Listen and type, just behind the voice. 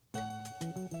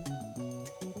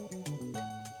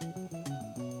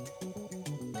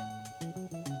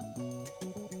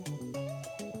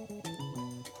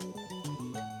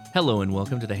Hello and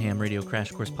welcome to the Ham Radio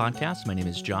Crash Course Podcast. My name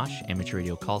is Josh, amateur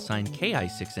radio call sign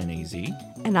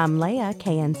KI6NAZ. And I'm Leia,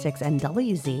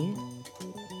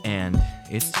 KN6NWZ. And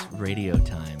it's radio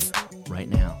time right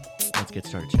now. Let's get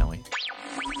started, shall we?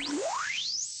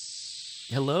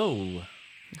 Hello,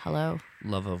 Hello.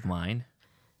 love of mine.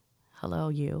 Hello,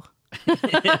 you.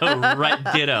 Right,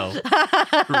 ditto.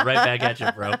 Right back at you,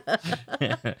 bro.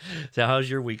 So how's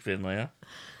your week been, Leia?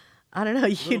 I don't know.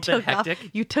 bit hectic.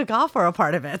 You took off for a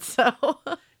part of it, so.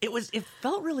 It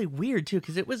felt really weird, too,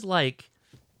 because it was like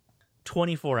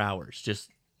 24 hours just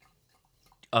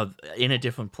in a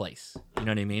different place. You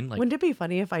know what I mean? Like, Wouldn't it be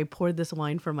funny if I poured this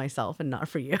wine for myself and not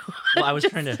for you? well, I was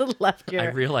trying to. I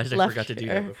realized I left forgot to do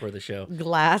that before the show.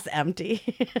 Glass empty.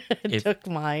 Took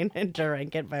mine and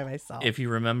drank it by myself. If you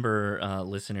remember,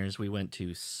 listeners, we went to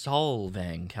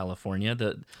Solvang, California,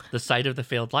 the site of the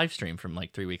failed live stream from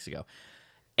like 3 weeks ago.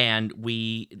 And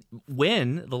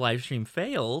when the live stream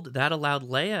failed, that allowed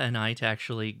Leia and I to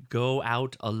actually go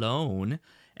out alone.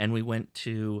 And we went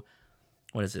to,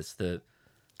 what is this, the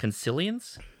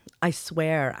Concilians? I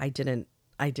swear I didn't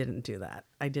do that.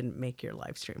 I didn't make your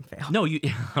live stream fail. No, you,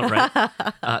 right.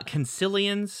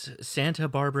 Concilians, Santa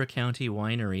Barbara County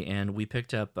Winery. And we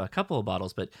picked up a couple of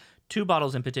bottles, but 2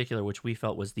 bottles in particular, which we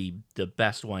felt was the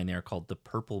best wine there, called the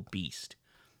Purple Beast.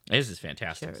 This is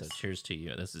fantastic. Cheers. So cheers to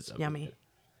you. This is so Yummy. good.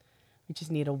 We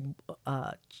just need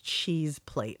a cheese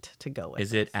plate to go with.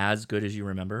 Is it as good as you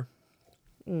remember?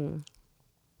 No.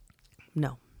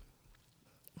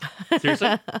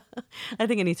 Seriously? I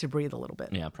think it needs to breathe a little bit.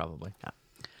 Yeah, probably. Yeah.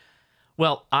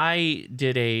 Well, I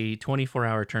did a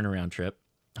 24-hour turnaround trip,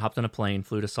 hopped on a plane,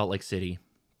 flew to Salt Lake City,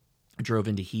 drove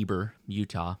into Heber,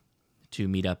 Utah, to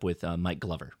meet up with Mike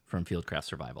Glover from Fieldcraft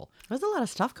Survival. There's a lot of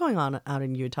stuff going on out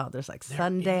in Utah. There's like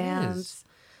Sundance.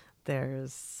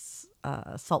 There's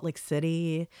Salt Lake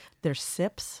City. There's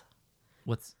SIPS.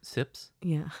 What's SIPS?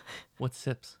 Yeah. What's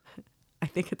SIPS? I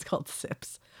think it's called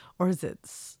SIPS. Or is it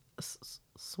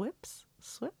SWIPS?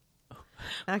 SWIP?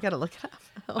 I got to look it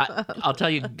up. I'll tell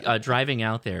you, driving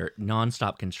out there,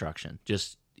 nonstop construction.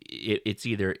 Just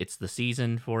it's the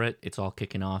season for it. It's all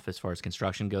kicking off as far as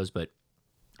construction goes, but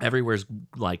everywhere's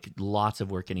like lots of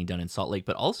work getting done in Salt Lake,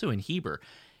 but also in Heber.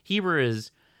 Heber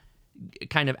is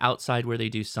kind of outside where they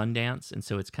do Sundance, and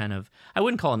so it's kind of, I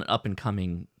wouldn't call it an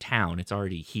up-and-coming town. It's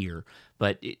already here,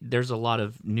 but there's a lot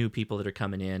of new people that are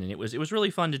coming in, and it was really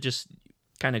fun to just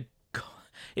kind of,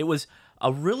 it was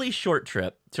a really short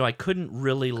trip, so I couldn't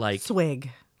really like... Swig.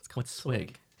 It's called What's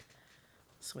Swig?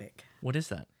 Swig. What is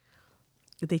that?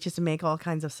 They just make all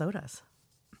kinds of sodas.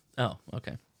 Oh,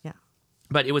 okay. Yeah.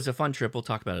 But it was a fun trip. We'll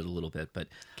talk about it a little bit, but...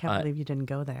 Can't believe you didn't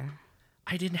go there.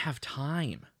 I didn't have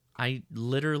time. I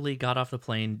literally got off the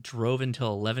plane, drove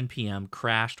until 11 p.m.,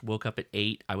 crashed, woke up at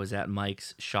 8. I was at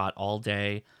Mike's, shot all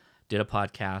day, did a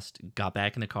podcast, got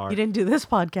back in the car. You didn't do this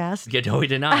podcast. Yeah, no, we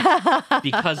did not,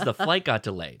 because the flight got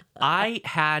delayed. I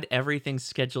had everything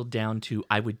scheduled down to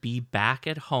I would be back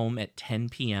at home at 10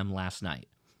 p.m. last night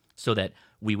so that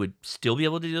we would still be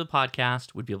able to do the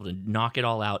podcast, would be able to knock it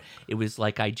all out. It was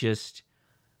like I just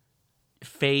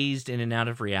phased in and out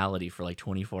of reality for like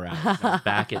 24 hours. I was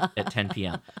back at 10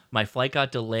 p.m. My flight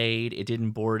got delayed. It didn't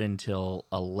board until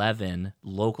 11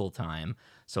 local time.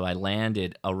 So I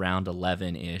landed around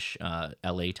 11-ish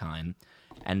LA time.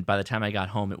 And by the time I got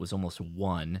home, it was almost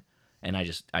 1.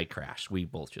 And I crashed. We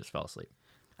both just fell asleep.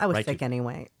 I was sick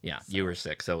anyway. Yeah, so. You were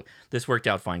sick. So this worked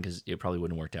out fine because it probably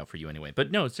wouldn't have worked out for you anyway.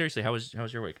 But no, seriously, how was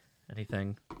your week?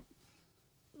 Anything?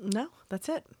 No, that's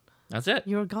it. That's it.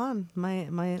 You were gone.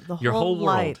 Your whole world.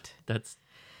 Light. That's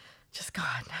just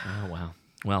gone. Oh wow.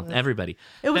 Well, everybody.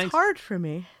 It was hard for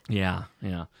me. Yeah.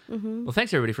 Mm-hmm. Well,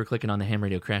 thanks everybody for clicking on the Ham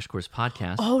Radio Crash Course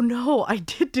podcast. Oh no, I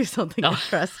did do something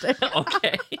interesting.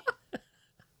 Okay.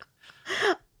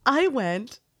 I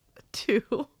went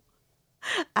to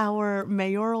our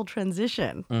mayoral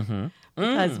transition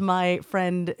because my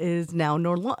friend is now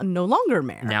no longer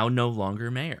mayor. Now no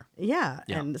longer mayor. Yeah.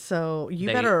 And so you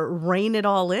better rein it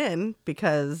all in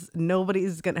because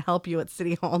nobody's going to help you at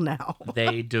City Hall now.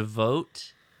 They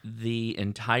devote the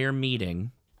entire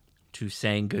meeting to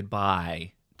saying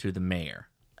goodbye to the mayor,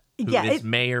 who is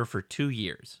mayor for 2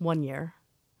 years. 1 year.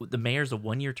 The mayor's a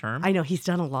 1-year term? I know. He's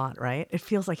done a lot, right? It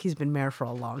feels like he's been mayor for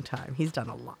a long time. He's done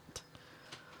a lot.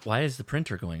 Why is the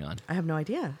printer going on? I have no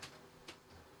idea.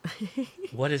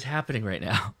 What is happening right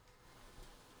now?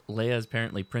 Leia is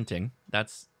apparently printing.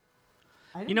 That's,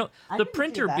 the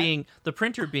printer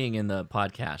being in the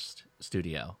podcast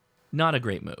studio. Not a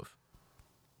great move.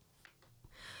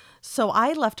 So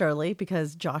I left early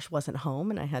because Josh wasn't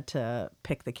home and I had to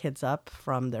pick the kids up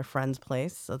from their friend's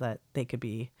place so that they could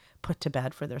be put to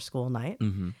bed for their school night.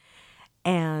 Mm-hmm.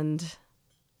 And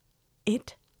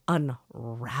it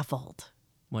unraveled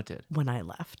What did? when I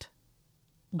left.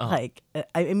 Oh. Like,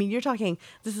 I mean, you're talking,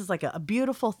 this is like a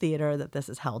beautiful theater that this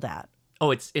is held at.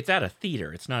 Oh, it's at a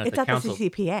theater. It's not at It's the at council. the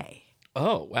CCPA.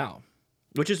 Oh, wow.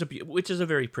 Which is a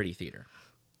very pretty theater.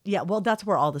 Yeah, well, that's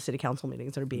where all the city council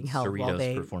meetings are being held while Cerritos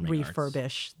they Performing Arts.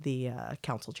 refurbish the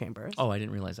council chambers. Oh, I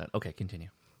didn't realize that. Okay, continue.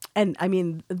 And I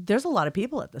mean, there's a lot of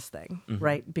people at this thing, Mm-hmm.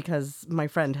 right? Because my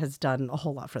friend has done a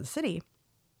whole lot for the city.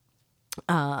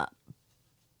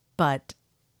 But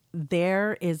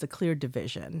there is a clear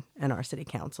division in our city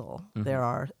council. Mm-hmm. There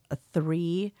are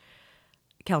 3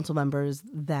 council members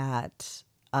that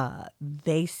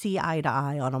they see eye to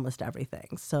eye on almost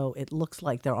everything. So it looks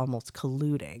like they're almost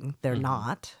colluding. They're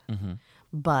not,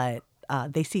 but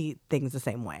they see things the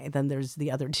same way. Then there's the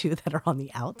other 2 that are on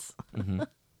the outs.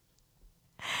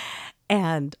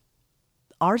 And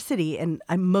our city, and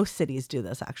most cities do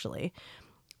this actually,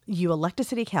 you elect a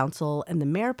city council and the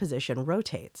mayor position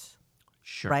rotates.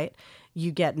 Sure. Right?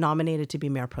 You get nominated to be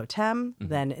mayor pro tem.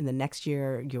 Then in the next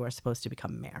year, you are supposed to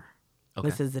become mayor. Okay.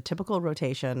 This is the typical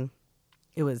rotation.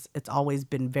 It's always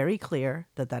been very clear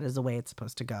that that is the way it's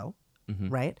supposed to go.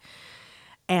 Right?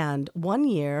 And one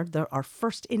year, our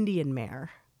first Indian mayor,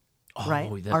 right?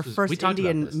 Our we first talked about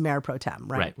Indian this. mayor pro tem,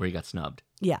 right? Right, where he got snubbed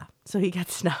Yeah. So he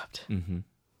got snubbed.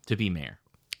 to be mayor.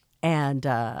 And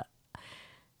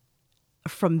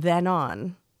from then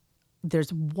on,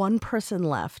 there's one person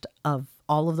left of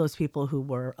all of those people who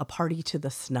were a party to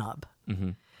the snub.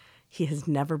 He has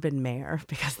never been mayor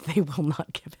because they will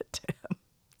not give it to him.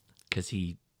 Because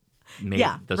he made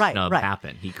Yeah, the right, snub right.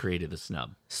 happen. He created the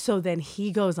snub. So then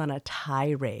he goes on a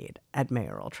tirade at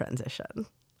mayoral transition.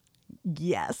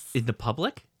 Yes. In the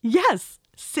public? Yes.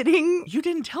 Sitting, You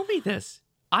didn't tell me this.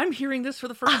 I'm hearing this for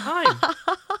the first time.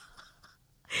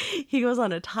 he goes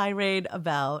on a tirade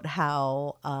about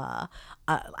how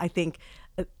I think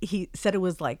he said it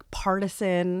was like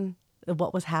partisan,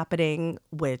 what was happening,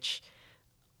 which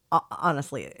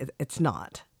honestly, it's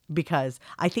not. Because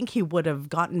I think he would have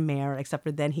gotten mayor, except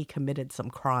for then he committed some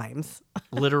crimes.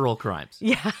 Literal crimes.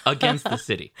 Yeah. Against the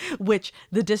city. Which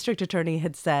the district attorney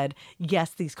had said, yes,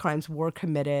 these crimes were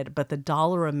committed, but the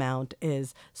dollar amount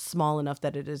is small enough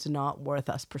that it is not worth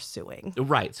us pursuing.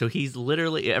 Right. So he's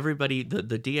literally, everybody, the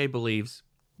DA believes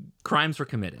crimes were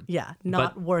committed. Yeah,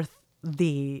 not worth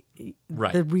the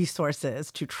Right. the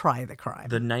resources to try the crime.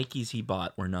 The Nikes he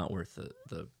bought were not worth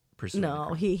the pursuing. the No,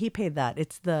 crime. he paid that.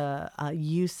 It's the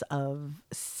use of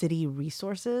city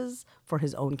resources for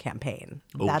his own campaign.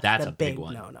 Oh, that's the a big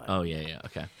one. no. Oh, yeah.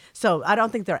 Okay. So I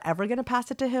don't think they're ever going to pass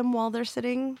it to him while they're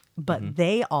sitting, but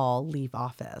they all leave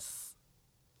office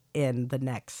in the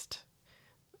next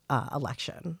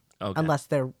election. Okay. Unless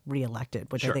they're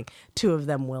reelected, which Sure. I think 2 of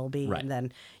them will be. Right. And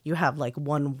then you have like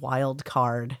one wild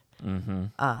card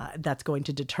that's going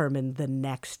to determine the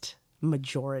next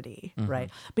majority, right?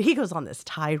 But he goes on this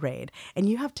tirade. And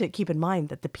you have to keep in mind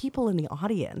that the people in the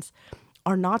audience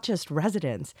are not just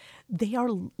residents. They are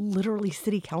literally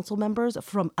city council members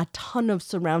from a ton of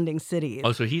surrounding cities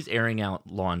Oh, so he's airing out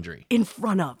laundry. in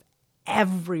front of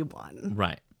everyone.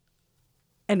 Right.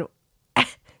 And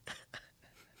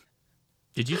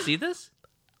Did you see this?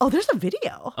 oh, there's a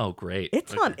video. Oh, great.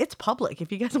 It's Okay. on. It's public.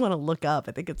 If you guys want to look up,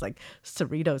 I think it's like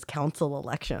Cerritos Council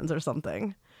elections or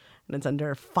something, and it's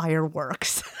under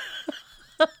fireworks.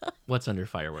 What's under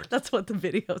fireworks? That's what the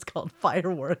video is called,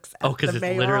 fireworks. Oh, at 'cause the it's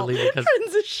mayoral literally because-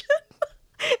 transition,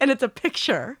 and it's a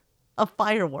picture of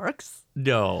fireworks,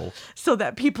 No. so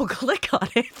that people click on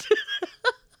it,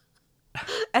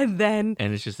 and then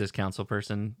And it's just this council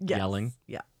person yes, yelling.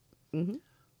 yeah,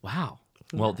 Wow.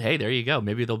 Well, hey, there you go.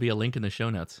 Maybe there'll be a link in the show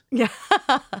notes. yeah.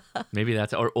 Maybe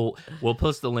that's, or we'll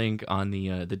post the link on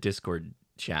the Discord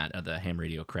chat of the Ham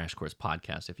Radio Crash Course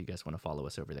podcast if you guys want to follow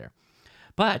us over there.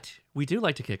 But we do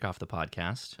like to kick off the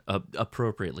podcast,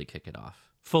 appropriately kick it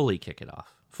off, fully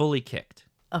kicked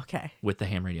Okay, with the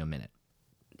Ham Radio Minute.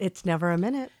 it's never a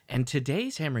minute. And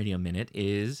today's Ham Radio Minute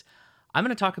is, I'm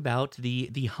going to talk about the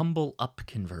humble up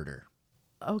converter.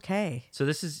 Okay, So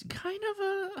this is kind of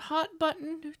a hot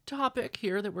button topic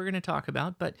here that we're going to talk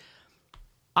about, but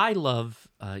I love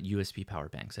USB power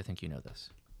banks. I think you know this.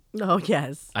 oh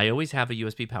yes, I always have a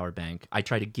USB power bank. I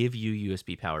try to give you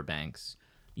USB power banks.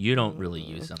 You don't really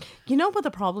use them. You know what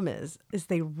the problem is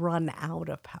they run out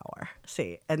of power.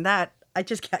 See, and that I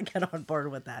just can't get on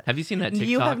board with that. Have you seen that TikTok?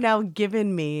 You have now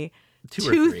given me Two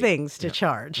or two three. things to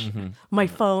charge: my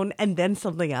phone and then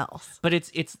something else. But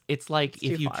it's like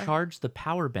if too you far. charge the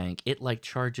power bank, it like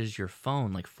charges your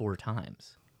phone like 4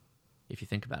 times. If you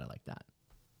think about it like that.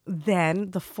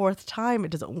 Then the fourth time, it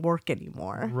doesn't work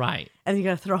anymore. Right. And you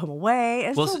got to throw them away.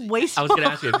 It's so wasteful. I was going to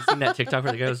ask you, have you seen that TikTok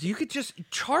where the guy goes, you could just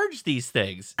charge these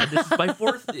things. And this is my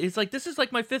fourth. It's like, this is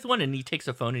like my fifth one. And he takes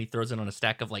a phone and he throws it on a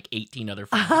stack of like 18 other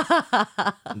phones.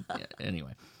 Yeah,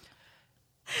 anyway.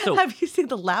 So Have you seen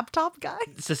the laptop guy?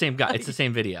 it's the same guy. It's the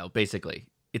same video, basically.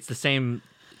 It's the same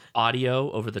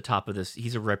audio over the top of this.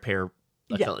 He's a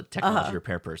technology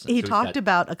repair person. He So he's talked got-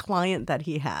 about a client that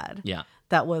he had. Yeah.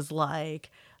 That was like,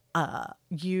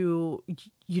 you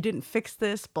didn't fix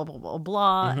this, blah blah blah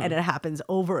blah, and it happens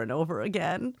over and over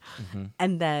again.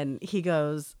 And then he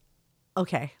goes,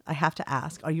 "Okay, I have to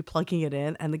ask, are you plugging it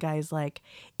in?" And the guy's like,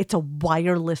 "It's a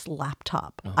wireless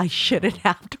laptop. I shouldn't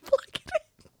have to plug it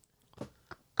in."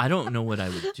 I don't know what I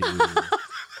would do.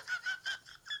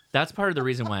 That's part of the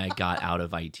reason why I got out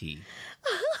of IT.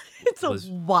 It's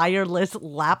a wireless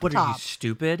laptop. What are you,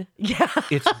 stupid? Yeah,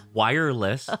 It's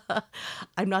wireless.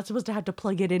 I'm not supposed to have to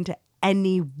plug it into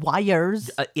any wires.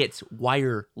 It's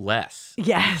wireless.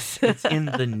 Yes. It's in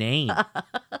the name.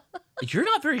 You're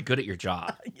not very good at your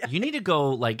job. You need to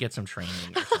go like get some training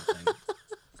or something.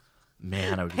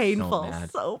 Man, I would be Painful. so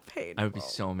mad. So painful. I would be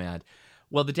so mad.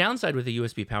 Well, the downside with the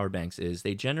USB power banks is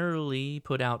they generally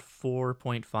put out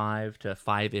 4.5 to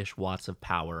 5-ish watts of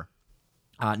power.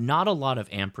 Not a lot of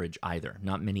amperage either.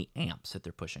 Not many amps that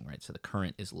they're pushing, right? So the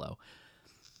current is low.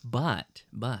 But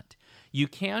you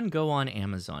can go on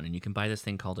Amazon and you can buy this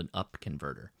thing called an up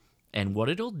converter. And what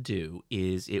it'll do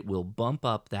is it will bump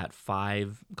up that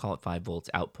 5 volts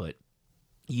output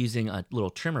using a little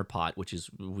trimmer pot, which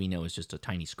we know is just a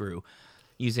tiny screw.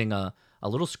 Using a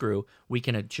little screw, we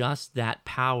can adjust that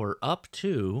power up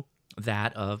to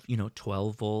that of,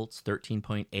 12 volts,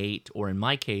 13.8, or in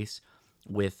my case,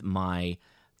 with my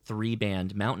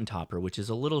 3-band mountain topper, which is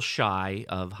a little shy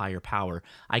of higher power,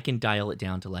 I can dial it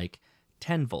down to like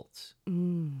 10 volts.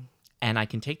 And I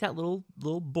can take that little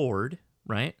board,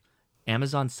 right?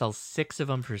 Amazon sells 6 of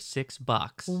them for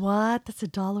 $6. What? That's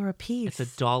 $1 a piece.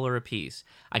 It's $1 a piece.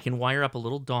 I can wire up a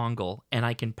little dongle and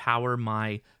I can power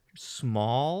my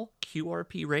small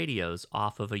QRP radios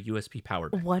off of a USB power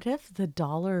bank. What if the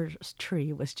Dollar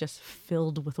Tree was just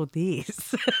filled with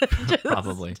these?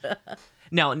 Probably.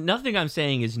 Now, nothing I'm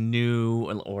saying is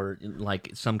new or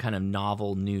like some kind of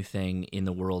novel new thing in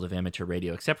the world of amateur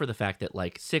radio, except for the fact that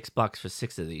like $6 for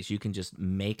 6 of these, you can just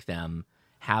make them,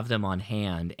 have them on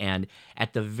hand, and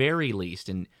at the very least,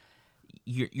 and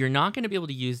you're not going to be able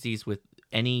to use these with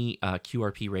any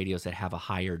QRP radios that have a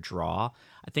higher draw.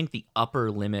 I think the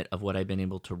upper limit of what I've been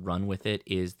able to run with it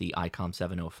is the ICOM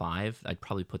 705. I'd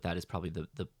probably put that as probably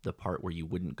the part where you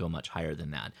wouldn't go much higher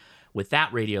than that. With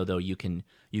that radio, though, you can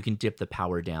dip the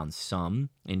power down some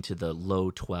into the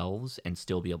low 12s and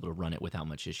still be able to run it without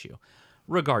much issue.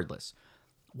 Regardless,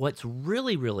 what's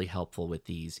really, really helpful with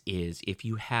these is if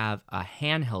you have a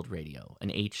handheld radio, an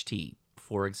HT,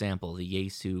 for example, the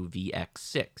Yaesu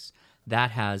VX6,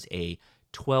 that has a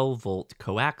 12-volt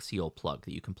coaxial plug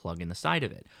that you can plug in the side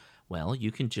of it. Well,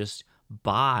 you can just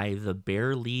buy the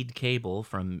bare lead cable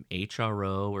from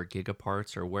HRO or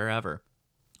Gigaparts or wherever.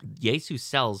 Yaesu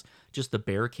sells just the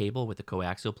bare cable with the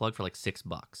coaxial plug for like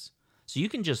 $6. So you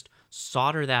can just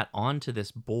solder that onto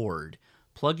this board,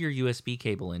 plug your USB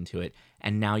cable into it,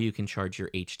 and now you can charge your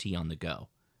HT on the go.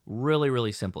 Really,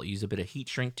 really simple. Use a bit of heat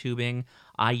shrink tubing.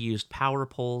 I used power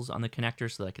poles on the connector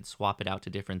so that I could swap it out to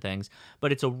different things.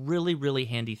 But it's a really, really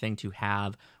handy thing to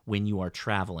have when you are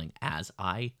traveling, as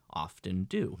I often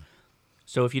do.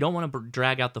 So if you don't want to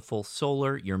drag out the full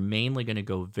solar, you're mainly going to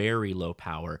go very low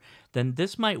power, then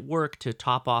this might work to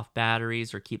top off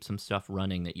batteries or keep some stuff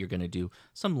running that you're going to do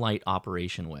some light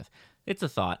operation with. It's a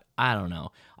thought. I don't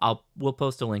know. We'll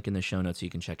post a link in the show notes so you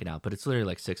can check it out. But it's literally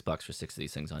like $6 for 6 of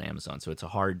these things on Amazon. So it's a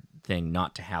hard thing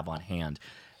not to have on hand.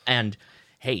 And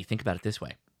hey, think about it this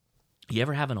way. You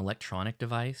ever have an electronic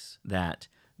device that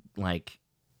like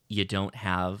you don't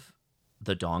have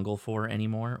the dongle for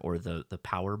anymore or the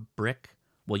power brick?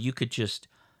 Well, you could just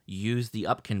use the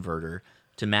up converter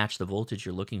to match the voltage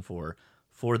you're looking for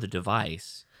the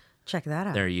device. Check that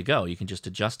out. There you go. You can just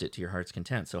adjust it to your heart's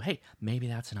content. So, hey, maybe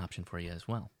that's an option for you as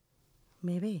well.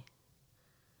 Maybe.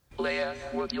 Leah,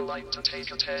 would you like to take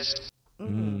a test?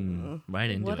 Right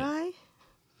into Would it. I?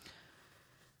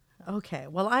 Okay.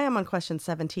 Well, I am on question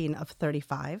 17 of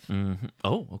 35.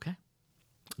 Oh, okay.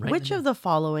 Right Which of the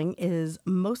following is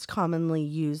most commonly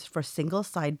used for single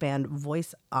sideband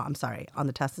voice? I'm sorry, on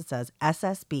the test it says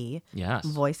SSB Yes.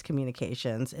 voice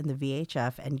communications in the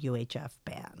VHF and UHF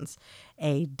bands.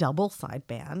 A, double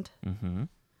sideband. Mm-hmm.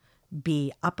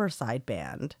 B, upper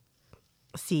sideband.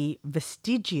 C,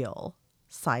 vestigial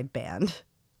sideband.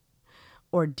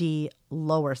 Or D,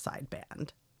 lower sideband.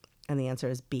 And the answer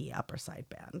is B, upper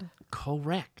sideband,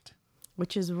 Correct.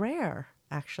 which is rare,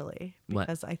 actually, What?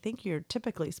 because I think you're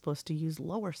typically supposed to use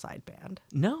lower sideband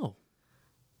No.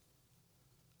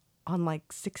 on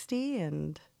like 60,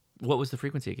 and What was the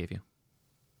frequency it gave you?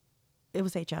 it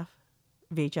was HF,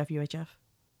 VHF, UHF.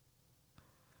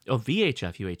 Oh,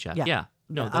 VHF, UHF. Yeah.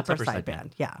 No, that's upper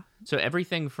sideband. Yeah. So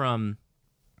everything from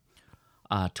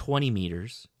 20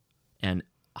 meters and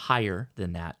higher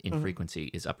than that in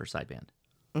frequency is upper sideband.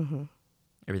 Mm-hmm.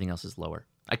 Everything else is lower.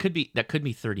 That could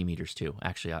be 30 meters too.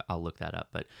 Actually, I'll look that up.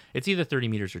 But it's either 30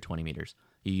 meters or 20 meters.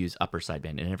 You use upper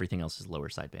sideband, and everything else is lower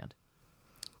sideband.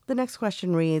 The next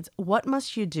question reads, what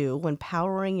must you do when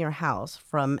powering your house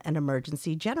from an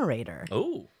emergency generator?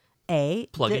 Oh, A,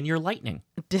 plug in your lightning.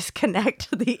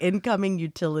 disconnect the incoming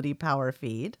utility power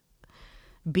feed.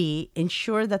 B,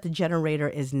 ensure that the generator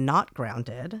is not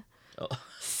grounded.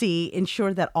 C,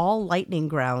 ensure that all lightning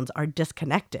grounds are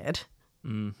disconnected.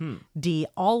 Mm-hmm. D,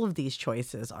 all of these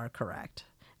choices are correct.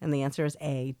 And the answer is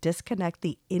A, disconnect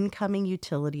the incoming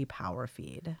utility power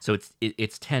feed. So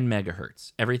it's 10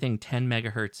 megahertz. Everything 10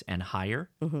 megahertz and higher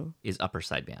is upper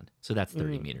sideband. So that's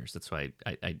 30 meters. That's why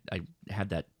I had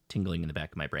that tingling in the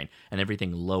back of my brain. And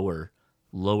everything lower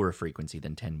frequency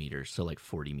than 10 meters, so like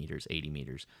 40 meters, 80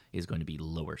 meters, is going to be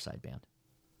lower sideband.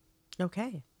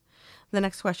 Okay. The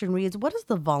next question reads, what is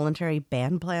the voluntary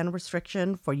band plan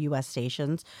restriction for U.S.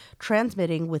 stations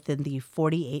transmitting within the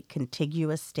 48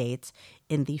 contiguous states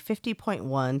in the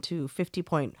 50.1 to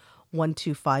 50.125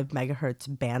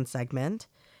 megahertz band segment?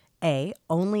 A,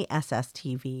 only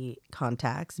SSTV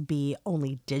contacts. B,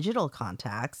 only digital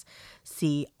contacts.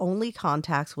 C, only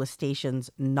contacts with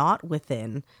stations not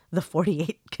within the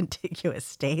 48 contiguous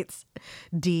states.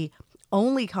 D,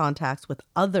 only contacts with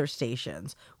other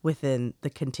stations within the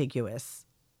contiguous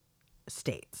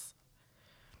states.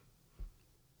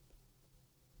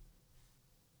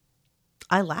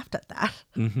 I laughed at that.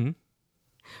 Mm-hmm.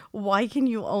 Why can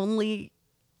you only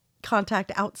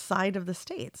contact outside of the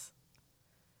states?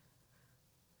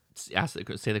 Say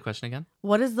the question again.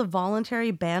 What is the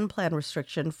voluntary band plan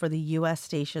restriction for the U.S.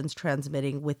 stations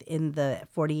transmitting within the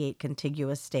 48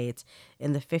 contiguous states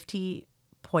in the 50.1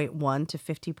 to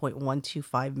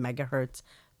 50.125 megahertz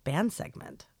band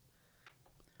segment?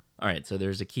 All right, so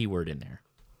there's a key word in there.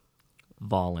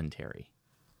 Voluntary.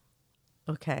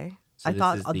 Okay. So I this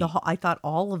thought is I thought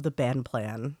all of the band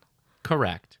plan.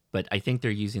 Correct, but I think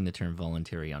they're using the term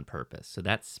voluntary on purpose. So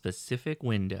that specific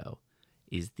window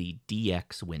is the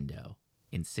DX window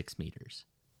in 6 meters,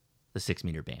 the 6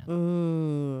 meter band.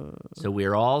 So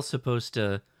we're all supposed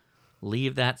to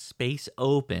leave that space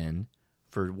open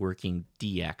for working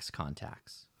DX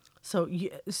contacts.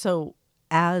 So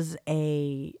as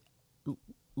a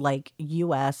like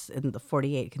U.S. in the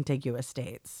 48 contiguous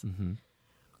states,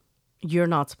 you're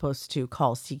not supposed to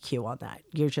call CQ on that.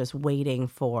 You're just waiting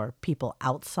for people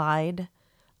outside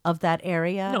of that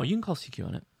area. No, you can call CQ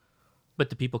on it,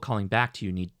 but the people calling back to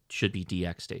you should be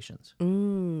DX stations.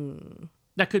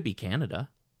 That could be Canada,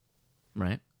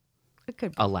 right? It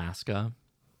could be Alaska,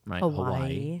 right?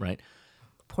 Hawaii, right?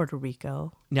 Puerto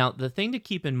Rico. Now, the thing to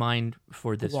keep in mind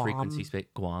for this Guam. frequency space,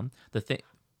 Guam,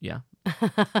 yeah,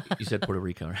 you said Puerto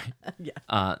Rico, right?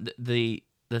 Yeah.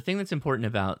 The thing that's important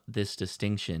about this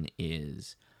distinction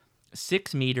is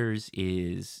 6 meters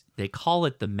is, they call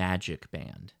it the magic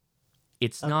band.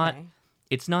 It's not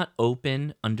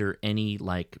open under any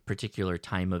like particular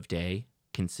time of day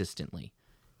consistently.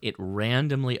 It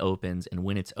randomly opens, and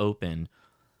when it's open,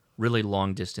 really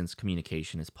long distance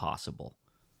communication is possible.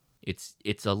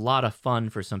 It's a lot of fun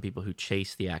for some people who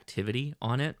chase the activity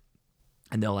on it,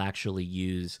 and they'll actually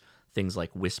use things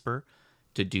like Whisper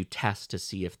to do tests to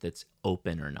see if it's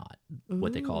open or not,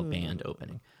 what they call band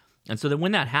opening. And so then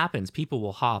when that happens, people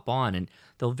will hop on and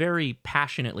they'll very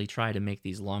passionately try to make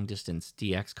these long distance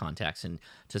DX contacts. And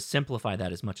to simplify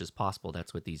that as much as possible,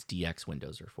 that's what these DX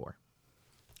windows are for.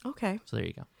 Okay. So there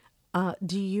you go.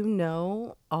 Do you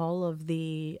know all of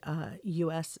the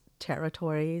U.S.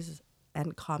 territories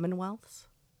and commonwealths?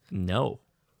 No.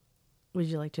 Would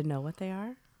you like to know what they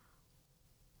are?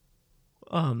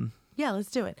 Yeah,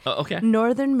 let's do it. Okay.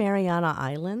 Northern Mariana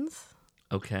Islands,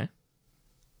 Okay.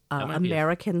 That might be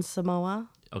American Samoa,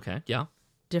 Okay. Yeah.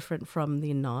 different from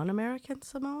the non-American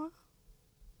Samoa.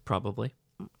 Probably.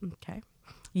 Okay.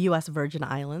 U.S. Virgin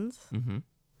Islands,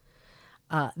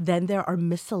 Then there are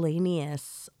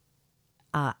miscellaneous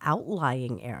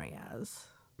outlying areas.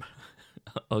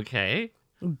 Okay.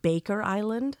 Baker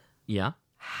Island, Yeah.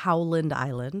 Howland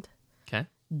Island, Okay.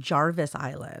 Jarvis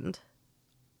Island,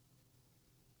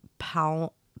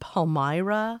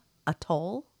 Palmyra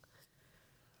Atoll.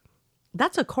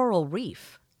 That's a coral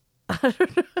reef.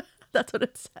 That's what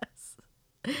it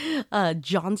says.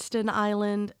 Johnston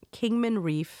Island, Kingman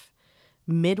Reef,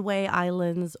 Midway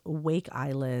Islands, Wake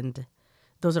Island.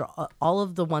 Those are all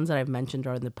of the ones that I've mentioned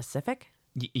are in the Pacific.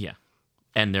 Yeah.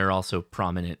 And they're also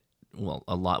prominent. Well,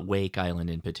 a lot. Wake Island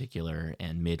in particular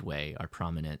and Midway are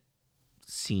prominent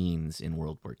scenes in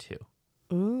World War II.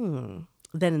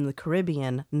 Then in the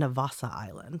Caribbean, Navassa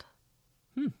Island.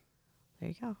 There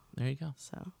you go. There you go.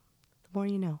 So the more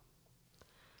you know.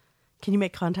 Can you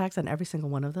make contacts on every single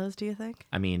one of those, do you think?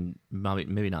 I mean,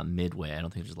 maybe not Midway. I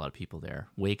don't think there's a lot of people there.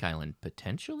 Wake Island,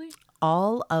 potentially?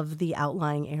 All of the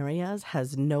outlying areas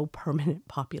has no permanent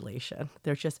population.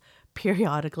 They're just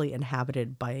periodically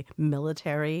inhabited by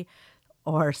military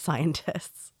or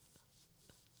scientists.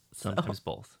 Sometimes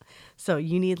both. So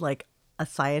you need like a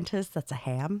scientist that's a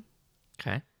ham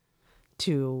Okay.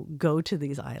 to go to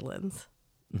these islands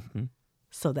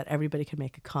so that everybody can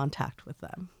make a contact with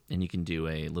them. And you can do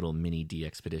a little mini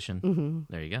D-expedition.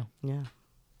 There you go. Yeah.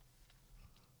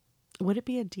 Would it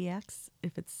be a DX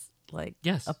if it's like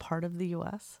Yes. a part of the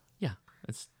U.S.? Yeah.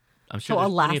 I'm sure So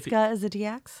there's plenty of Alaska is a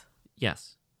DX?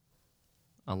 Yes.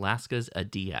 Alaska's a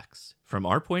DX. From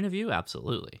our point of view,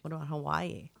 absolutely. What about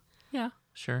Hawaii? Yeah,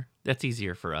 sure. That's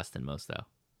easier for us than most, though.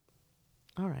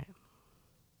 All right.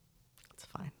 That's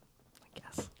fine, I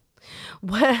guess.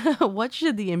 What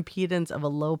should the impedance of a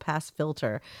low-pass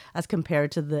filter as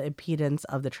compared to the impedance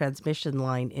of the transmission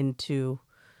line into...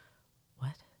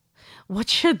 What? What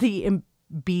should be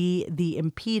the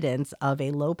impedance of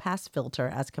a low-pass filter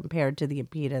as compared to the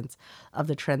impedance of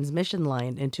the transmission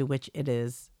line into which it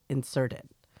is inserted?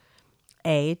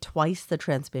 A, twice the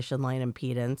transmission line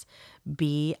impedance.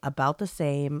 B, about the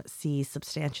same. C,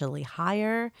 substantially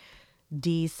higher.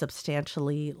 D,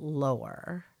 substantially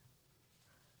lower.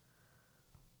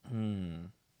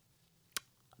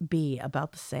 B,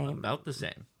 about the same. About the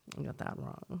same. I got that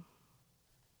wrong.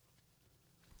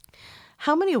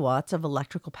 How many watts of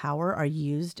electrical power are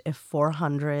used if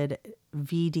 400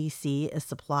 VDC is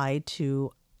supplied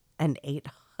to an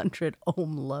 800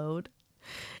 ohm load?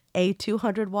 A,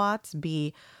 200 watts.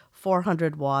 B,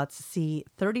 400 watts. C,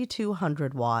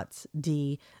 3200 watts.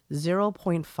 D,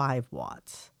 0.5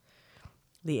 watts.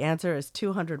 The answer is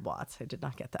 200 watts. I did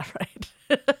not get that right.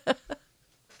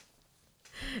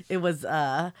 It was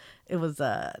a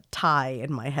tie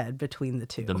in my head between the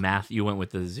two. The math, you went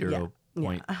with the 0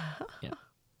 point. Yeah.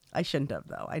 I shouldn't have,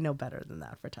 though. I know better than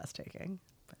that for test taking,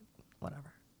 but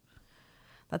whatever.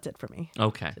 That's it for me.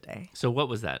 Okay. Today. So what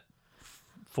was that?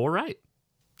 4 right?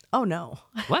 Oh, no.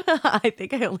 What? I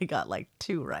think I only got like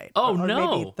 2 right. Oh, or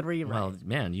no. maybe 3 right. Well,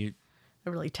 man, you I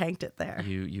really tanked it there.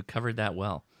 you covered that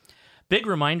well. Big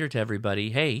reminder to everybody,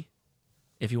 hey,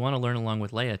 if you want to learn along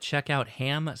with Leah, check out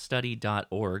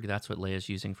hamstudy.org. That's what Leah's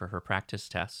using for her practice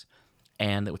tests.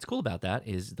 And what's cool about that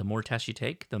is the more tests you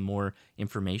take, the more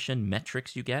information,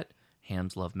 metrics you get.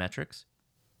 Hams love metrics.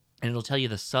 And it'll tell you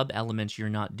the sub-elements you're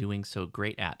not doing so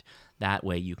great at. That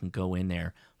way you can go in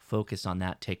there, focus on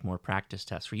that, take more practice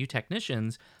tests. For you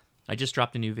technicians, I just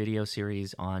dropped a new video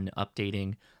series on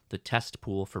updating the test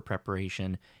pool for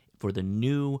preparation for the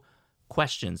new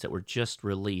questions that were just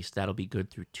released. That'll be good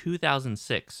through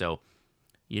 2006. So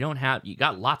you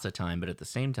got lots of time, but at the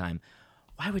same time,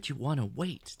 why would you want to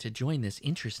wait to join this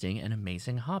interesting and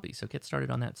amazing hobby? So get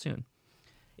started on that soon.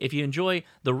 If you enjoy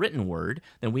the written word,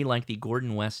 then we like the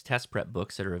Gordon West test prep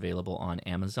books that are available on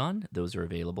Amazon. Those are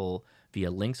available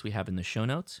via links we have in the show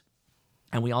notes.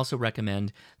 And we also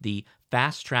recommend the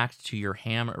Fast Tracked to Your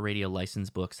Ham Radio License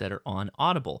books that are on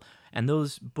Audible. And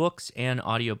those books and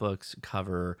audiobooks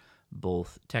cover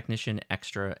both technician,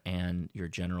 extra, and your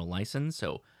general license.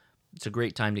 So it's a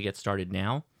great time to get started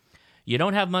now. You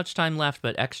don't have much time left,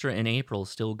 but extra in April is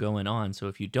still going on. So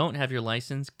if you don't have your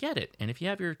license, get it. And if you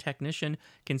have your technician,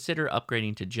 consider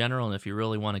upgrading to general. And if you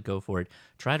really want to go for it,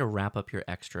 try to wrap up your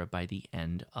extra by the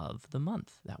end of the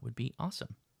month. That would be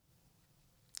awesome.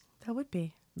 That would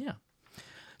be. Yeah.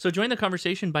 So join the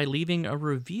conversation by leaving a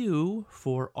review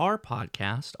for our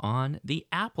podcast on the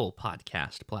Apple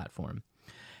Podcast platform.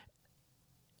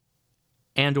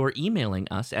 And or emailing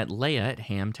us at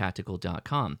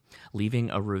leah@hamtactical.com.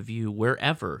 Leaving a review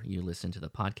wherever you listen to the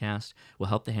podcast will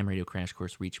help the Ham Radio Crash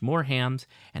Course reach more hams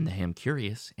and the ham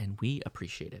curious, and we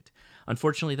appreciate it.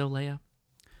 Unfortunately, though, Leah,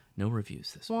 no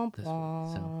reviews this week.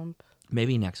 So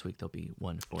Maybe next week there'll be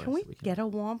one for us. Can we that get a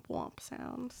womp womp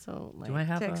sound? So like I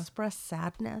have to a- express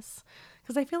sadness?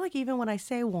 Because I feel like even when I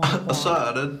say womp womp,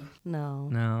 Decided. no,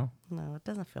 No, it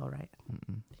doesn't feel right.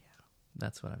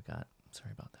 that's what I've got.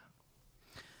 Sorry about that.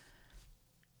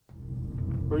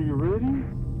 Are you ready?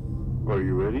 Are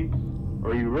you ready?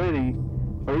 Are you ready?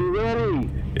 Are you ready?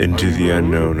 Into the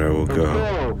unknown I will Let's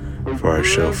go, go. for I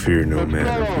shall fear no Let's man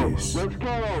go. of peace. Let's go.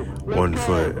 One Let's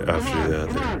foot go. after Come the on,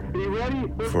 come other, on. Are you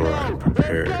ready? Let's for go. I am Let's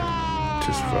prepared go.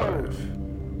 to survive.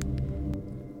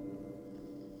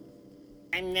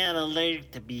 I'm not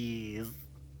allergic to bees.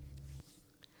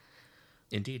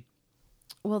 Indeed.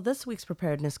 Well, this week's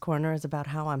preparedness corner is about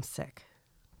how I'm sick.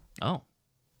 Oh,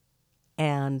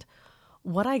 And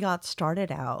what I got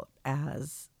started out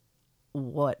as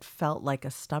what felt like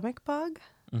a stomach bug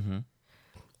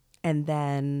and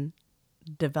then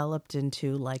developed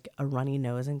into like a runny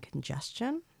nose and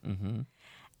congestion.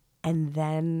 And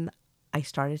then I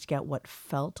started to get what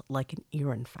felt like an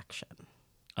ear infection.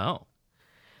 oh,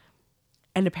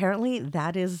 And apparently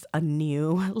that is a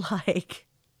new like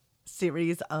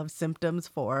series of symptoms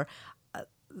for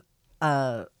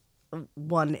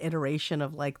one iteration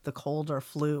of like the cold or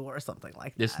flu or something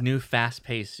like this that. new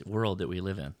fast-paced world that we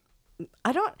live in.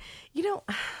 I don't,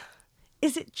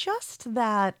 is it just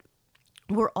that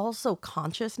we're also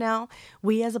conscious now?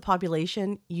 We as a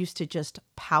population used to just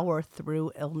power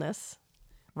through illness,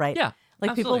 right? Yeah,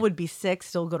 Like people absolutely. would be sick,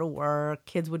 still go to work.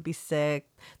 Kids would be sick.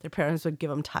 Their parents would give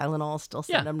them Tylenol, still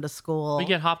send Yeah. them to school. We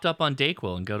get hopped up on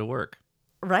Dayquil and go to work.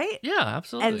 right? Yeah,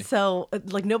 absolutely. And so,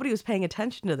 like, nobody was paying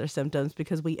attention to their symptoms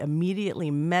because we immediately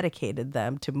medicated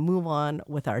them to move on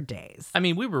with our days. I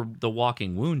mean, we were the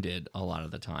walking wounded a lot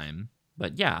of the time.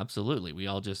 But yeah, absolutely. We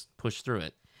all just pushed through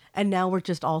it. And now we're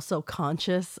just also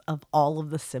conscious of all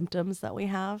of the symptoms that we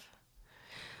have.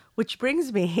 Which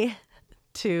brings me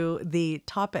to the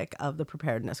topic of the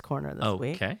preparedness corner this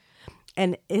week. Okay.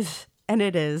 And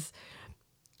it is,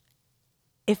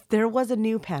 if there was a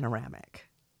new panoramic,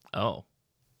 Oh,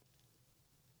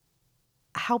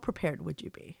 how prepared would you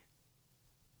be?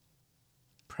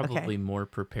 probably more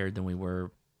prepared than we were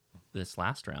this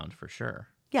last round for sure.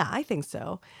 Yeah, I think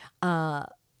so.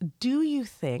 Do you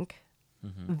think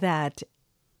that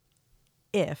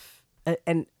if,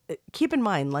 and keep in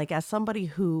mind, like as somebody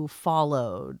who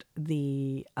followed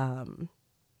the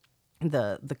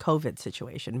COVID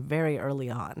situation very early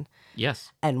on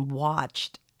Yes. and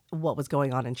watched what was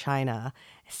going on in China,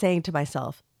 saying to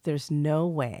myself, there's no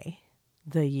way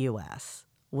the U.S.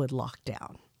 would lock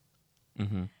down.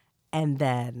 And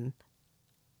then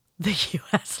the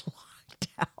U.S. locked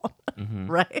down,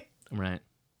 right? Right.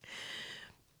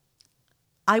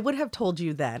 I would have told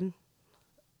you then,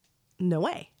 no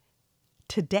way.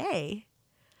 Today,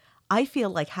 I feel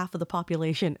like half of the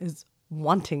population is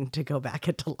wanting to go back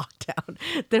into lockdown.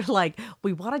 They're like,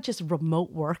 we want to just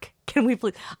remote work. Can we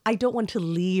please? I don't want to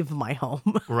leave my home.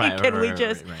 Right, Can right, we right,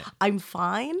 just? right. I'm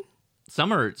fine.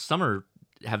 Some are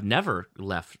have never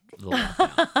left the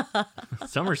lockdown.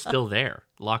 Some are still there,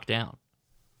 locked down.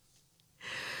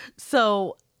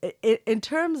 So, in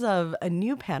terms of a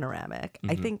new panoramic,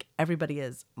 I think everybody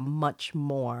is much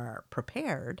more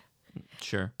prepared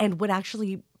Sure. and would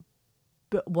actually,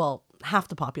 well, half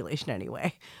the population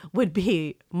anyway, would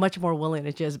be much more willing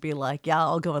to just be like, yeah,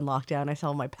 I'll go in lockdown. I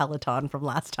saw my Peloton from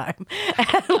last time.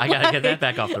 I got to get that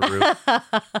back off the roof.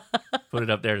 Put it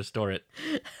up there to store it.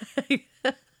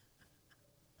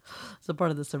 So part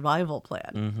of the survival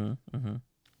plan.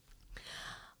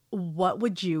 What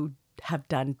would you have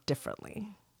done differently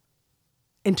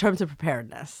in terms of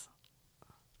preparedness?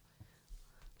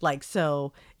 Like,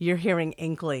 so you're hearing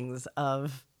inklings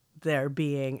of there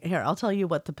being, here, I'll tell you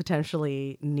what the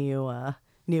potentially new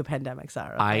pandemics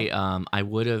are. Okay?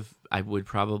 I've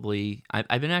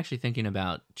been actually thinking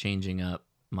about changing up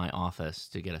my office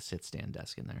to get a sit-stand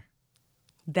desk in there.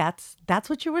 That's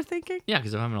what you were thinking? Yeah,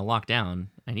 because if I'm going to lock down,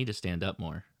 I need to stand up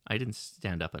more. I didn't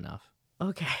stand up enough.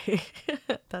 Okay.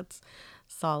 That's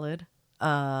solid.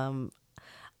 I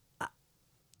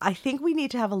think we need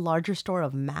to have a larger store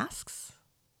of masks.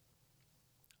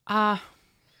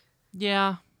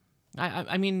 Yeah.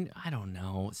 I mean, I don't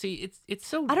know. See, it's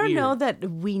so I don't weird. know that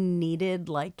we needed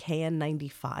like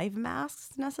KN95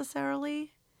 masks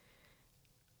necessarily.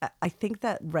 I think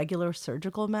that regular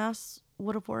surgical masks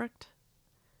would have worked,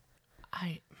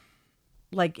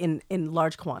 like in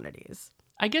large quantities.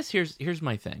 I guess here's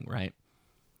my thing, right?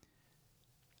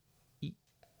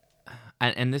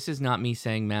 And this is not me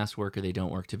saying masks work or they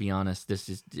don't work. To be honest,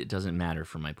 it doesn't matter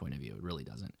from my point of view. It really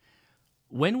doesn't.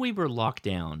 When we were locked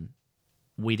down,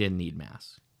 we didn't need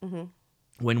masks.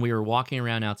 When we were walking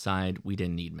around outside, we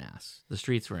didn't need masks. The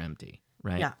streets were empty,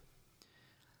 right? Yeah.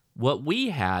 What we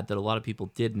had that a lot of people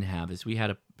didn't have is we had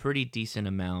a pretty decent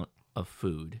amount of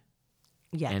food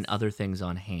Yes. and other things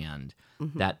on hand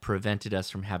that prevented us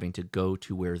from having to go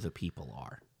to where the people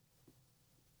are.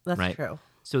 That's right. true.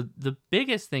 So the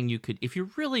biggest thing you could, if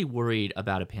you're really worried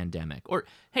about a pandemic, or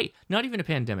hey, not even a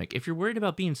pandemic, if you're worried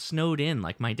about being snowed in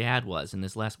like my dad was in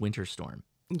this last winter storm,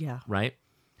 Yeah. right?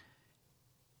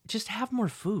 Just have more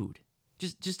food.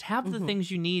 Just have the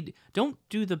things you need. Don't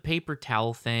do the paper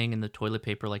towel thing and the toilet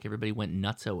paper like everybody went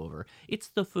nutso over. It's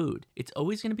the food. It's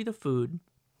always going to be the food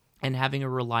and having a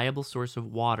reliable source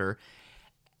of water.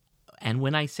 And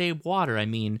when I say water, I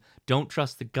mean don't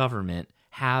trust the government.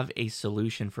 Have a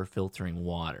solution for filtering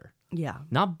water. Yeah.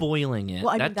 Not boiling it.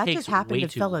 Well, I mean, that takes just happened way in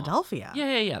too long. Philadelphia.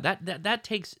 Yeah. That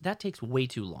takes way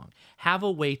too long. Have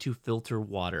a way to filter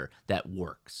water that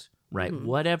works, right?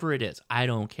 Whatever it is, I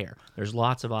don't care. There's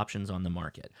lots of options on the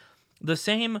market. The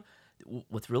same.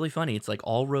 What's really funny, it's like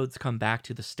all roads come back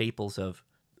to the staples of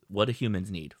what do humans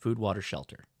need: food, water,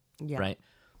 shelter. Yeah. Right.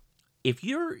 If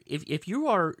you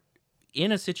are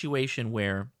in a situation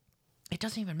where it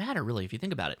doesn't even matter really, if you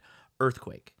think about it,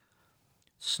 earthquake,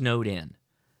 snowed in,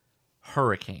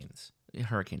 hurricanes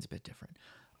a bit different,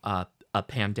 a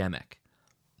pandemic,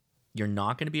 you're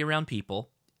not going to be around people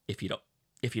if you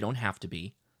don't have to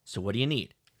be. So what do you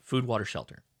need? Food, water,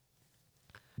 shelter.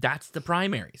 That's the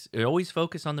primaries. You always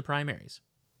focus on the primaries.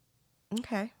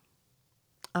 Okay.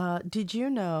 Did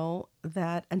you know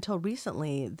that until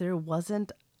recently there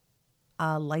wasn't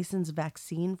a licensed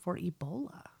vaccine for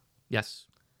Ebola? Yes,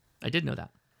 I did know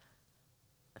that.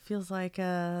 It feels like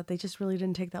they just really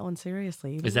didn't take that one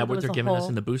seriously. Is that what they're giving us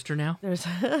in the booster now? There's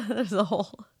a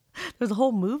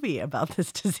whole movie about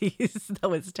this disease that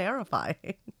was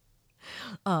terrifying.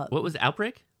 What was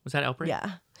Outbreak? Was that Outbreak?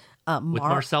 Yeah. With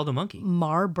Marcel the monkey.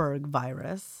 Marburg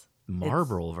virus.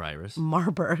 Marlboro virus.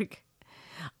 Marburg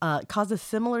causes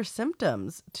similar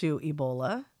symptoms to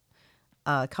Ebola,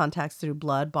 contacts through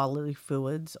blood, bodily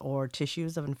fluids, or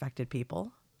tissues of infected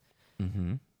people.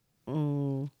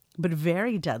 But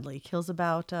very deadly, kills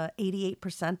about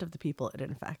 88% of the people it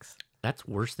infects. That's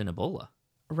worse than Ebola.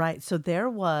 Right. So there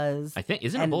was. I think,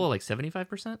 isn't Ebola like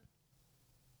 75%?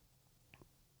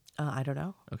 I don't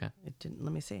know. Okay. It didn't.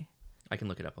 Let me see. I can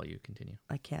look it up while you continue.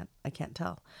 I can't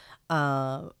tell.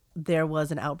 There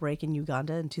was an outbreak in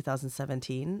Uganda in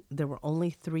 2017. There were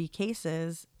only 3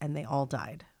 cases, and they all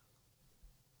died.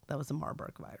 That was the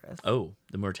Marburg virus. Oh,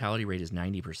 the mortality rate is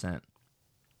 90%.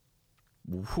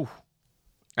 Whew.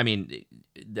 I mean,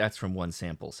 that's from one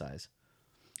sample size.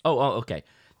 Oh, okay.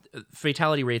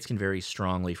 Fatality rates can vary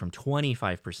strongly from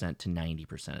 25% to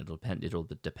 90%. It'll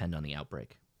depend on the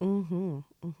outbreak. Man,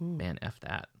 F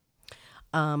that.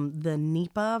 The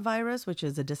Nipah virus, which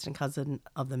is a distant cousin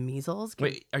of the measles.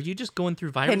 Wait, are you just going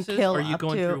through viruses? kill Or are you up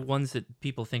going to- through ones that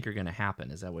people think are going to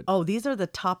happen? Is that what? Oh, these are the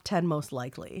top 10 most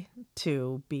likely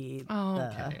to be. Oh,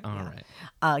 okay. All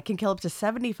right. It can kill up to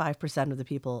 75% of the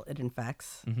people it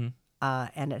infects.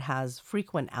 And it has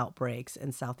frequent outbreaks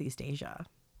in Southeast Asia.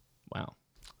 Wow.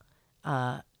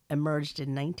 Emerged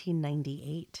in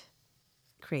 1998.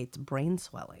 Creates brain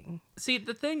swelling. See,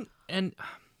 the thing, and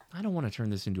I don't want to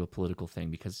turn this into a political thing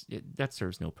because that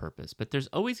serves no purpose, but there's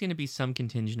always going to be some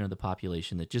contingent of the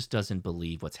population that just doesn't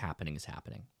believe what's happening is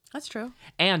happening. That's true.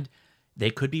 And they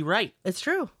could be right. It's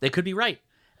true. They could be right.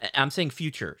 I'm saying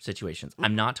future situations.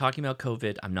 I'm not talking about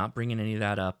COVID. I'm not bringing any of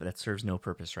that up. That serves no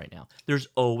purpose right now. There's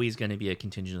always going to be a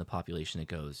contingent of the population that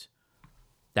goes,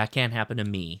 that can't happen to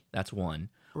me. That's one.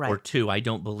 Right. Or 2, I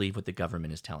don't believe what the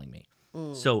government is telling me.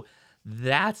 So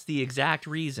that's the exact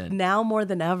reason. Now more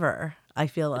than ever, I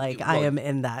feel like I Well- am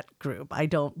in that group. I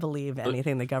don't believe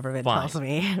anything the government fine. tells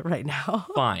me right now.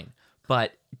 Fine.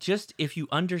 But just if you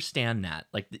understand that,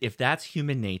 like if that's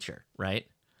human nature, right?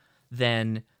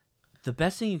 Then the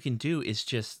best thing you can do is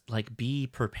just like be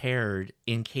prepared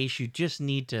in case you just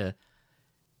need to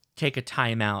take a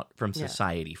time out from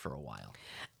society for a while.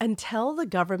 Until the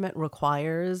government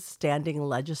requires standing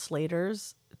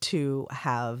legislators to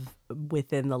have,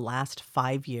 within the last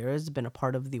 5 years, been a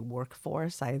part of the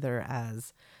workforce, either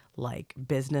as like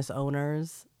business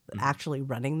owners actually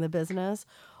running the business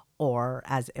or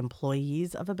as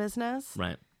employees of a business,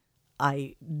 Right.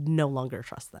 I no longer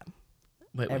trust them.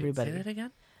 Wait, Everybody. say that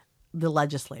again? The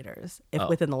legislators, if Oh.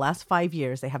 within the last 5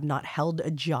 years they have not held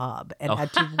a job and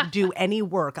had to do any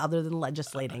work other than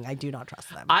legislating, I do not trust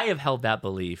them. I have held that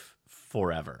belief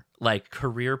forever. Like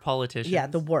career politicians Yeah,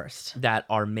 the worst. that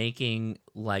are making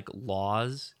like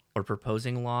laws or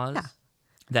proposing laws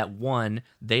that one,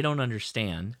 they don't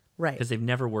understand Right. because they've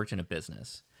never worked in a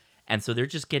business. And so they're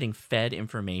just getting fed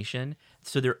information.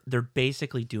 So they're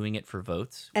basically doing it for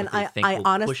votes. And what they think I will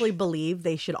honestly push- believe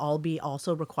they should all be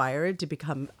also required to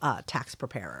become tax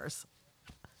preparers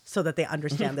so that they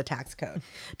understand the tax code.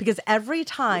 Because every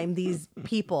time these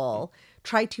people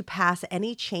try to pass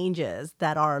any changes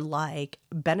that are like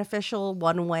beneficial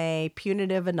one way,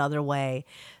 punitive another way,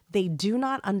 they do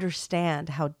not understand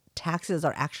how taxes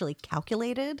are actually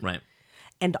calculated. Right.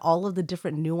 And all of the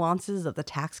different nuances of the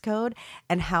tax code,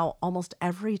 and how almost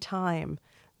every time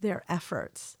their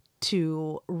efforts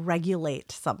to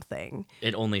regulate something,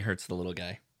 It only hurts the little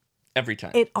guy. Every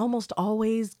time. it almost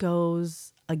always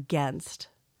goes against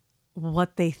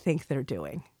what they think they're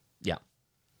doing, Yeah.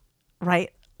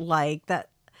 right? Like that.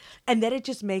 And then it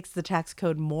just makes the tax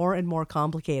code more and more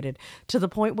complicated to the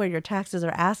point where your taxes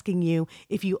are asking you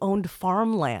if you owned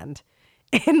farmland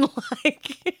in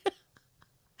like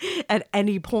at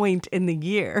any point in the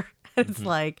year. It's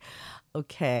like,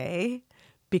 okay,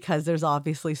 because there's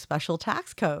obviously special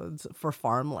tax codes for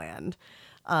farmland.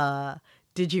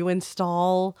 Did you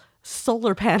install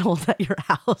solar panels at your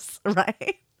house,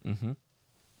 right?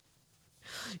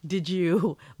 Did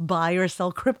you buy or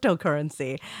sell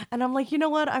cryptocurrency? And I'm like, you know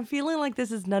what? I'm feeling like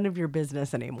this is none of your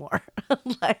business anymore.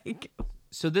 Like,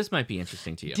 So this might be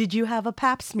interesting to you. did you have a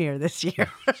pap smear this year?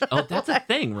 Oh, that's a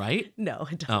thing, right? No,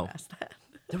 it doesn't Oh. ask that.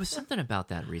 There was something about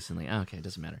that recently. Okay, it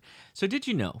doesn't matter. So did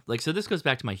you know? Like, so this goes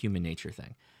back to my human nature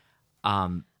thing.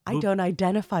 I don't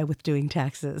identify with doing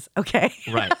taxes. Okay.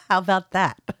 Right. How about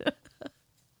that?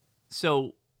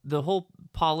 So the whole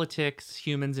politics,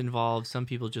 humans involved, some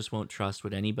people just won't trust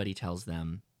what anybody tells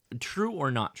them, true or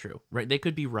not true, right? They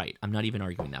could be right. I'm not even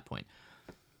arguing that point.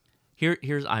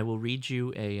 Here's I will read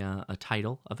you a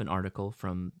title of an article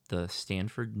from the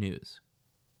Stanford News.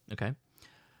 Okay?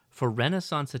 For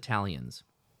Renaissance Italians,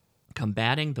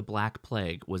 combating the Black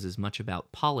Plague was as much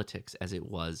about politics as it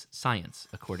was science,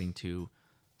 according to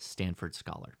Stanford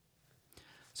scholar.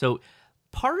 So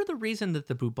part of the reason that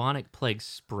the bubonic plague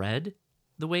spread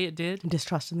the way it did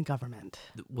Distrust in the government.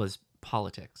 was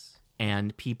politics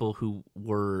and people who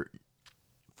were,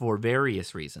 for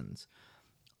various reasons,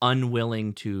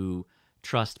 unwilling to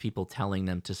trust people telling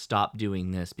them to stop doing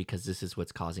this because this is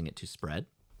what's causing it to spread,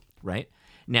 right?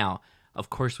 Now, of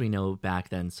course, we know back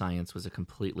then science was a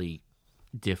completely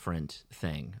different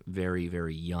thing, very,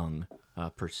 very young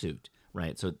pursuit,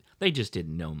 right? So they just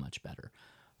didn't know much better.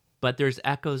 But there's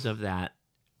echoes of that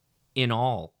in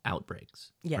all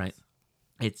outbreaks, Yes. right?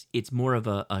 It's more of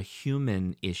a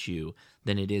human issue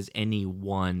than it is any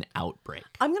one outbreak.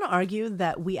 I'm going to argue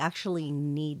that we actually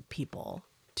need people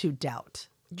to doubt.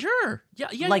 Sure.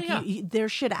 Yeah. Like, yeah. there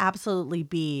should absolutely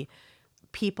be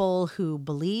people who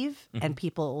believe and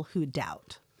people who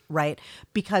doubt, right?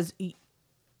 Because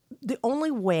the only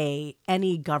way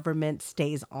any government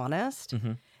stays honest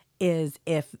is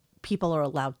if people are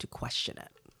allowed to question it.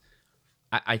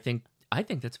 I think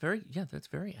that's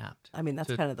very apt. I mean,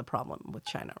 that's kind of the problem with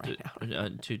China right now.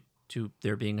 To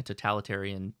there being a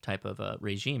totalitarian type of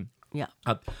regime. Yeah.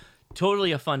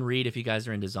 Totally a fun read if you guys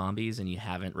are into zombies and you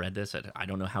haven't read this. I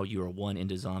don't know how you are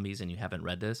into zombies and you haven't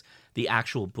read this. The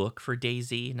actual book for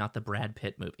DayZ, not the Brad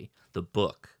Pitt movie. The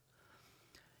book.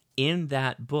 In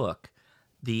that book,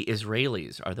 the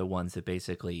Israelis are the ones that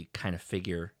basically kind of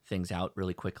figure things out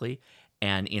really quickly.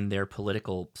 And in their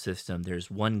political system, there's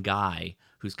one guy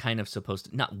who's kind of supposed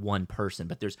to, not one person,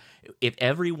 but if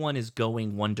everyone is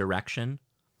going one direction,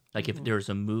 like if there's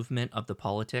a movement of the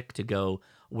politic to go,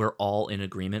 we're all in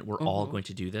agreement, we're all going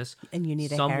to do this. And you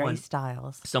need a Harry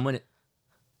Styles.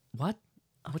 What?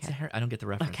 What's the Harry? I don't get the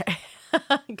reference. Okay.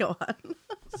 Go on.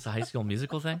 Is this a High School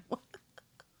Musical thing?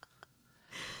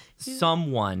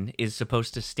 Someone is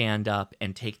supposed to stand up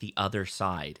and take the other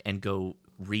side and go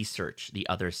research the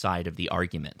other side of the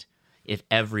argument if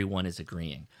everyone is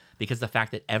agreeing. Because the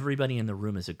fact that everybody in the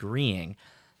room is agreeing,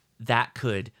 that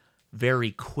could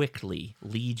very quickly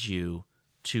lead you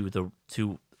to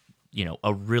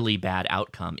a really bad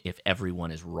outcome if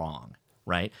everyone is wrong,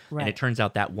 right? And it turns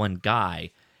out that one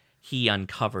guy, he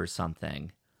uncovers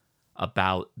something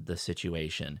about the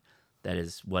situation that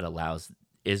is what allows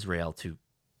Israel to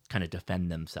kind of defend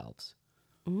themselves.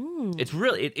 It's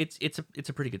really it's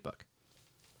a pretty good book.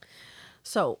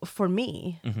 So for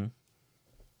me,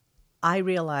 I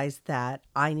realized that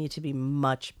I need to be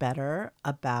much better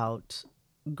about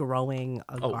growing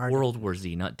a garden. World War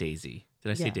Z, not Daisy. Did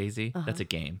I say Yeah. Daisy? That's a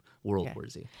game. World War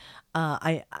Z.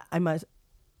 I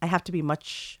have to be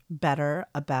much better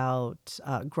about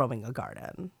growing a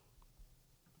garden.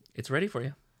 It's ready for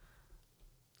you.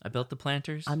 I built the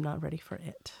planters. I'm not ready for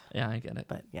it, Yeah, I get it.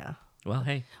 but yeah, Well,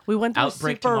 hey, we went through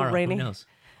outbreak a super tomorrow. rainy. Who knows?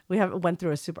 We went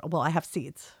through a super. Well, I have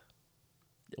seeds.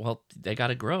 Well, they got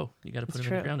to grow. You got to put them in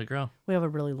the true. ground to grow. We have a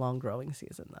really long growing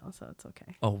season though, so it's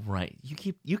okay. Oh, right.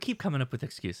 You keep coming up with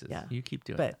excuses. Yeah. You keep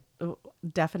doing But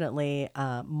it. definitely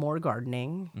more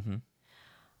gardening.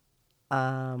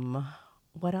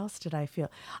 What else did I feel?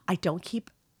 I don't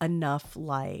keep enough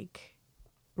like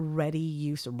ready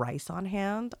use rice on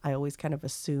hand. I always kind of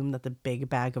assume that the big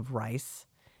bag of rice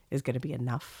is going to be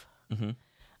enough.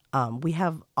 We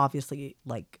have obviously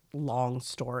like long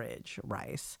storage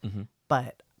rice,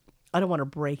 but I don't want to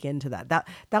break into that.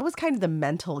 That was kind of the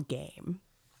mental game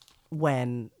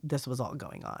when this was all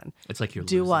going on. It's like you're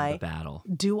do losing I- the battle.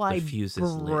 Do The I fuse is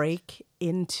lit. break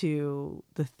into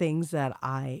the things that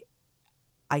I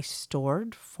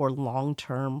stored for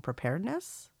long-term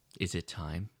preparedness? Is it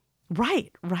time?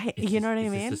 Right. Is You know what I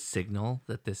Is mean? this a signal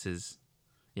that this is,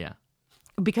 yeah.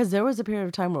 Because there was a period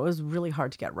of time where it was really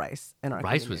hard to get rice in our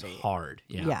Rice was community. hard.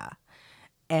 Yeah. Yeah.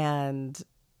 And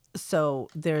so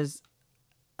there's,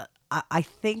 I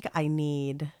think I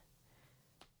need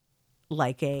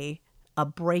like a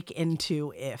break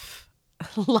into if,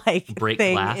 like Break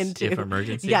thing glass into, if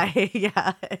emergency? Yeah.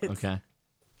 It's, Okay.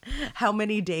 How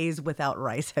many days without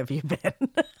rice have you been?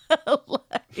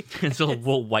 It's a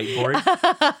little whiteboard.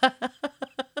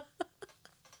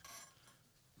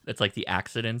 It's like the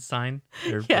accident sign.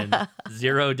 There have been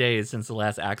 0 days since the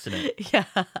last accident Yeah.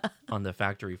 on the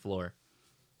factory floor.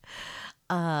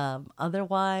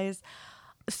 Otherwise,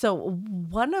 so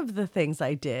one of the things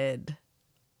I did,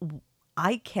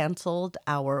 I canceled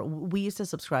we used to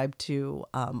subscribe to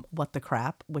What the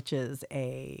Crap, which is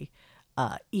a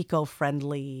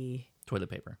eco-friendly, Toilet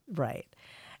paper. right.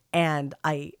 And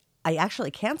I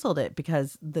actually canceled it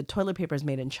because the toilet paper is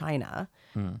made in China,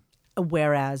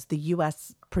 whereas the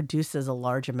U.S. produces a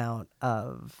large amount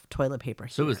of toilet paper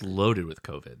So it here. was loaded with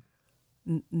COVID.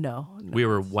 No, We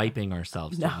were wiping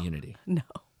ourselves to immunity. no,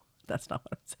 that's not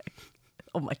what I'm saying.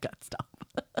 Oh my God, stop.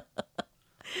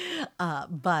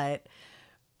 But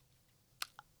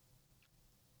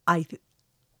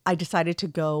I decided to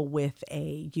go with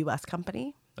a U.S.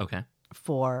 company Okay.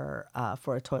 for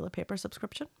a toilet paper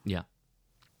subscription. Yeah.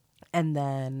 And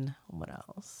then what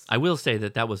else? I will say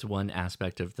that was one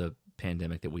aspect of the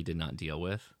pandemic that we did not deal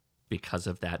with because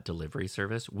of that delivery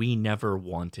service. We never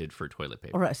wanted for toilet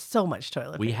paper. Or so much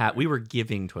toilet paper. We were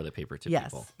giving toilet paper to Yes.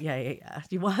 people. Yeah.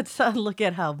 You want to look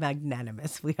at how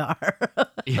magnanimous we are.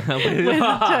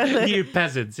 Yeah, you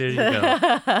peasants, here you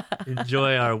go.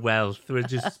 Enjoy our wealth. We're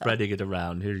just spreading it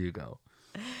around. Here you go.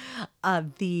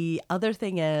 The other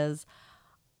thing is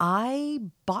I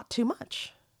bought too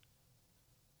much.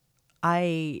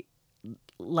 I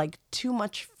like too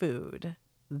much food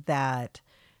that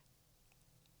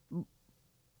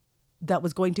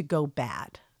was going to go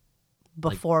bad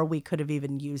before we could have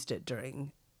even used it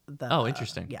during the Oh,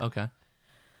 interesting. yeah. Okay.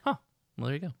 Huh. Well,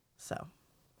 there you go. So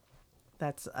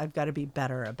I've got to be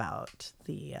better about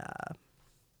the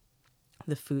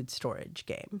food storage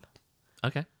game.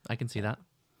 Okay. I can see that.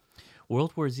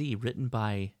 World War Z, written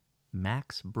by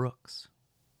Max Brooks,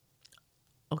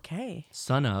 Okay.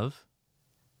 son of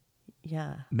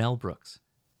Yeah. Mel Brooks,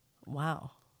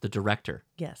 Wow. the director,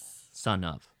 Yes. son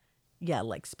of. Yeah,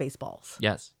 like Spaceballs.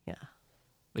 Yes. Yeah.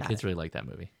 The kids really like that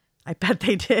movie. I bet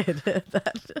they did.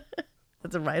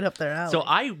 That's right up their alley. So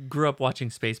I grew up watching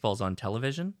Spaceballs on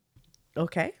television,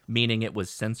 Okay. meaning it was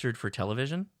censored for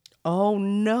television. Oh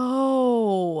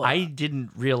no. I didn't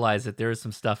realize that there was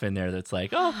some stuff in there that's like,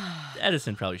 oh,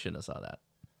 Edison probably shouldn't have saw that.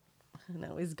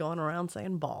 Now he's going around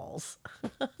saying balls.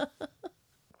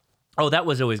 Oh, that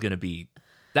was always going to be,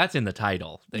 that's in the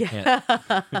title. They can't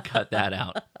cut that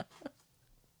out.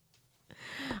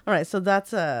 All right, so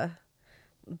those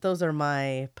are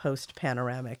my post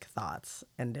panoramic thoughts,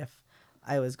 and if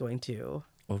I was going to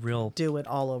A real do it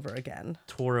all over again.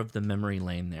 tour of the memory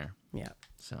lane there. Yeah.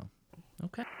 So,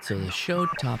 okay. So the show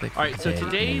topic. All right. So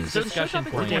today's discussion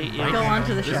point. Go on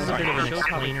to the This is show. a bit of an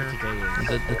explainer.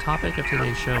 The topic of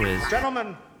today's show is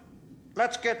Gentlemen,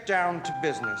 let's get down to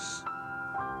business.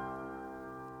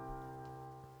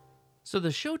 So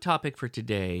the show topic for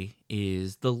today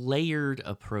is the layered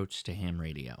approach to ham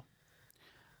radio.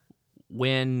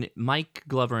 When Mike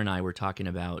Glover and I were talking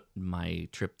about my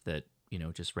trip that,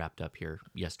 just wrapped up here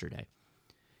yesterday,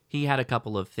 he had a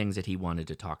couple of things that he wanted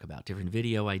to talk about, different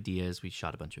video ideas. We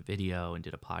shot a bunch of video and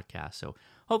did a podcast. So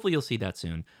hopefully you'll see that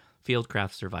soon.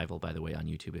 Fieldcraft Survival, by the way, on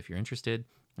YouTube if you're interested.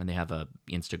 And they have a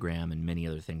Instagram and many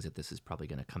other things that this is probably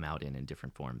going to come out in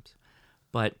different forms.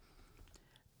 But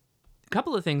a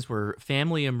couple of things were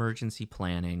family emergency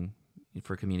planning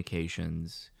for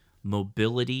communications,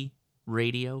 mobility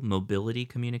radio, mobility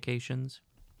communications.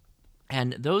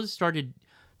 And those started,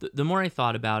 the more I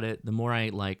thought about it, the more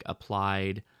I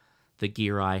applied the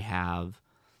gear I have,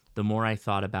 the more I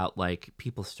thought about like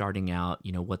people starting out,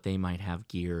 what they might have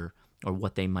gear or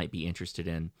what they might be interested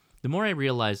in, the more I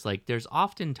realized like there's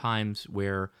often times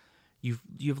where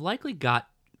you've likely got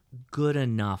good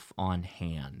enough on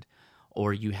hand,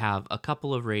 or you have a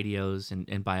couple of radios,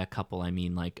 and by a couple I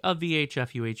mean like a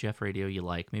VHF, UHF radio you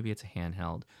like, maybe it's a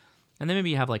handheld, and then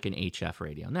maybe you have like an HF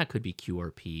radio, and that could be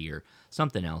QRP or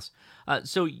something else.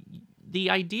 So the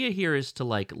idea here is to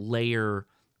like layer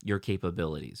your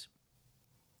capabilities.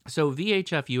 So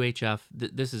VHF, UHF,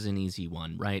 this is an easy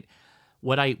one, right?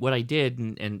 What I did,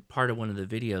 and part of one of the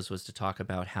videos was to talk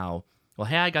about how, well,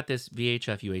 hey, I got this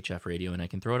VHF, UHF radio, and I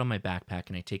can throw it on my backpack,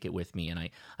 and I take it with me, and I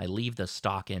leave the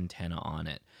stock antenna on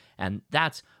it. And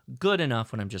that's good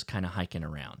enough when I'm just kind of hiking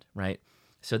around, right?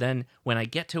 So then when I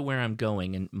get to where I'm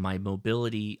going and my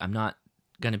mobility, I'm not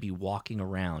going to be walking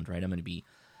around, right? I'm going to be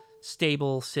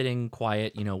stable, sitting,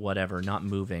 quiet, whatever, not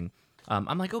moving.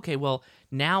 I'm like, okay, well,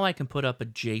 now I can put up a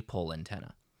J-pole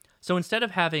antenna. So instead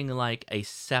of having like a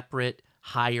separate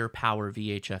higher power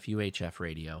VHF, UHF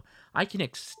radio, I can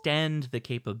extend the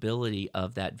capability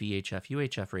of that VHF,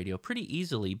 UHF radio pretty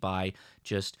easily by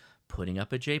just putting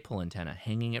up a J-pole antenna,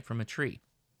 hanging it from a tree.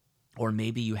 Or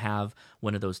maybe you have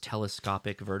one of those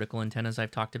telescopic vertical antennas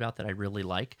I've talked about that I really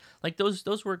like. Like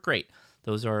those work great.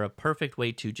 Those are a perfect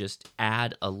way to just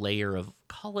add a layer of,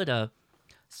 call it a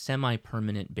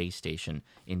semi-permanent base station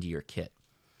into your kit.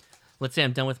 Let's say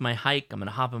I'm done with my hike. I'm going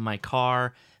to hop in my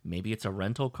car. Maybe it's a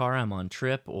rental car. I'm on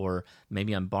trip, or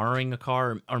maybe I'm borrowing a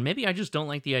car, or maybe I just don't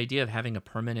like the idea of having a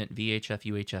permanent VHF,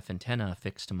 UHF antenna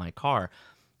affixed to my car.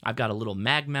 I've got a little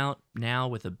mag mount now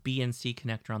with a BNC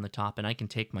connector on the top, and I can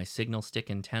take my signal stick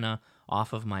antenna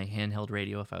off of my handheld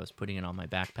radio if I was putting it on my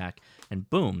backpack, and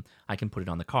boom, I can put it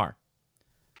on the car.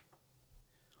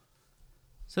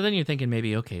 So then you're thinking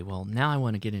maybe, okay, well, now I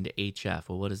want to get into HF.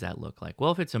 Well, what does that look like?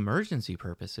 Well, if it's emergency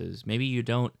purposes, maybe you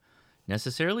don't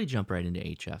necessarily jump right into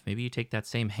HF. Maybe you take that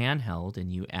same handheld and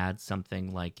you add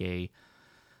something like a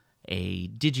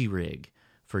DigiRig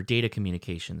for data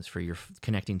communications, for your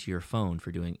connecting to your phone,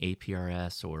 for doing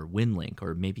APRS or WinLink,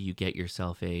 or maybe you get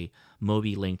yourself a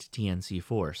Mobi-linked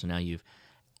TNC4. So now you've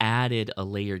added a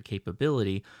layered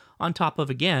capability on top of,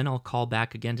 again, I'll call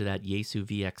back again to that Yaesu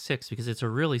VX6 because it's a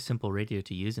really simple radio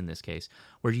to use in this case,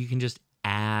 where you can just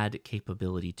add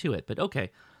capability to it. But okay,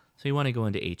 so you want to go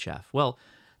into HF. Well,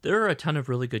 there are a ton of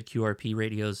really good QRP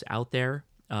radios out there.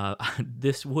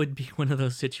 This would be one of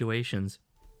those situations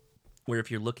where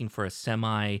if you're looking for a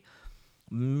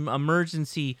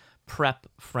semi-emergency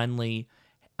prep-friendly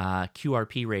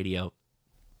QRP radio,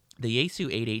 the Yaesu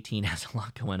 818 has a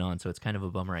lot going on, so it's kind of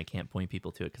a bummer I can't point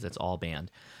people to it because it's all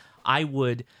banned. I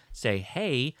would say,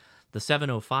 hey, the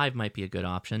 705 might be a good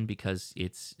option because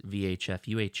it's VHF,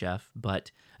 UHF, but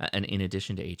and in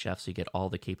addition to HF, so you get all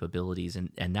the capabilities,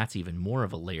 and that's even more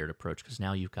of a layered approach because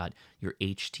now you've got your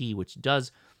HT, which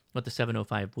does what the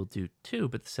 705 will do too,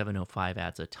 but the 705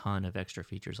 adds a ton of extra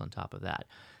features on top of that.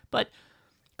 But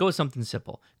go with something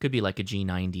simple. Could be like a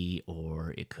G90,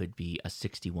 or it could be a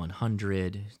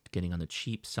 6100, getting on the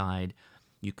cheap side.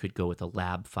 You could go with a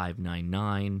Lab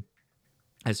 599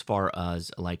 as far as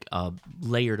like a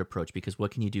layered approach, because what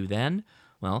can you do then?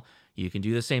 Well, you can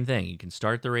do the same thing. You can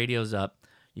start the radios up.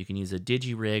 You can use a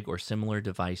DigiRig or similar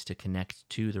device to connect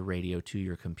to the radio to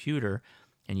your computer,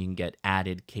 and you can get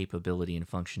added capability and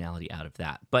functionality out of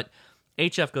that. But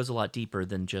HF goes a lot deeper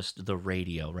than just the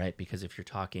radio, right? Because if you're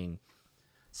talking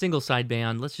single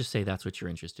sideband, let's just say that's what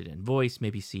you're interested in. Voice,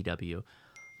 maybe CW.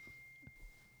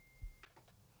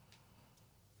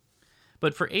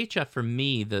 But for HF, for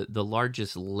me, the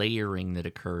largest layering that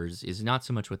occurs is not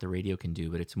so much what the radio can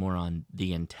do, but it's more on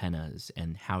the antennas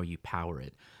and how you power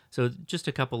it. So just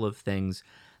a couple of things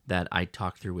that I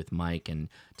talked through with Mike and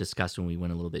discussed when we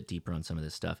went a little bit deeper on some of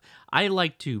this stuff. I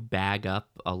like to bag up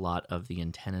a lot of the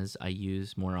antennas I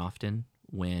use more often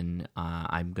when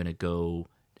I'm going to go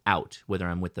out, whether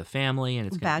I'm with the family and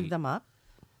it's going to Bag them up?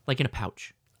 like in a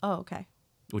pouch. Oh, okay.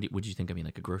 Would you think I mean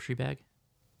like a grocery bag?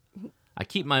 I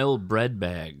keep my old bread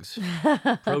bags.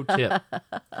 Pro tip.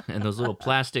 And those little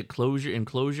plastic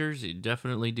enclosures, you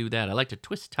definitely do that. I like to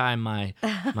twist tie my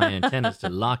antennas to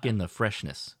lock in the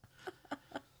freshness.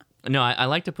 No, I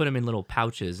like to put them in little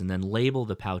pouches and then label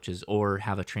the pouches, or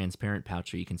have a transparent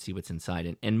pouch so you can see what's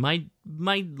inside. And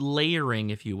my layering,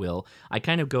 if you will, I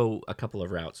kind of go a couple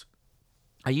of routes.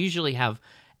 I usually have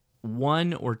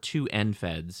 1 or 2 end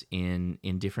feds in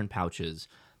different pouches,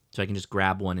 so I can just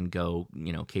grab one and go,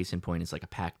 case in point, it's like a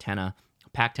PAC-10.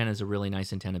 PAC-10 is a really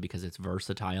nice antenna because it's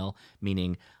versatile,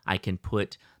 meaning I can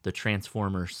put the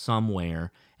transformer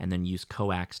somewhere and then use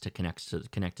coax to connect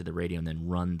to the radio and then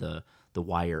run the the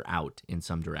wire out in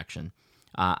some direction.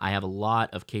 I have a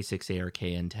lot of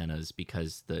K6ARK antennas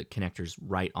because the connector's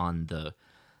right on the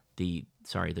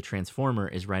transformer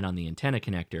is right on the antenna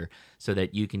connector, so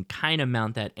that you can kind of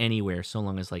mount that anywhere so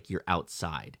long as like you're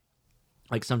outside.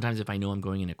 Like sometimes if I know I'm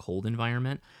going in a cold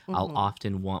environment, I'll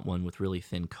often want one with really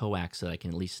thin coax so that I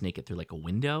can at least snake it through like a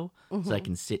window so I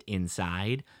can sit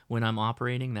inside when I'm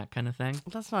operating, that kind of thing.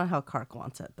 That's not how Kark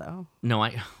wants it, though. No,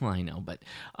 I know, but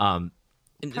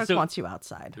Kark wants you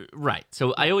outside. right.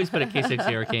 So I always put a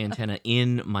K6ARK antenna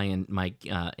in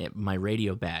my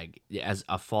radio bag as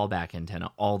a fallback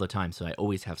antenna all the time, so I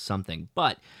always have something.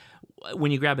 But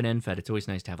when you grab an end fed, it's always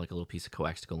nice to have like a little piece of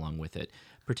coax to go along with it,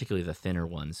 particularly the thinner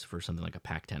ones for something like a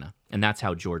Pactenna. And that's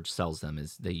how George sells them,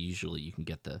 is you can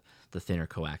get the thinner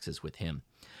coaxes with him.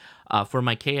 For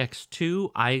my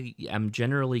KX2, I am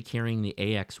generally carrying the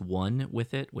AX1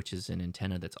 with it, which is an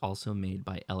antenna that's also made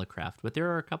by Elecraft. But there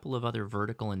are a couple of other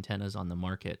vertical antennas on the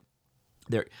market.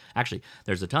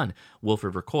 There's a ton. Wolf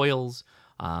River Coils.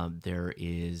 There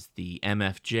is the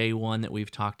MFJ one that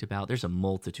we've talked about. There's a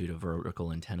multitude of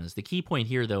vertical antennas. The key point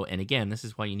here, though, and again, this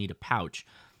is why you need a pouch.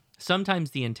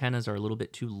 Sometimes the antennas are a little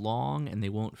bit too long and they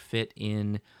won't fit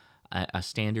in a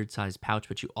standard size pouch,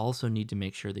 but you also need to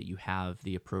make sure that you have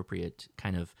the appropriate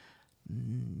kind of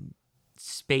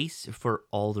space for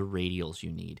all the radials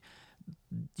you need.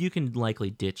 You can likely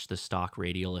ditch the stock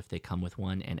radial if they come with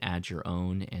one and add your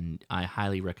own, and I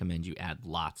highly recommend you add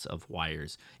lots of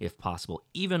wires if possible.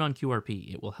 Even on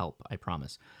QRP, it will help, I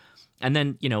promise. And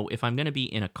then, if I'm going to be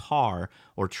in a car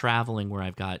or traveling where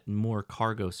I've got more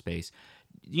cargo space,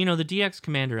 the DX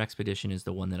Commander Expedition is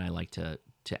the one that I like to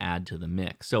add to the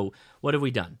mix. So what have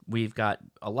we done? We've got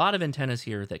a lot of antennas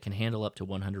here that can handle up to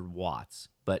 100 watts,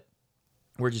 but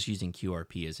we're just using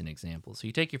QRP as an example. So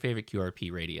you take your favorite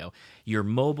QRP radio. You're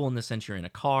mobile in the sense you're in a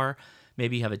car.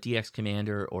 Maybe you have a DX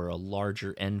Commander or a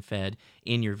larger end-fed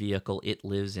in your vehicle. It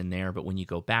lives in there. But when you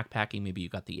go backpacking, maybe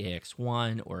you've got the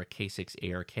AX1 or a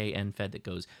K6ARK end-fed that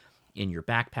goes in your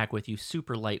backpack with you,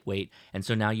 super lightweight. And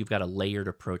so now you've got a layered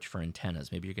approach for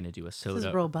antennas. Maybe you're going to do a SOTA. This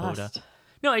is robust. Oda.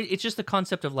 No, it's just the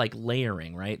concept of like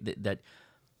layering, right? That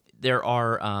there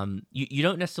are, you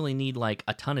don't necessarily need like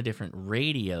a ton of different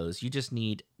radios. You just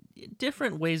need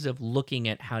different ways of looking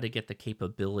at how to get the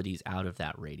capabilities out of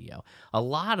that radio. A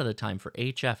lot of the time for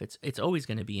HF, it's always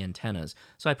going to be antennas.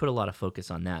 So I put a lot of focus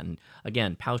on that. And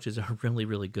again, pouches are really,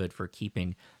 really good for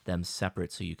keeping them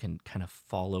separate so you can kind of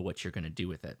follow what you're going to do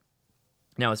with it.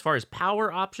 Now, as far as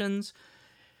power options,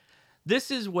 this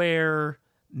is where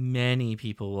many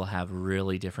people will have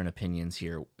really different opinions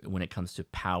here when it comes to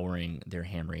powering their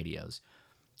ham radios.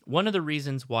 One of the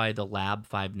reasons why the Lab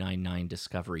 599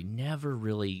 Discovery never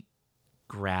really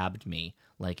grabbed me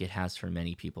like it has for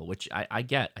many people, which I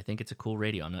get. I think it's a cool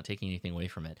radio. I'm not taking anything away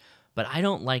from it. But I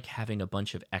don't like having a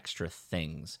bunch of extra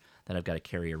things that I've got to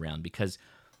carry around, because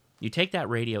you take that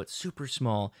radio, it's super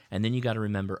small, and then you got to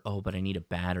remember, but I need a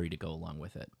battery to go along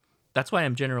with it. That's why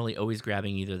I'm generally always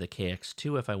grabbing either the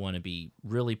KX2 if I want to be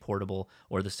really portable,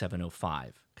 or the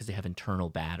 705, because they have internal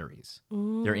batteries.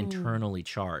 They're internally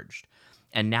charged.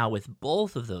 And now with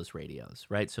both of those radios,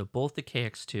 right? So both the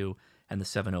KX2 and the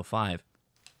 705,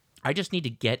 I just need to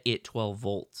get it 12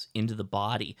 volts into the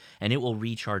body, and it will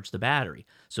recharge the battery.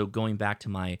 So going back to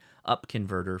my up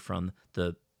converter from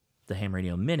the Ham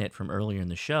Radio Minute from earlier in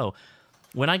the show,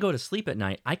 when I go to sleep at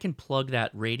night, I can plug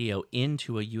that radio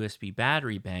into a USB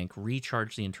battery bank,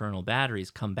 recharge the internal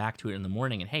batteries, come back to it in the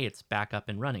morning, and hey, it's back up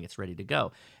and running. It's ready to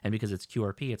go. And because it's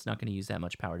QRP, it's not going to use that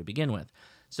much power to begin with.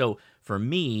 So for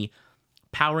me,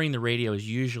 powering the radio is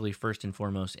usually first and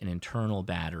foremost an internal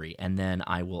battery, and then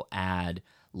I will add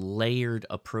layered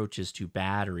approaches to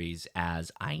batteries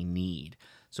as I need.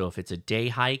 So if it's a day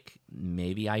hike,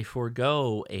 maybe I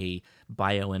forego a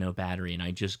BioNO battery and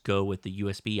I just go with the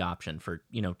USB option for,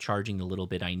 charging the little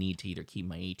bit I need to either keep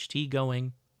my HT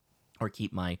going or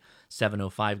keep my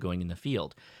 705 going in the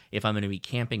field. If I'm going to be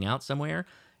camping out somewhere,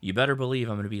 you better believe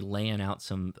I'm going to be laying out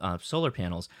some solar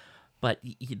panels. But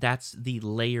that's the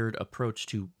layered approach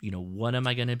to, what am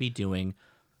I going to be doing?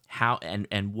 How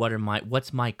and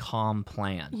what's my calm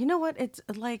plan? You know what? It's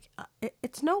like,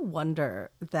 it's no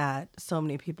wonder that so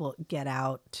many people get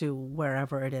out to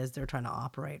wherever it is they're trying to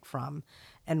operate from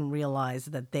and realize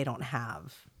that they don't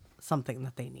have something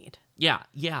that they need. Yeah,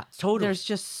 totally. There's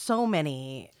just so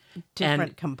many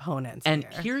different components. And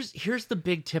here. here's the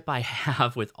big tip I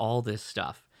have with all this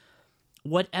stuff.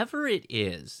 Whatever it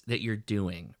is that you're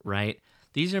doing, right?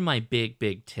 These are my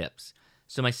big tips.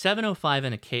 So my 705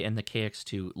 and the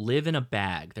KX2 live in a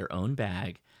bag, their own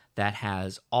bag, that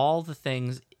has all the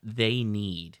things they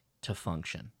need to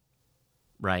function,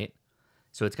 right?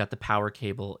 So it's got the power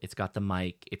cable, it's got the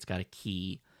mic, it's got a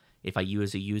key. If I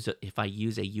use a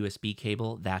USB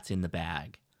cable, that's in the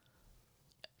bag.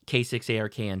 K6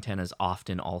 ARK antenna is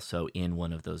often also in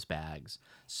one of those bags.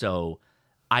 So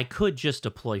I could just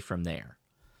deploy from there.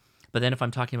 But then if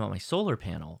I'm talking about my solar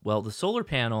panel, well, the solar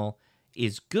panel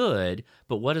is good,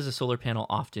 but what does a solar panel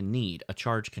often need? A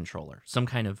charge controller, some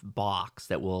kind of box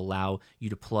that will allow you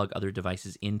to plug other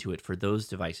devices into it for those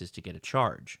devices to get a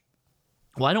charge.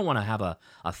 Well, I don't want to have a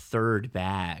third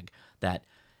bag that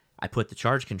I put the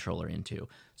charge controller into.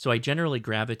 So I generally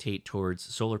gravitate towards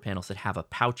solar panels that have a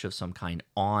pouch of some kind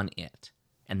on it,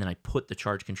 and then I put the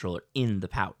charge controller in the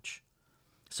pouch.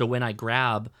 So when I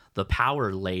grab the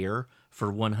power layer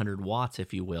for 100 watts,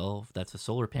 if you will, if that's a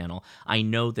solar panel, I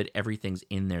know that everything's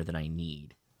in there that I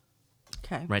need.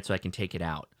 Okay. Right, so I can take it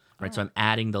out. Right, so I'm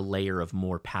adding the layer of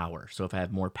more power. So if I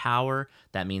have more power,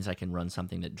 that means I can run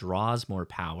something that draws more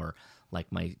power,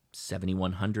 like my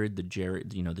 7100, the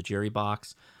Jerry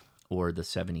box, or the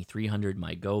 7300,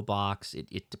 my Go box.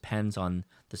 It depends on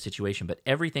the situation, but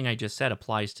everything I just said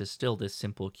applies to still this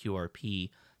simple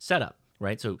QRP setup.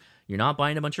 Right, so you're not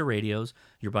buying a bunch of radios.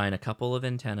 You're buying a couple of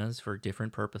antennas for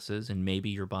different purposes, and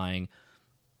maybe you're buying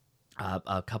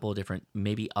a couple of different,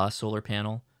 maybe a solar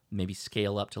panel, maybe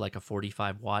scale up to like a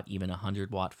 45 watt, even a 100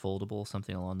 watt foldable,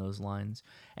 something along those lines.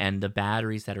 And the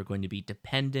batteries that are going to be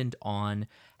dependent on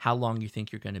how long you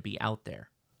think you're going to be out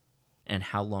there and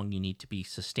how long you need to be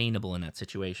sustainable in that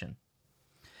situation.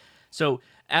 So,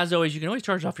 as always, you can always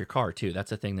charge off your car, too.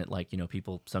 That's a thing that,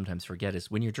 people sometimes forget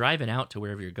is when you're driving out to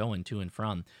wherever you're going to and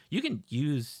from, you can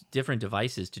use different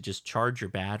devices to just charge your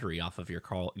battery off of your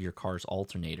car's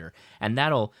alternator. And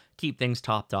that'll keep things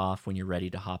topped off when you're ready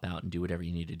to hop out and do whatever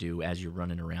you need to do as you're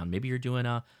running around. Maybe you're doing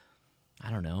a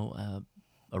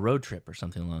road trip or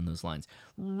something along those lines.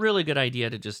 Really good idea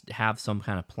to just have some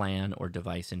kind of plan or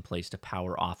device in place to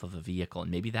power off of a vehicle.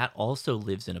 And maybe that also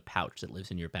lives in a pouch that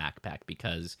lives in your backpack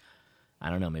because, I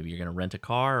don't know, maybe you're going to rent a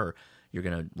car or you're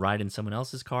going to ride in someone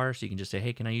else's car. So you can just say,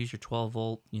 hey, can I use your 12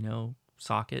 volt,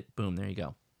 socket? Boom, there you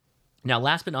go. Now,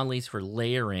 last but not least, for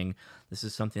layering, this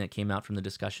is something that came out from the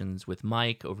discussions with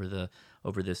Mike over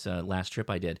this last trip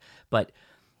I did. But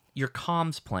your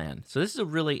comms plan. So this is a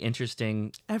really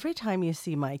interesting. Every time you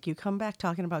see Mike, you come back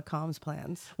talking about comms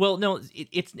plans. Well, no,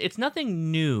 it's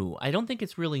nothing new. I don't think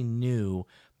it's really new,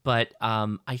 but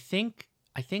I think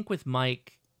with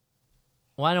Mike.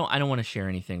 Well, I don't want to share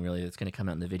anything really that's going to come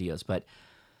out in the videos, but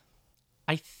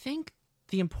I think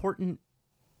the important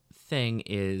thing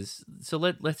is, so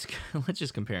let's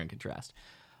just compare and contrast.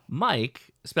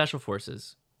 Mike, Special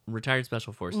Forces, retired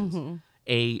Special Forces,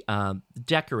 a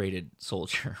decorated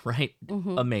soldier, right?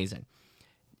 Amazing.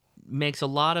 Makes a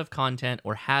lot of content,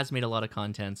 or has made a lot of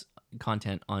content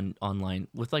online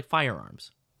with like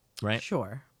firearms, right?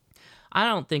 Sure. I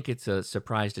don't think it's a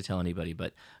surprise to tell anybody,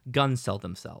 but guns sell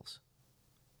themselves.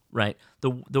 Right,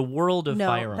 the world of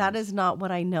firearms. No, that is not what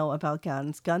I know about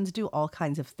guns. Guns do all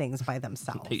kinds of things by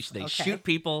themselves. They shoot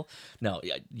people. No,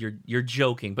 you're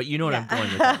joking, but you know what I'm going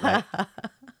with that,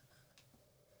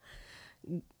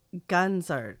 right? Guns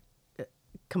are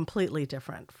completely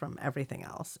different from everything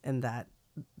else in that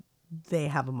they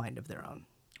have a mind of their own.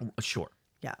 Sure.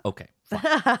 Yeah. Okay.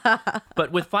 Fine.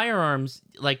 But with firearms,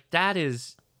 like that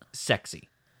is sexy.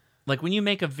 Like when you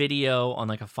make a video on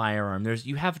like a firearm,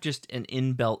 you have just an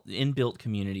inbuilt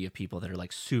community of people that are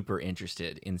like super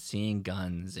interested in seeing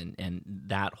guns and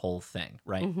that whole thing,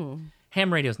 right?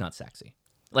 Ham radio's not sexy.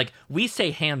 Like we say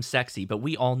ham sexy, but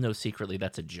we all know secretly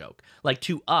that's a joke. Like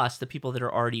to us, the people that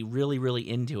are already really, really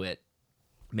into it,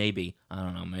 maybe, I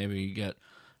don't know, maybe you get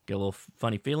a little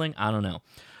funny feeling. I don't know.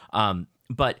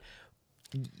 But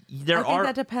I think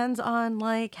that depends on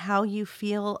like how you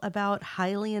feel about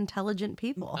highly intelligent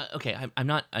people. Okay, I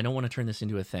don't want to turn this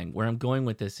into a thing. Where I'm going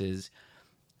with this is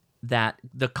that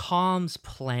the comms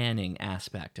planning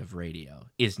aspect of radio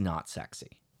is not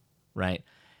sexy, right?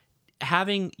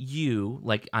 Having you,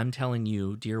 like I'm telling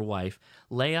you, dear wife,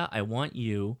 Leia, I want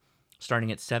you starting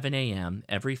at 7 a.m.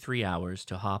 every 3 hours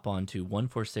to hop onto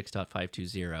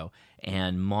 146.520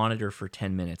 and monitor for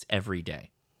 10 minutes every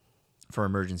day for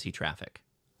emergency traffic.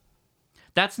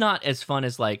 That's not as fun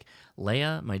as like,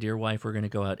 Leia, my dear wife, we're going to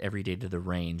go out every day to the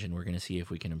range and we're going to see if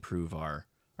we can improve our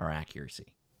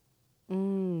accuracy. You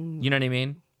know what I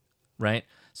mean? Right?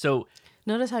 So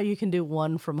notice how you can do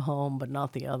one from home, but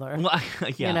not the other. Well,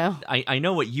 yeah, you know? I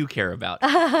know what you care about,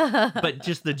 but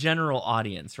just the general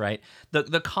audience, right? The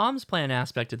comms plan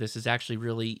aspect of this is actually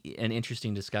really an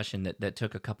interesting discussion that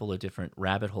took a couple of different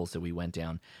rabbit holes that we went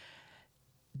down.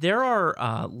 There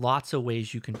are lots of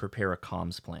ways you can prepare a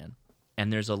comms plan.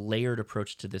 And there's a layered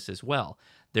approach to this as well.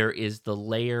 There is the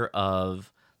layer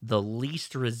of the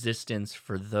least resistance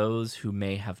for those who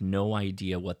may have no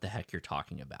idea what the heck you're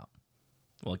talking about.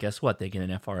 Well, guess what? They get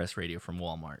an FRS radio from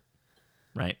Walmart,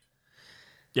 right?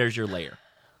 There's your layer.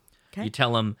 Okay. You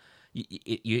tell them,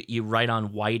 you write on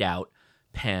whiteout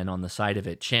pen on the side of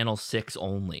it, channel 6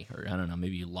 only, or I don't know,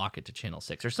 maybe you lock it to channel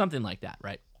 6 or something like that,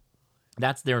 right?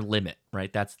 That's their limit,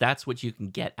 right? That's what you can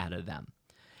get out of them.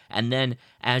 And then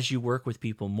as you work with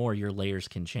people more, your layers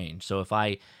can change. So if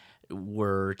I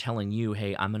were telling you,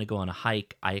 hey, I'm going to go on a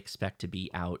hike, I expect to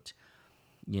be out,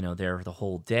 there the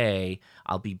whole day,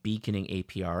 I'll be beaconing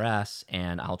APRS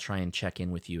and I'll try and check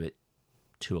in with you at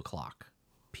 2:00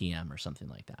 p.m. or something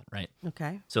like that, right?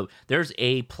 Okay. So there's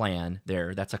a plan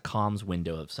there. That's a comms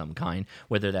window of some kind,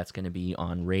 whether that's going to be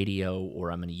on radio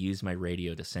or I'm going to use my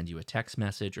radio to send you a text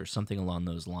message or something along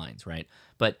those lines, right?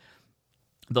 But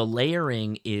the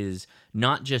layering is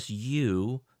not just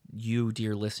you,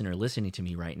 dear listener, listening to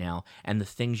me right now, and the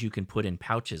things you can put in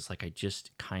pouches like I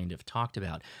just kind of talked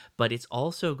about, but it's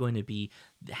also going to be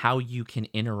how you can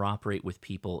interoperate with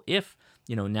people. If,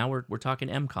 now we're talking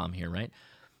MCOM here, right?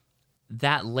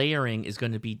 That layering is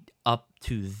going to be up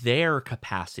to their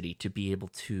capacity to be able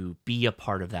to be a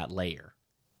part of that layer.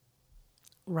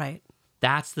 Right.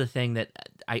 That's the thing that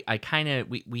I kind of,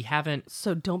 we haven't.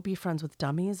 So don't be friends with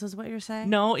dummies is what you're saying?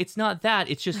 No, it's not that.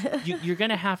 It's just you're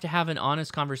going to have an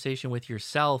honest conversation with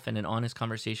yourself and an honest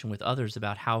conversation with others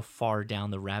about how far down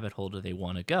the rabbit hole do they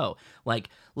want to go. Like,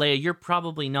 Leia, you're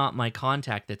probably not my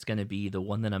contact that's going to be the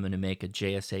one that I'm going to make a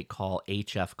JS8 call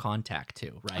HF contact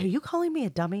to, right? Are you calling me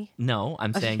a dummy? No,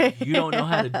 I'm saying you don't know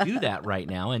how to do that right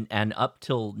now. And up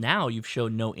till now, you've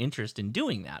shown no interest in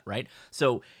doing that, right?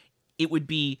 So it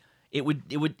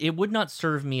would not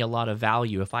serve me a lot of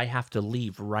value if I have to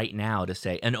leave right now to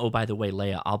say, and oh, by the way,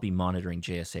 Leia, I'll be monitoring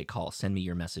JSA calls. Send me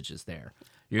your messages there.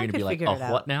 You're going to be like,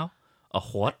 what now? A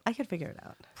what? I could figure it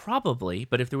out. Probably,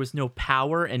 but if there was no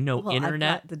power and no internet.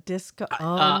 I've got the disco.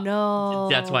 No.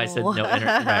 That's why I said no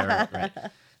internet. Right.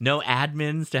 No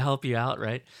admins to help you out,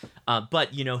 right? But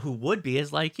who would be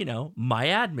is like, my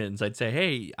admins. I'd say,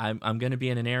 hey, I'm going to be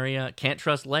in an area. Can't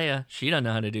trust Leia. She doesn't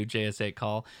know how to do JSA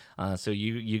call. So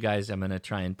you guys, I'm going to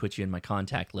try and put you in my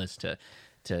contact list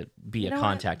to be a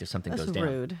contact if something goes down.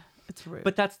 Rude. It's rude.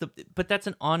 But that's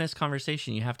an honest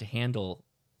conversation you have to handle,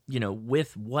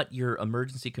 with what your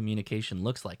emergency communication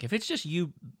looks like. If it's just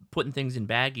you putting things in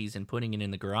baggies and putting it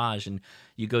in the garage and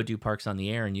you go do Parks on the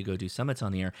Air and you go do Summits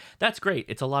on the Air, that's great.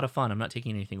 It's a lot of fun. I'm not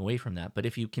taking anything away from that. But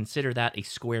if you consider that a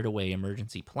squared away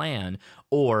emergency plan,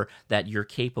 or that you're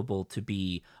capable to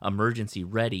be emergency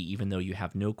ready, even though you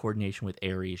have no coordination with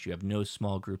areas, you have no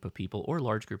small group of people or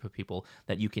large group of people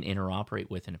that you can interoperate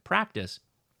with in a practice,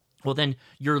 well, then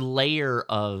your layer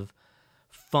of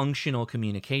functional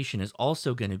communication is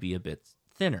also going to be a bit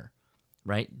thinner,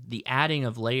 right? The adding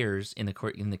of layers in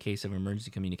the case of emergency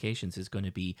communications is going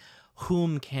to be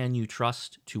whom can you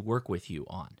trust to work with you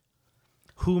on?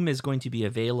 Whom is going to be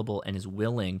available and is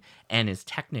willing and is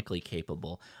technically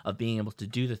capable of being able to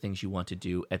do the things you want to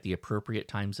do at the appropriate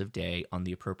times of day on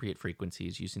the appropriate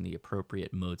frequencies using the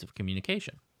appropriate modes of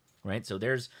communication, right? So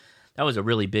that was a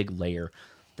really big layer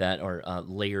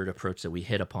layered approach that we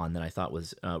hit upon that I thought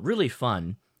was really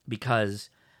fun,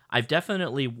 because I've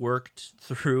definitely worked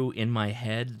through in my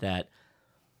head that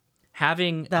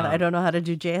having that I don't know how to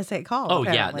do JS8 call. Oh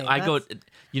apparently. yeah, I go.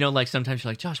 Like sometimes you're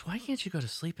like, Josh, why can't you go to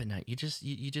sleep at night? You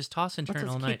just toss and turn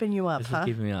all night. Keeping you up, This huh? is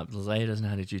keeping me up. Leia doesn't know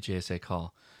how to do JSA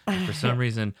call. And for some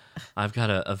reason, I've got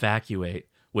to evacuate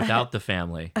without the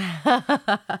family.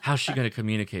 How's she going to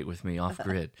communicate with me off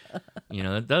grid?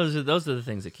 Those are the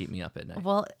things that keep me up at night.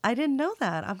 Well, I didn't know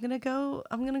that. I'm gonna go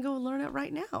learn it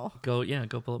right now. Go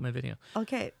pull up my video.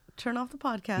 Okay, turn off the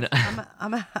podcast.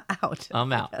 I'm out.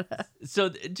 I'm out. So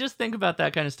just think about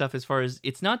that kind of stuff as far as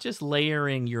it's not just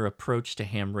layering your approach to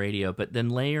ham radio, but then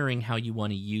layering how you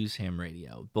want to use ham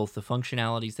radio, both the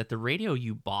functionalities that the radio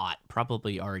you bought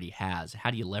probably already has.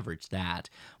 How do you leverage that?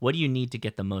 What do you need to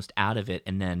get the most out of it?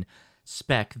 And then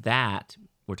spec that.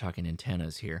 We're talking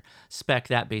antennas here. Spec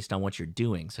that based on what you're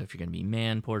doing. So if you're going to be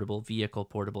man portable, vehicle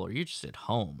portable, or you're just at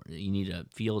home, or you need a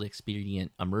field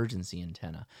expedient emergency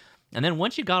antenna. And then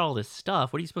once you got all this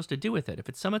stuff, what are you supposed to do with it? If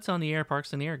it's Summits on the Air,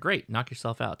 Parks on the Air, great, knock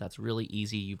yourself out. That's really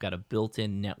easy. You've got a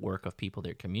built-in network of people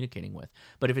they're communicating with.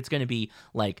 But if it's going to be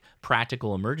like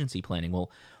practical emergency planning,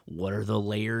 well, what are the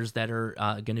layers that are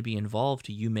going to be involved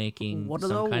to you making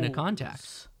some kind of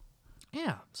contacts?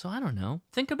 Yeah, so I don't know.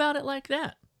 Think about it like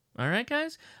that. All right,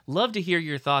 guys? Love to hear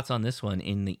your thoughts on this one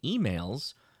in the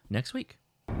emails next week.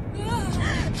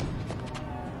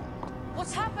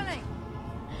 What's happening?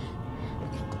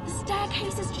 The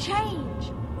staircase has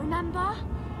changed, remember?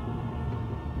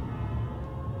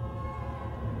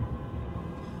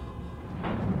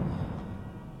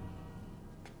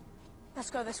 Let's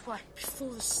go this way.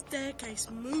 Before the staircase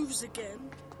moves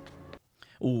again.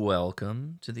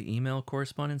 Welcome to the Email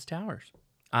Correspondence Towers.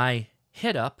 I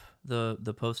hit up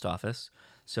the post office,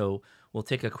 so we'll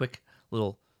take a quick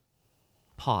little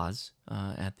pause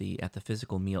at the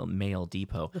physical mail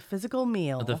depot. The physical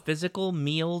meal. The physical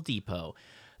meal depot.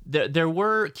 There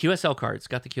were QSL cards.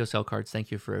 Got the QSL cards. Thank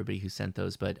you for everybody who sent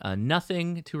those. But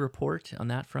nothing to report on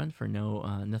that front for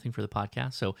nothing for the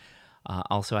podcast. So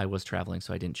also I was traveling,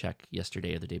 so I didn't check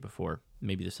yesterday or the day before.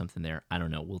 Maybe there's something there. I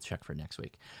don't know. We'll check for next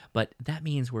week. But that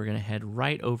means we're going to head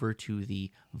right over to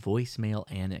the voicemail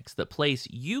annex, the place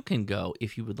you can go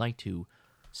if you would like to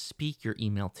speak your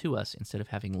email to us instead of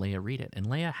having Leia read it. And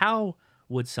Leia, how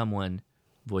would someone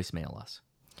voicemail us?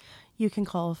 You can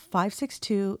call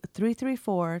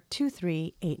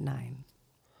 562-334-2389.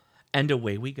 And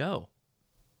away we go.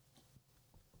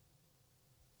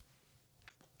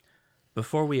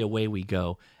 Before away we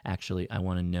go, actually, I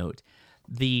want to note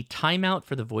the timeout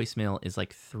for the voicemail is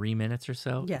like 3 minutes or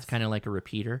so. Yes. It's kind of like a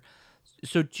repeater.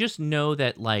 So just know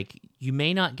that like you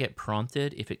may not get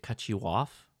prompted if it cuts you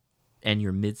off and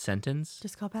you're mid-sentence.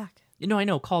 Just call back. No, I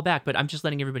know, call back, but I'm just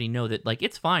letting everybody know that like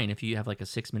it's fine if you have like a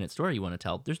 6-minute story you want to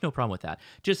tell. There's no problem with that.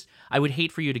 Just I would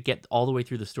hate for you to get all the way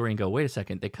through the story and go, wait a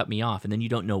second, they cut me off, and then you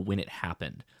don't know when it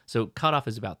happened. So cutoff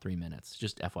is about 3 minutes,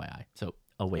 just FYI. So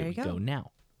away we go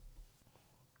now.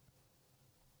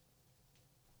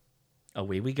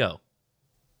 Away we go.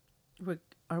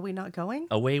 Are we not going?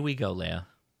 Away we go, Leia.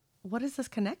 What is this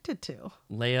connected to?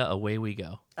 Leia, away we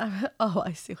go. Oh,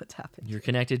 I see what's happened. You're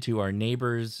connected to our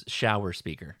neighbor's shower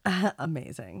speaker.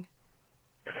 Amazing.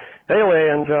 Hey,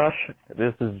 Leia and Josh.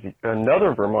 This is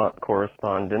another Vermont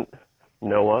correspondent,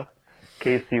 Noah,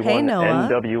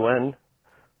 KC1NWN.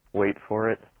 Wait for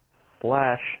it.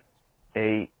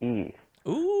 /AE.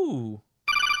 Ooh.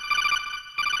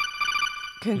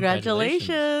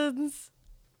 Congratulations.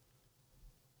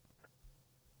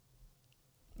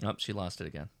 Oh, she lost it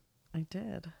again. I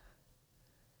did.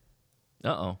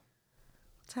 Uh-oh.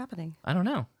 What's happening? I don't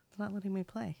know. It's not letting me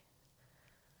play.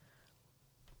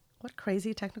 What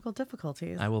crazy technical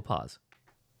difficulties. I will pause.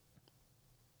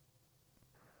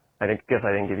 Guess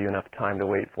I didn't give you enough time to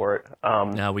wait for it.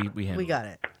 No, we got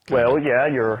it. Well, yeah,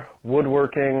 your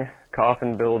woodworking,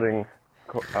 coffin building,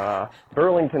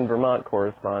 Burlington, Vermont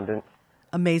correspondent.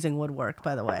 Amazing woodwork,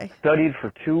 by the way. Studied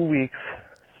for 2 weeks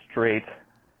straight,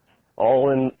 all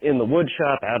in the wood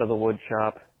shop, out of the wood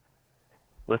shop,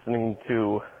 listening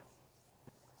to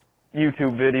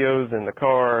YouTube videos in the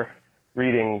car,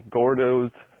 reading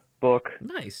Gordo's book.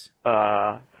 Nice.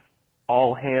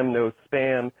 All ham, no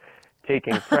spam,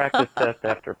 taking practice test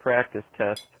after practice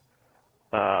test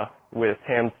with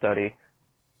Ham Study.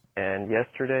 And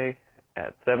yesterday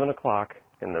at 7 o'clock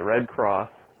in the Red Cross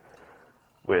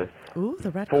with the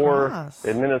Red 4 Cross.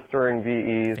 administering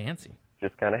VEs. Fancy.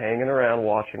 Just kind of hanging around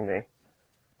watching me.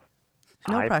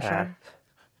 No I pressure. passed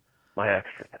my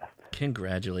extra test.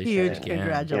 Congratulations. Huge again.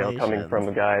 congratulations. Coming from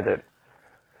a guy that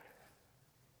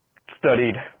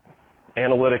studied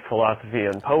analytic philosophy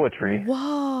and poetry.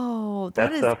 Whoa,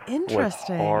 that is stuff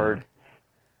interesting. was hard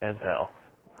as hell.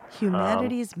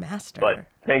 Humanities master. But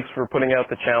thanks for putting out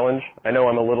the challenge. I know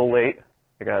I'm a little late.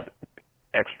 I got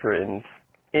extra in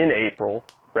April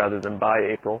rather than by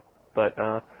April. But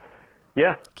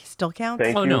yeah. Still counts.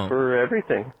 Thank you for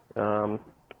everything.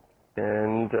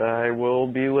 And I will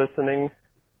be listening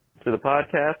to the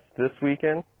podcast this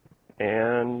weekend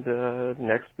and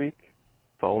next week,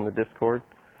 following the Discord.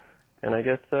 And I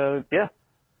guess, yeah,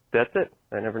 that's it.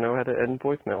 I never know how to end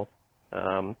voicemails.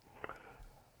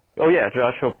 Oh, yeah,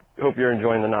 Josh, hope you're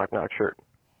enjoying the Knock Knock shirt.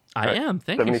 I am.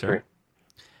 Thank you, sir.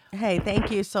 Hey,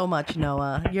 thank you so much,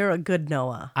 Noah. You're a good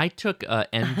Noah. I took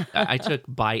I took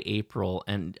by April,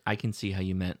 and I can see how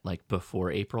you meant like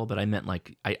before April, but I meant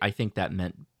like I think that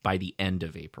meant by the end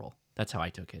of April. That's how I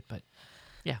took it. But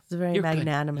yeah, it's very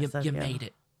magnanimous of you. You made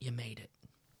it. You made it.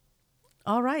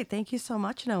 All right. Thank you so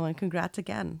much, Noah, and congrats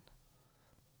again.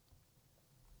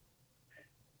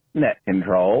 Net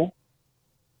Control.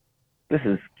 This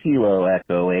is Kilo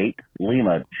Echo 8,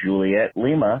 Lima Juliet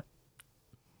Lima.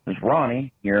 This is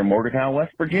Ronnie here in Morgantown,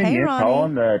 West Virginia,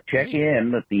 calling to check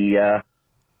in with the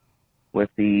what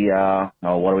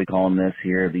are we calling this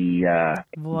here? The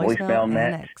voicemail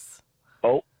net.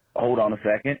 Oh, hold on a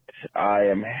second. I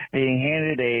am being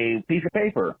handed a piece of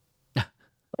paper.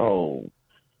 Oh,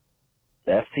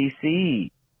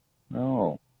 FCC.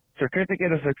 Oh,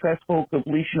 certificate of successful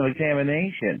completion of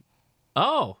examination.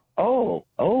 Oh.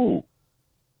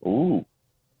 Ooh.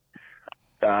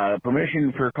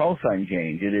 permission for call sign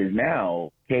change. It is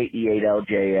now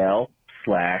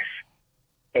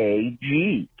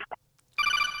KE8LJL/AG.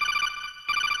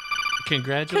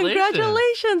 Congratulations.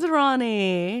 Congratulations,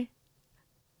 Ronnie.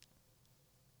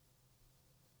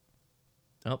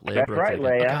 Oh, Leia That's broke right, it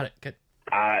again. Leia. Oh, got it. Good.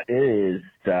 It is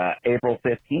April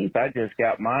 15th. I just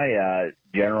got my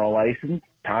general license.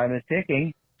 Time is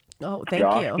ticking. Oh, thank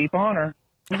Josh, you. keep on her.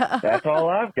 That's all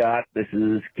I've got. This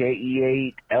is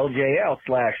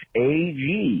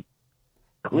KE8LJL/AG.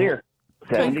 Clear.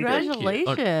 73.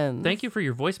 Congratulations. Oh, thank you for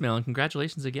your voicemail, and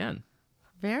congratulations again.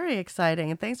 Very exciting.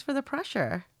 And thanks for the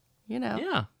pressure. You know.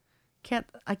 Yeah.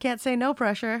 I can't say no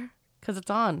pressure because it's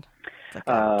on. It's like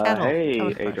a kettle. Hey, How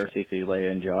much pressure? HRCC,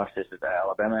 Leia and Josh. This is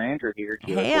Alabama Andrew here.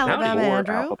 Hey, Alabama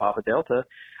Andrew. Alpha Papa Delta.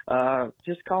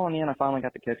 Just calling in. I finally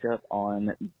got to catch up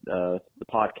on the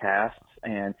podcasts.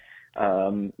 And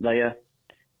Leia,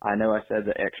 I know I said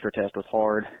the extra test was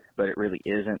hard, but it really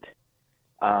isn't.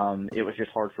 It was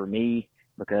just hard for me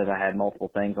because I had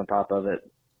multiple things on top of it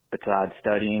besides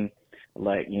studying,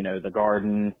 like, the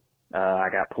garden. I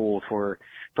got pulled for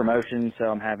promotion, so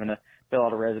I'm having to fill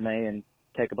out a resume and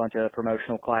take a bunch of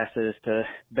promotional classes to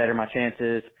better my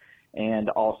chances, and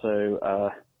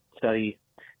also study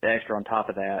the extra on top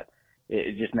of that.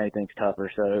 It just made things tougher.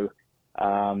 So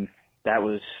the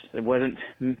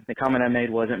comment I made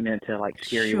wasn't meant to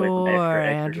scare you away from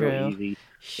extra. Extra's real easy.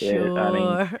 Sure.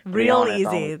 To be Real honest, I easy.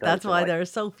 only That's studied why for there are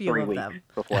so few 3 of weeks them.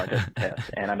 before I took the test,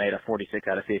 and I made a 46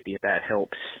 out of 50. If that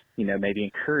helps, maybe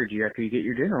encourage you after you get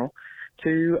your general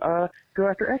to go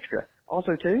after extra.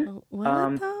 Also, too,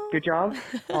 good job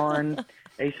on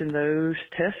acing those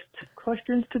test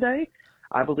questions today.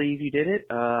 I believe you did it.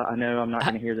 I know I'm not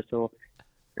going to hear this or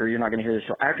you're not going to hear this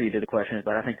after you did the questions,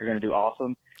 but I think you're going to do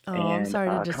awesome. Oh, and, I'm sorry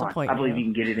to come on. disappoint I believe you. you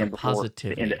can get it in before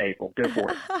the end of April. Go for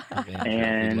it.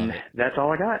 And that's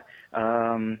all I got.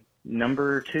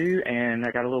 Number 2, and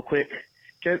I got a little quick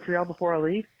joke for y'all before I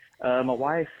leave. My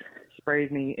wife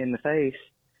sprayed me in the face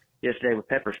yesterday with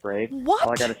pepper spray. What?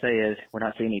 All I got to say is we're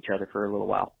not seeing each other for a little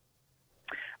while.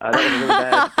 That was a really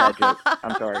bad joke.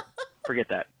 I'm sorry. Forget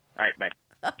that. All right, bye.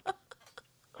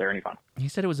 Clear any fun. He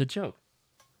said it was a joke.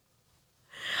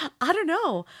 I don't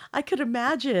know. I could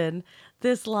imagine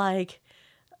this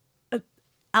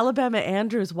Alabama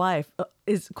Andrew's wife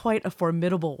is quite a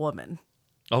formidable woman.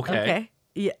 Okay.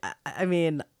 Yeah, I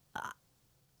mean,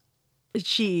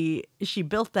 she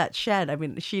built that shed. I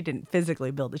mean, she didn't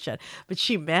physically build the shed, but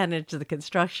she managed the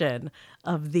construction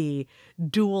of the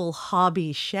dual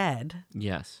hobby shed.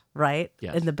 Yes. Right?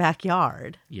 Yes. In the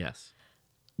backyard. Yes.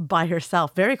 By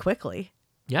herself very quickly.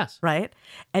 Yes. Right?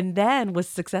 And then was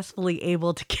successfully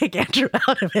able to kick Andrew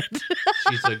out of it.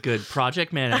 She's a good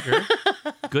project manager,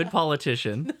 good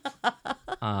politician,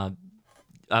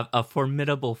 a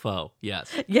formidable foe.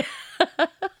 Yes. Yeah.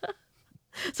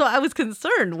 So I was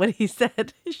concerned when he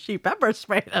said she pepper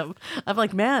sprayed him. I'm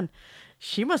like, man,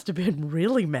 she must have been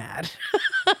really mad.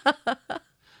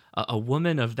 A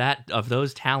woman of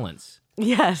those talents.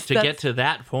 Yes. To get to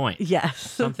that point. Yes.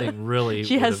 Something really.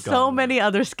 She has so many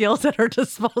other skills at her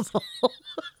disposal.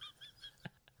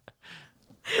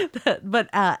 But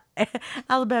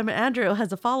Alabama Andrew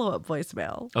has a follow-up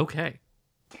voicemail. Okay.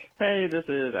 Hey, this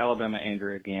is Alabama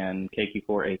Andrew again,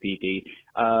 KQ4APD.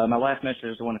 My last message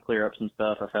is I want to clear up some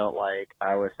stuff. I felt like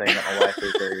I was saying that my wife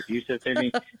is very abusive to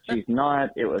me. She's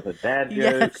not. It was a dad joke.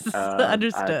 Yes,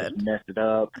 understood. I just messed it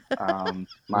up.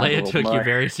 Leia took you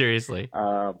very seriously.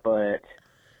 But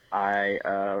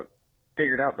I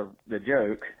figured out the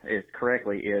joke is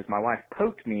my wife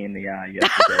poked me in the eye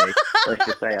yesterday. Let's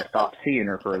just say I stopped seeing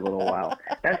her for a little while.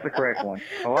 That's the correct one.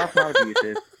 My wife's not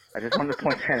abusive. I just wanted to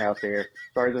point that out there.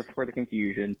 Sorry for the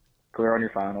confusion. Clear on your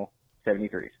final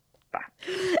 73s. Bye.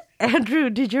 Andrew,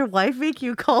 did your wife make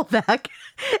you call back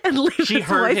and leave She this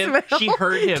heard him. voicemail? She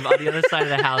heard him on the other side of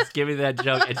the house giving that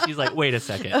joke, and she's like, "Wait a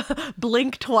second.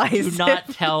 Blink twice. Do not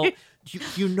tell.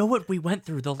 You know what we went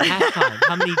through the last time.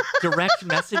 How many direct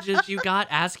messages you got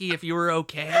asking if you were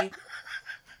okay,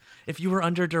 if you were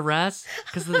under duress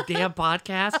because of the damn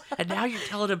podcast, and now you're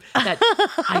telling him that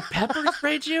I pepper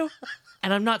sprayed you,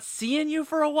 and I'm not seeing you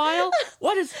for a while.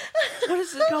 What is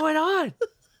going on?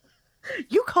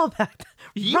 You call back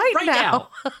right now.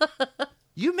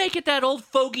 You make it that old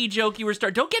fogey joke you were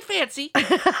starting. Don't get fancy. Don't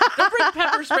bring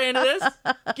pepper spray into this.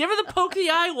 Give her the poke the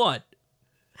eye one.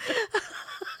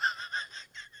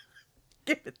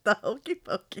 Give it the hokey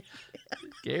pokey.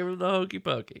 Gave her the hokey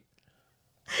pokey.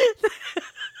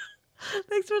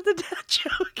 Thanks for the dad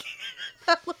joke.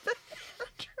 I love it.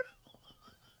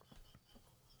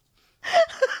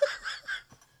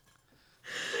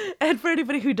 And for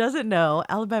anybody who doesn't know,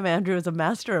 Alabama Andrew is a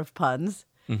master of puns.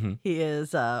 He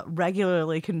is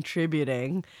regularly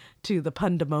contributing to the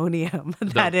Pundemonium.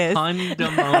 That is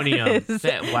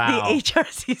Pundemonium. Wow. The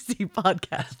HRCC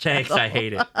podcast. Thanks, channel. I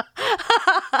hate it.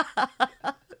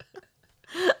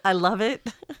 I love it.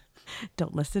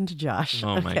 Don't listen to Josh.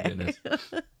 Oh, my goodness.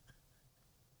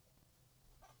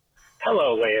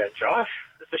 Hello, Leah and Josh.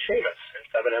 This is Seamus in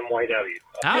 7MYW.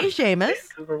 Hey, Seamus.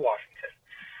 Vancouver, Washington.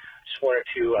 Just wanted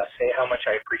to say how much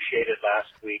I appreciated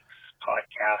last week's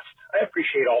podcast. I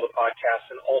appreciate all the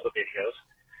podcasts and all the videos.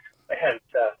 I hadn't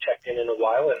checked in a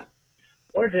while and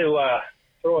wanted to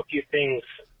throw a few things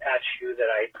at you that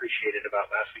I appreciated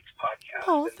about last week's podcast.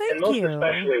 Oh, thank and most you.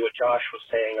 especially what Josh was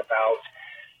saying about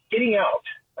getting out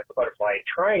like a butterfly,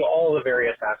 trying all the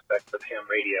various aspects of ham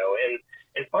radio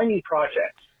and finding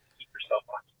projects to keep yourself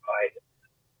occupied,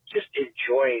 just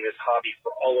enjoying this hobby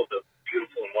for all of the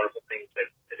beautiful and wonderful things that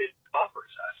it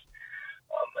offers us.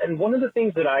 And one of the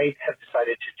things that I have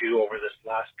decided to do over this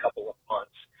last couple of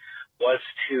months was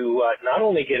to not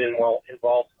only get involved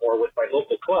more with my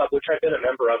local club, which I've been a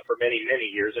member of for many,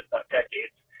 many years, if not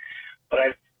decades, but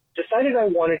I've decided I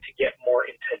wanted to get more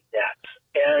into nets.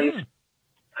 And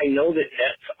I know that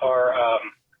nets are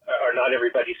not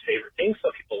everybody's favorite thing. Some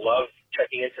people love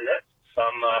checking into nets.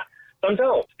 Some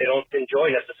don't. They don't enjoy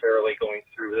necessarily going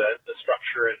through the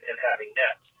structure and having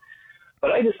nets. But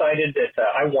I decided that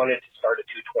I wanted to start a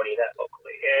 220 net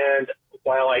locally. And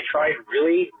while I tried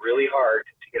really, really hard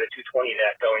to get a 220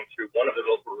 net going through one of the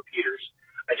local repeaters,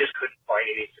 I just couldn't find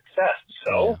any success.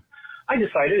 So I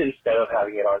decided instead of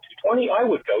having it on 220, I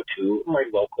would go to my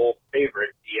local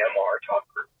favorite DMR talk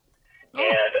group.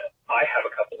 And I have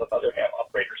a couple of other ham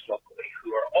operators locally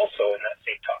who are also in that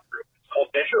same talk group. It's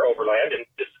called Venture Overland, and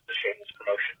this is the shameless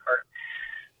promotion card.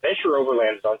 Venture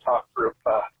Overland is on talk group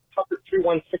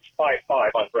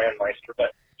 31655 on Brandmeister,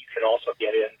 but you can also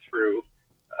get in through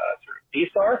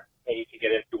DSAR, and you can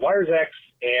get in through WiresX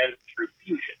and through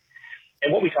Fusion.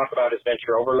 And what we talk about is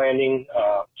venture overlanding,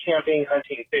 camping,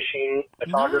 hunting, fishing,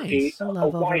 photography, Nice. I a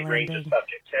love wide range of overlanding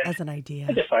subjects. And as an idea.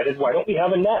 I decided, why don't we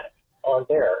have a net on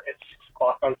there at 6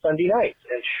 o'clock on Sunday nights?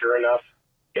 And sure enough,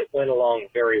 it went along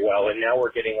very well, and now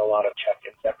we're getting a lot of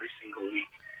check-ins every single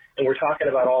week. And we're talking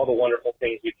about all the wonderful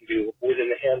things we can do within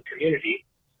the ham community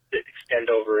that extend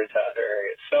over into other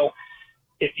areas. So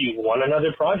if you want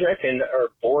another project and are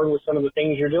bored with some of the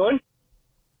things you're doing,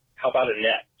 how about a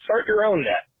net? Start your own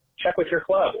net. Check with your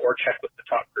club or check with the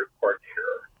talk group coordinator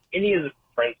or any of the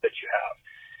friends that you have.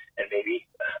 And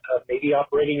maybe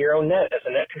operating your own net as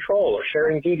a net control or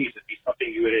sharing duties would be something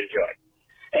you would enjoy.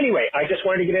 Anyway, I just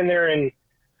wanted to get in there and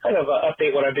kind of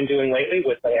update what I've been doing lately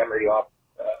with the ham radio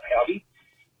hobby.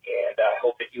 And I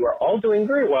hope that you are all doing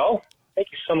very well. Thank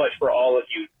you so much for all of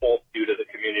you both do to the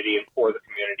community and for the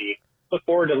community. Look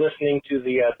forward to listening to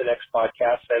the next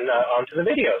podcast and on to the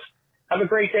videos. Have a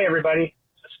great day, everybody.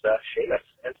 Just Seamus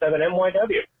and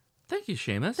 7MYW. Thank you,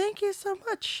 Seamus. Thank you so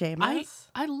much, Seamus.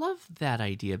 I love that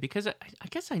idea because I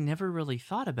guess I never really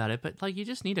thought about it, but like you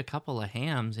just need a couple of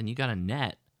hams and you got a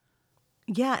net.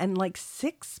 Yeah, and like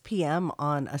 6 p.m.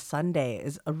 on a Sunday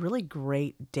is a really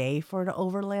great day for an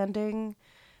overlanding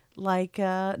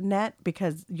net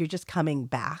because you're just coming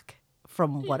back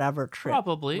from whatever trip.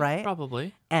 Probably, right?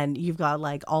 Probably. And you've got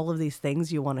like all of these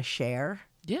things you want to share.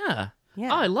 Yeah.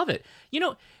 Yeah. Oh, I love it. You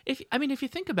know, if you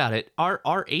think about it, our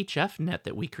HF net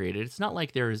that we created, it's not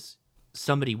like there's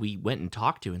somebody we went and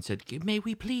talked to and said, "May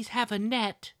we please have a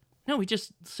net?" No, we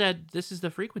just said this is the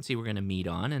frequency we're going to meet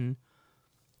on, and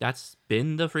that's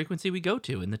been the frequency we go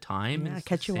to, and the time. Yeah, is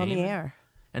catch you on the air,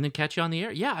 and then catch you on the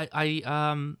air. Yeah,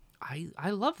 I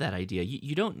love that idea.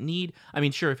 You don't need. I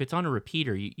mean, sure, if it's on a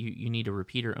repeater, you need a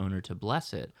repeater owner to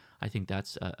bless it. I think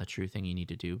that's a true thing you need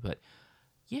to do. But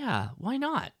yeah, why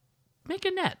not? Make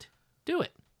a net. Do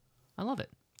it. I love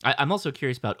it. I'm also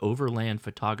curious about overland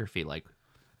photography. Like,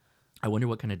 I wonder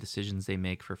what kind of decisions they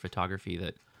make for photography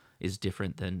that is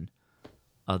different than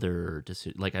other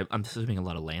decisions. Like, I'm assuming a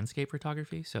lot of landscape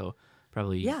photography, so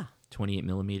probably 28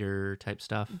 millimeter type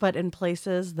stuff. But in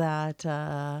places that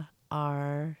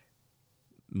are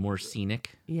more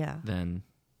scenic than...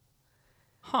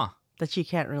 that you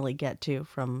can't really get to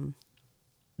from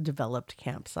developed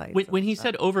campsites. When he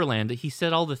said overland, he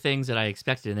said all the things that I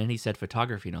expected, and then he said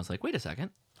photography, and I was like, wait a second.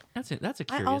 That's a curious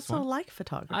one. I also like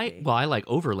photography. I like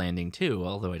overlanding too,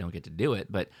 although I don't get to do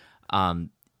it. But I'm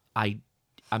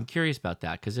curious about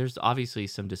that because there's obviously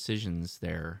some decisions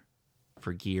there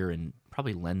for gear and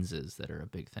probably lenses that are a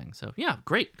big thing. So yeah,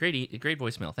 great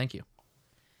voicemail. Thank you.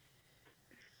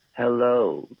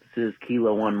 Hello, this is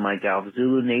Kilo 1 Mike Alpha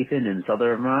Zulu Nathan in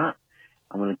Southern Vermont.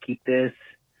 I'm going to keep this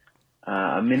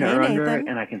a minute or under,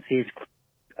 and I can see it's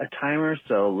a timer,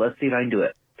 so let's see if I can do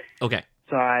it. Okay.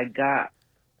 So I got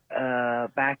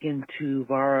back into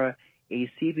Vara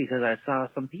AC because I saw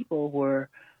some people were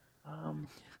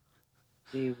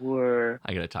they were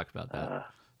I got to talk about that.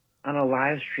 On a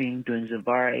live stream doing some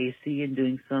Vara AC and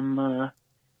doing some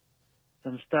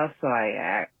stuff. So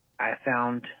I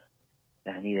found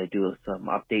that I need to do some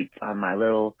updates on my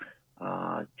little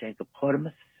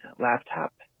Jankopotamus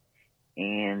laptop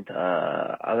and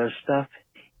other stuff,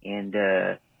 and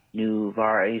new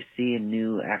Vara AC and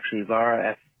new actually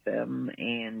Vara FM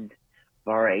and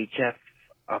Vara HF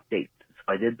updates. So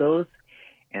I did those,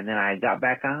 and then I got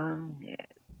back on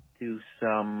to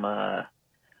some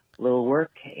little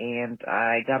work, and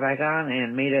I got back on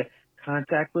and made a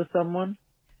contact with someone.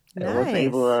 Nice. I wasn't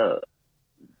able to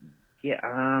get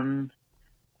on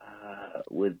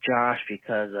with Josh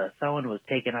because someone was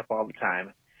taking up all the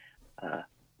time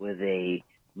with a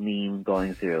meme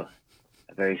going through,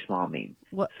 a very small meme.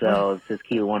 So it says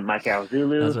Kilo 1 Mike Al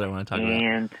Zulu. That's what I want to talk about.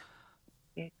 And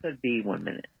it could be 1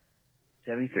 minute.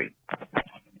 73.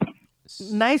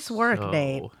 Nice work, So,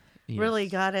 Nate. yes. Really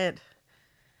got it.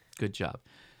 Good job.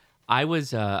 It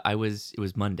was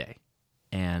Monday,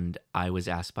 and I was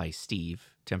asked by Steve,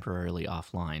 temporarily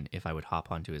offline, if I would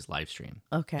hop onto his live stream.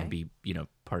 Okay. And be,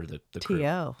 part of the crew.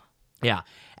 TO. Yeah.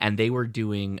 And they were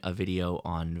doing a video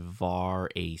on VAR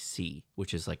AC,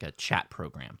 which is like a chat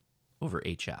program over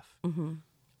HF. Mm-hmm.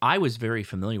 I was very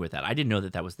familiar with that. I didn't know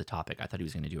that that was the topic. I thought he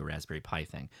was going to do a Raspberry Pi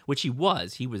thing, which he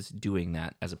was. He was doing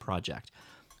that as a project.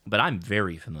 But I'm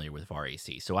very familiar with VAR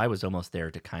AC, so I was almost there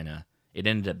to kind of, it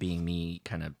ended up being me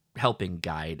kind of helping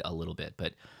guide a little bit.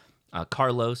 But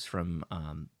Carlos from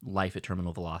Life at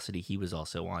Terminal Velocity, he was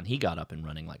also on. He got up and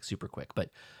running like super quick. But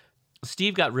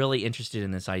Steve got really interested in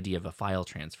this idea of a file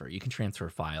transfer. You can transfer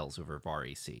files over VAR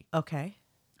AC. Okay.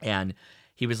 And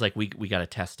he was like, we got to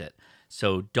test it.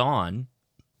 So Dawn...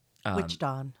 Which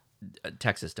Dawn?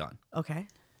 Texas Dawn. Okay.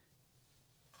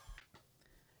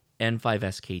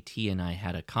 N5SKT and I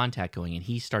had a contact going, and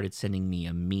he started sending me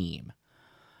a meme.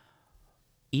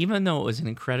 Even though it was an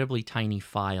incredibly tiny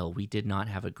file, we did not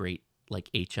have a great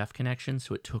HF connection,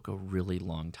 so it took a really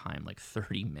long time, like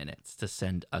 30 minutes, to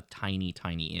send a tiny,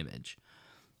 tiny image.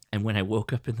 And when I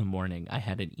woke up in the morning, I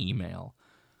had an email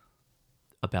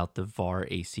about the VAR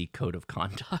AC code of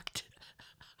conduct.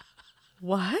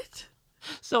 What?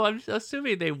 So I'm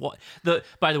assuming they want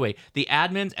by the way, the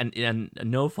admins, and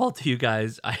no fault to you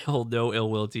guys. I hold no ill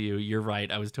will to you. You're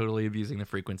right. I was totally abusing the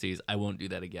frequencies. I won't do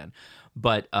that again.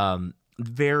 But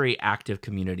very active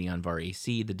community on VAR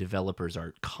AC. The developers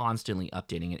are constantly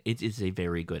updating it. It is a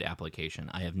very good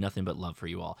application. I have nothing but love for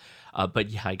you all.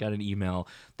 But yeah, I got an email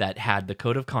that had the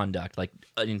code of conduct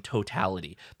in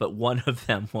totality. But one of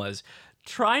them was,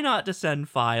 try not to send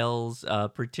files,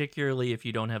 particularly if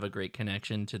you don't have a great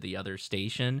connection to the other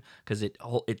station, because it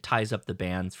ties up the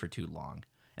bands for too long,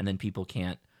 and then people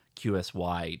can't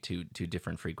QSY to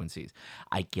different frequencies.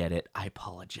 I get it. I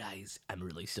apologize. I'm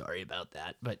really sorry about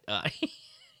that. But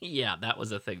yeah, that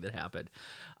was a thing that happened.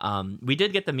 We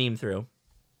did get the meme through,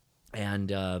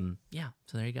 and yeah,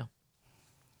 so there you go.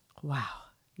 Wow.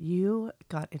 You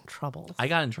got in trouble. I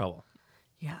got in trouble.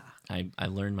 Yeah. I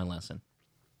learned my lesson.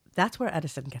 That's where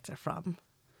Edison gets it from.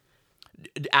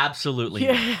 Absolutely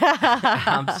not.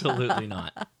 Absolutely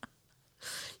not.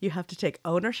 You have to take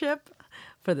ownership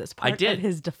for this part I did. of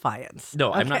his defiance.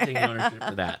 No, I'm not taking ownership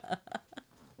for that.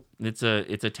 It's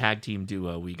a tag team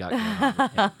duo we got going on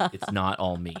with him. It's not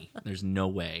all me. There's no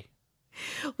way.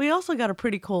 We also got a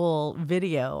pretty cool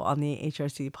video on the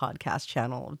HRC podcast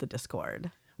channel of the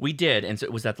Discord. We did. And so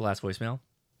was that the last voicemail?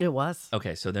 It was.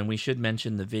 Okay, so then we should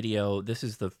mention the video. This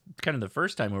is the kind of the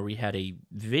first time where we had a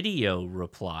video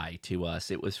reply to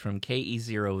us. It was from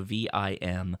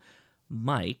KE0VIM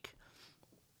Mike.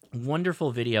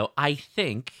 Wonderful video. I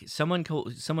think someone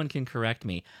can correct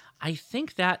me. I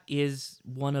think that is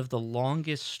one of the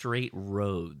longest straight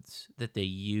roads that they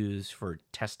use for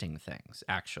testing things,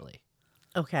 actually.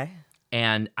 Okay.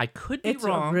 And I could be it's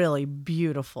wrong. It's a really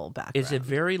beautiful background. It's a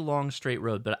very long straight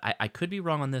road, but I could be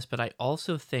wrong on this, but I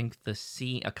also think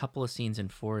a couple of scenes in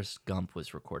Forrest Gump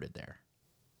was recorded there.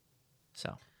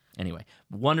 So anyway,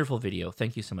 wonderful video.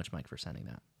 Thank you so much, Mike, for sending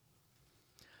that.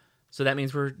 So that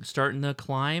means we're starting the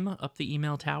climb up the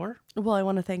email tower. Well, I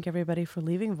want to thank everybody for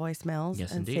leaving voicemails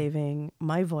and indeed. Saving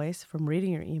my voice from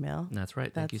reading your email. That's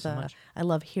right. Thank you so much. I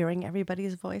love hearing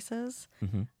everybody's voices.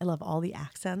 Mm-hmm. I love all the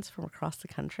accents from across the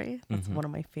country. That's one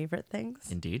of my favorite things.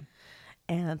 Indeed.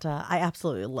 And I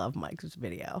absolutely love Mike's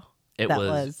video. It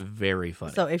was very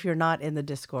funny. So if you're not in the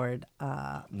Discord...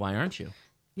 why aren't you?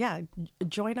 Yeah,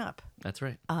 join up. That's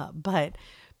right. But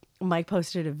Mike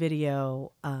posted a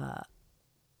video...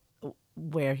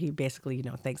 where he basically,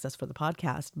 thanks us for the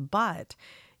podcast, but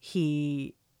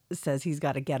he says he's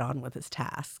got to get on with his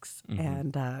tasks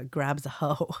and grabs a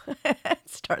hoe and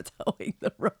starts hoeing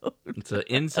the road. It's an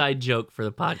inside joke for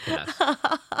the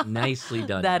podcast. Nicely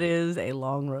done. That is a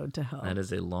long road to hoe. That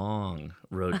is a long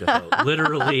road to hoe.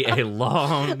 Literally a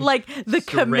long, like the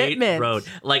commitment road.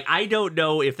 Like, I don't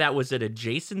know if that was an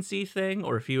adjacency thing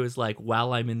or if he was like,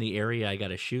 while I'm in the area, I got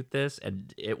to shoot this.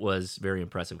 And it was very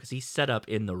impressive because he set up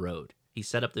in the road. He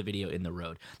set up the video in the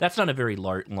road. That's not a very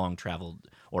long traveled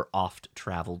or oft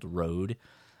traveled road,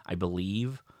 I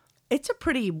believe. It's a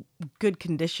pretty good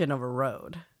condition of a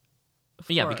road.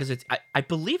 Yeah, because I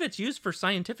believe it's used for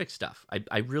scientific stuff.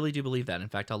 I really do believe that. In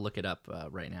fact, I'll look it up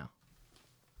right now.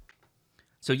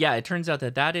 So yeah, it turns out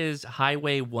that is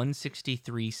Highway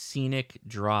 163 Scenic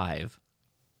Drive,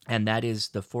 and that is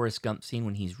the Forrest Gump scene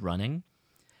when he's running.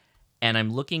 And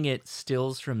I'm looking at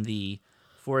stills from the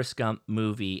Forrest Gump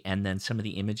movie and then some of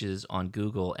the images on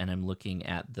Google, and I'm looking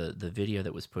at the video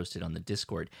that was posted on the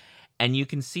Discord. And you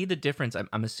can see the difference.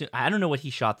 I'm assuming, I don't know what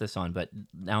he shot this on, but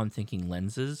now I'm thinking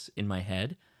lenses in my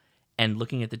head and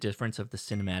looking at the difference of the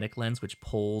cinematic lens, which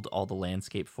pulled all the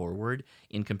landscape forward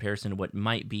in comparison to what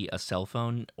might be a cell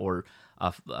phone or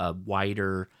a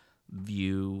wider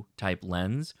view type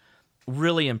lens.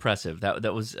 Really impressive.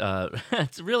 That was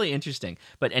it's really interesting.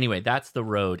 But anyway, that's the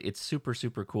road. It's super,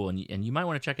 super cool, and you might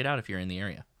want to check it out if you're in the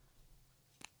area.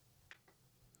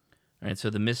 All right,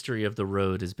 so the mystery of the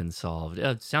road has been solved.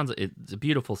 It sounds like it's a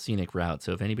beautiful scenic route.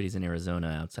 So if anybody's in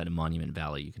Arizona outside of Monument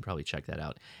Valley, you can probably check that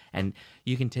out. And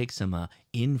you can take some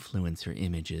influencer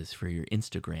images for your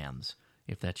Instagrams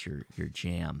if that's your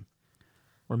jam,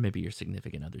 or maybe your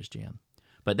significant other's jam.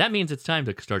 But that means it's time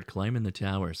to start climbing the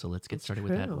tower. So let's get started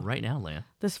with that right now, Leah.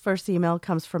 This first email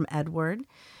comes from Edward.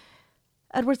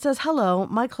 Edward says, hello,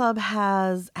 my club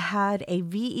has had a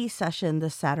VE session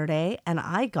this Saturday, and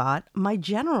I got my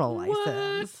general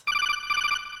license.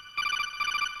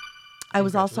 I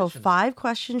was also 5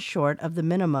 questions short of the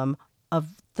minimum of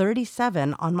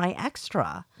 37 on my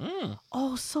extra.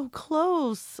 Oh, so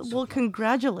close. Well,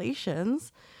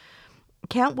 congratulations.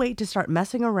 Can't wait to start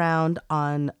messing around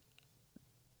on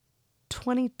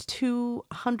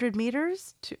 2,200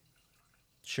 meters.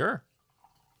 Sure.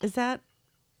 Is that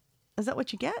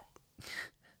what you get?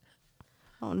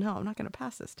 Oh no, I'm not going to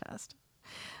pass this test.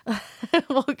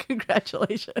 Well,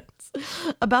 congratulations.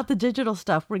 About the digital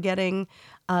stuff, we're getting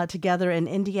together in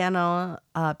Indiana,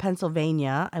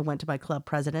 Pennsylvania. I went to my club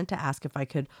president to ask if I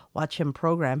could watch him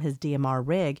program his DMR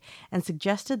rig and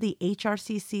suggested the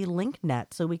HRCC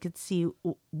LinkNet so we could see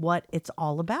what it's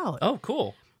all about. Oh,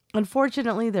 cool.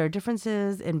 Unfortunately, there are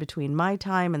differences in between my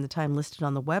time and the time listed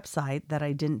on the website that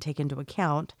I didn't take into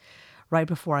account right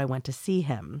before I went to see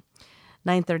him.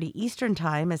 9:30 Eastern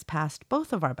time has passed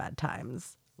both of our bad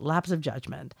times. Lapse of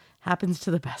judgment. Happens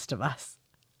to the best of us.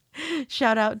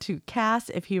 Shout out to Cass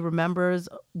if he remembers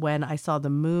when I saw the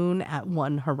moon at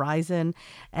one horizon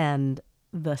and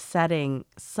the setting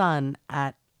sun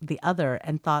at the other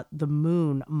and thought the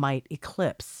moon might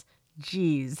eclipse.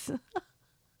 Jeez.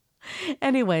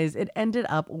 Anyways, it ended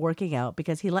up working out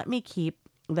because he let me keep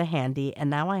the handy, and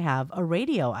now I have a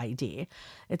radio ID.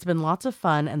 It's been lots of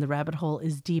fun, and the rabbit hole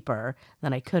is deeper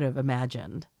than I could have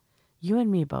imagined. You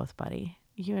and me both, buddy.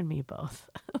 You and me both.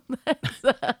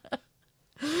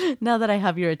 Now that I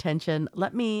have your attention,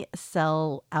 let me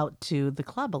sell out to the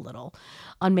club a little.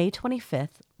 On May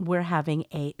 25th, we're having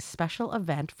a special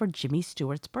event for Jimmy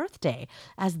Stewart's birthday,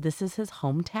 as this is his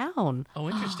hometown. Oh,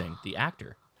 interesting. The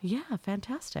actor. Yeah,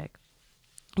 fantastic.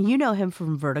 You know him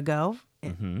from Vertigo.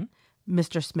 Mm-hmm.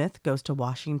 Mr. Smith Goes to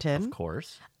Washington. Of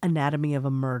course. Anatomy of a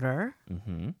Murder.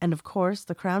 Mm-hmm. And of course,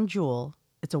 the crown jewel,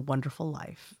 It's a Wonderful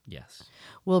Life. Yes.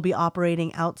 We'll be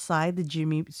operating outside the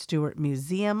Jimmy Stewart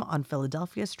Museum on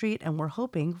Philadelphia Street, and we're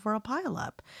hoping for a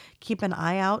pileup. Keep an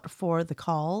eye out for the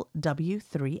call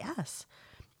W3S.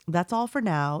 That's all for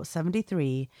now.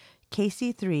 73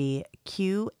 KC3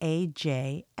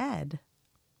 QAJ Ed.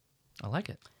 I like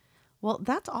it. Well,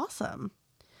 that's awesome.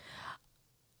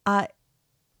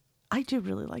 I do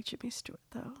really like Jimmy Stewart,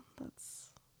 though.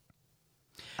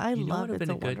 I love It's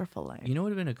a Wonderful Life. You know what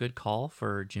would have been a good call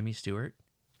for Jimmy Stewart?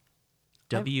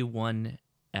 W1F.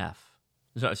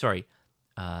 Sorry.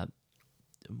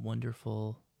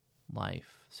 Wonderful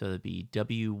Life. So it'd be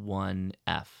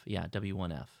W1F. Yeah,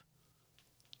 W1F.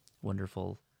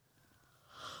 Wonderful.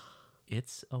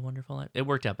 It's a Wonderful Life. It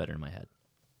worked out better in my head.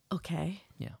 Okay.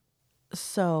 Yeah.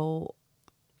 So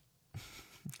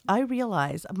I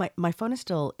realize my phone is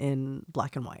still in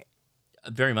black and white.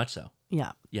 Very much so.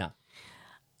 Yeah. Yeah.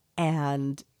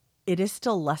 And it is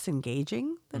still less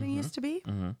engaging than it used to be.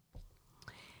 Mm-hmm.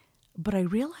 But I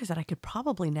realized that I could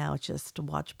probably now just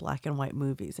watch black and white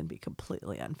movies and be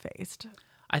completely unfazed.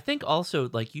 I think also,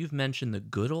 like you've mentioned, the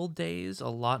good old days a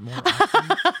lot more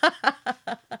often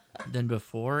than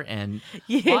before, and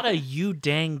a lot of you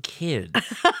dang kids.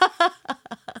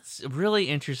 It's a really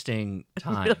interesting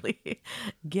time. Really,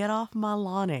 get off my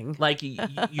lawning. Like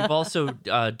you've also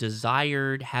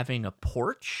desired having a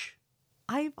porch.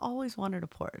 I've always wanted a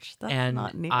porch. That's And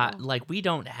not new. like we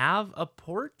don't have a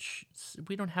porch.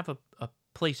 We don't have a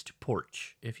place to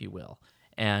porch, if you will.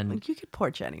 And Like, you could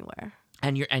porch anywhere.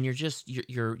 and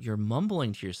you're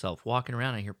mumbling to yourself, walking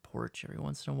around. I hear porch every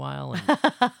once in a while,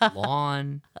 and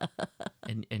lawn,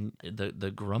 and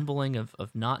the grumbling of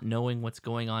not knowing what's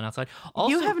going on outside.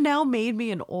 Also, You have now made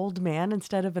me an old man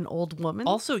instead of an old woman.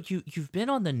 Also, you've been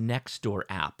on the Nextdoor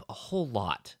app a whole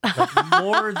lot, like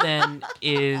more than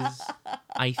is,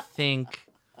 I think,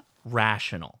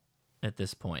 rational at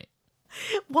this point.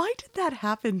 Why did that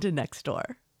happen to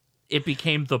Nextdoor? It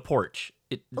became the porch.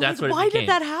 That's what it why became. did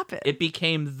that happen? It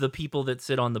became the people that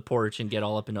sit on the porch and get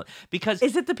all up in because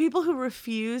Is it the people who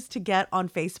refuse to get on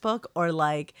Facebook, or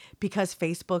like because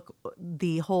Facebook,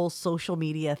 the whole social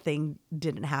media thing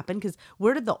didn't happen? Because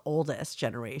we're the oldest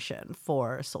generation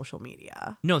for social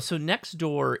media. No, so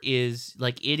Nextdoor is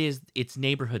like it's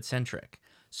neighborhood centric.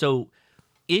 So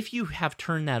if you have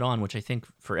turned that on, which I think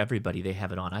for everybody they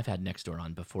have it on. I've had Nextdoor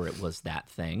on before it was that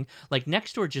thing. Like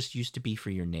Nextdoor just used to be for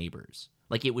your neighbors.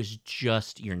 Like it was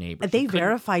just your neighbors. They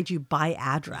verified you by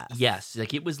address. Yes,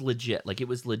 like it was legit. Like it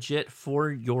was legit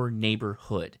for your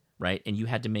neighborhood, right? And you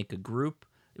had to make a group.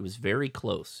 It was very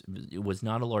close. It was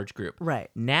not a large group. Right.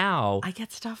 Now I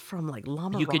get stuff from like La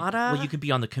Mirada. you could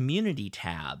be on the community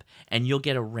tab and you'll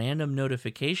get a random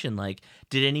notification like,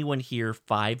 did anyone hear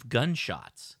 5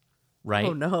 gunshots? Right?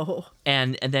 Oh no.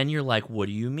 And then you're like, what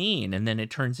do you mean? And then it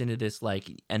turns into this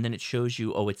like, and then it shows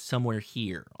you, oh, it's somewhere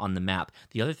here on the map.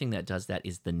 The other thing that does that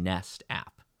is the Nest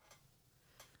app.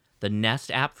 The Nest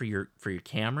app for your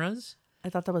cameras. I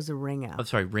thought that was a Ring app. Oh,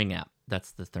 sorry, Ring app. That's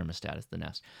the thermostat is the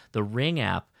Nest. The Ring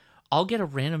app, I'll get a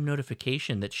random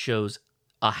notification that shows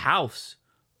a house,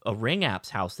 a Ring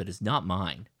app's house that is not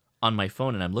mine on my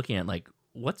phone, and I'm looking at like,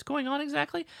 what's going on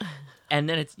exactly? And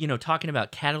then it's, talking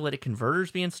about catalytic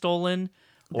converters being stolen.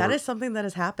 That is something that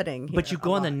is happening here. But you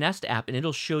go on the Nest app and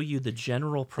it'll show you the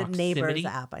general proximity. The Neighbors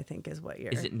app, I think, is what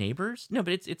you're... Is it Neighbors? No,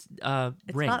 but it's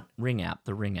Ring. not... Ring app.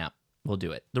 The Ring app will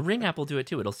do it. The Ring app will do it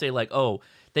too. It'll say like, oh,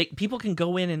 people can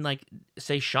go in and like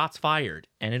say shots fired,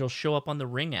 and it'll show up on the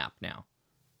Ring app now.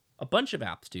 A bunch of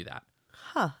apps do that.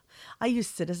 Huh. I use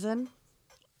Citizen.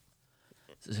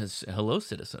 Hello,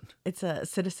 Citizen. It's a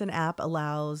Citizen app,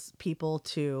 allows people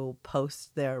to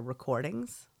post their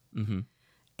recordings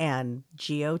and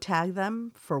geotag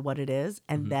them for what it is.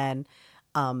 And then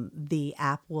the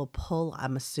app will pull,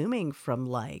 I'm assuming, from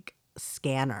like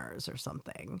scanners or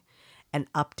something,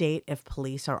 and update if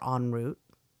police are en route.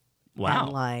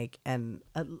 Wow. And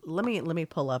let me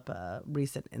pull up a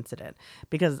recent incident,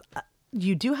 because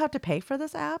you do have to pay for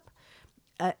this app.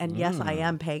 And yes, I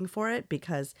am paying for it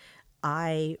because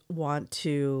I want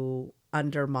to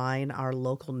undermine our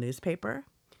local newspaper.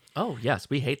 Oh, yes.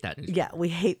 We hate that newspaper. Yeah, we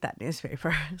hate that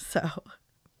newspaper. So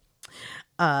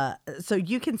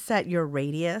you can set your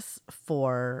radius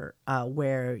for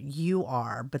where you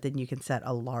are, but then you can set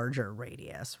a larger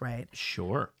radius, right?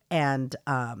 Sure. And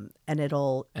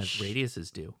it'll... As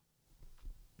radiuses do.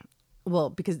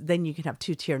 Well, because then you can have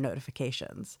 2-tier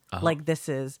notifications. Like this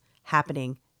is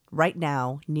happening right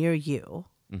now near you.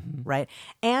 Right.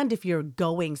 And if you're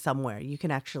going somewhere, you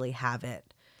can actually have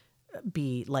it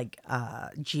be like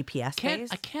GPS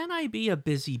based. Can I be a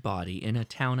busybody in a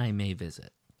town I may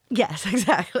visit? Yes,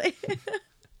 exactly.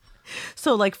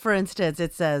 So like, for instance,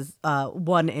 it says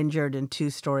 1 injured in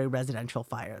 2-story residential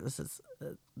fire. This is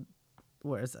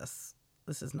where is this?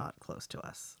 This is not close to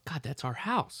us. God, that's our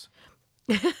house.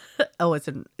 Oh, it's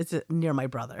near my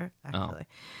brother, actually.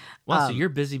 Oh. Well, so you're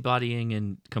busybodying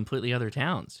in completely other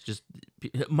towns. Just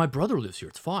my brother lives here.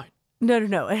 It's fine.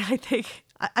 No. I think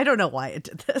I don't know why it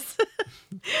did this,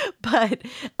 but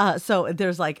so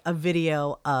there's like a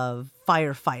video of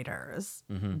firefighters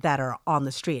that are on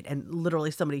the street, and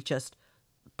literally somebody just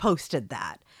posted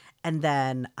that, and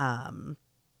then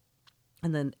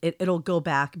it'll go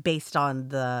back based on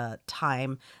the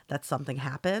time that something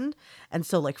happened. And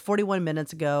so like 41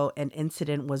 minutes ago, an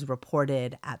incident was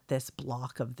reported at this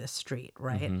block of this street,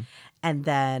 right? And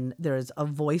then there's a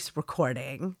voice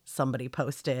recording somebody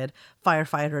posted,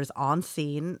 firefighters on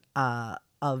scene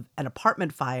of an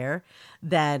apartment fire.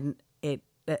 Then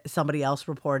somebody else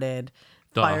reported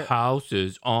the house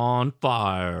is on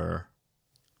fire.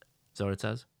 Is that what it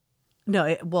says?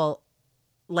 No,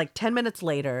 like 10 minutes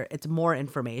later, it's more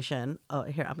information. Oh,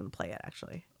 here, I'm going to play it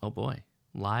actually. Oh boy.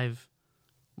 Live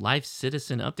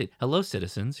citizen update. Hello,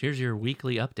 citizens. Here's your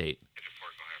weekly update.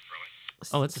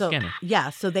 Oh, it's the scanner.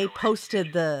 Yeah, so they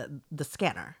posted the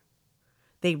scanner.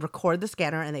 They record the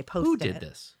scanner and they post it. Who did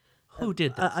this? Who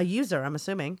did this? A user, I'm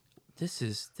assuming. This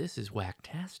is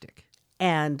whacktastic.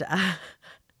 And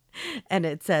and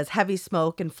it says heavy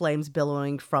smoke and flames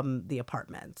billowing from the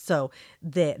apartment. So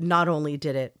not only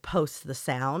did it post the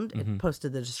sound, it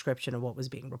posted the description of what was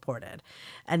being reported.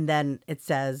 And then it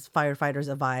says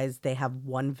firefighters advise they have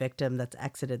one victim that's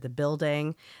exited the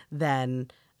building.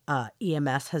 Then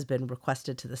EMS has been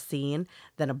requested to the scene.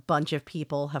 Then a bunch of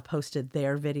people have posted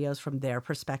their videos from their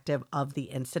perspective of the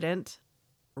incident,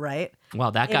 right?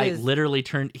 Wow, that guy literally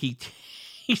turned...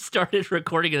 He started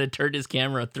recording and then turned his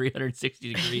camera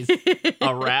 360 degrees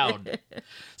around.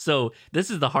 So this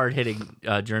is the hard-hitting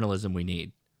journalism we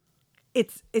need.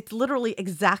 It's literally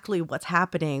exactly what's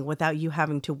happening without you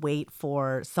having to wait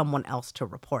for someone else to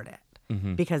report it.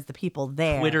 Because the people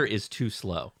there... Twitter is too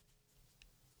slow.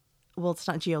 Well, it's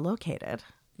not geolocated.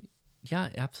 Yeah,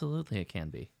 absolutely it can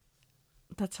be.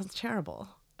 That sounds terrible.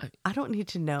 I don't need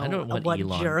to know what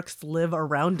jerks live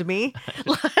around me.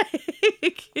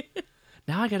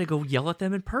 Now I got to go yell at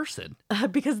them in person.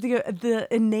 Because the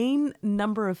inane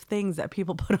number of things that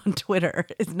people put on Twitter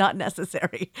is not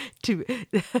necessary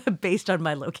based on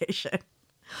my location.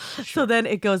 Sure. So then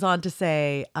it goes on to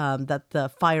say that the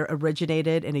fire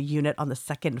originated in a unit on the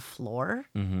second floor.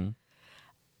 Mm-hmm.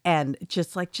 And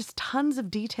just tons of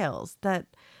details that,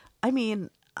 I mean,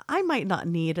 I might not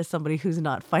need as somebody who's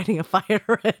not fighting a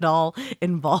fire at all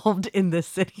involved in this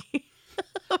city.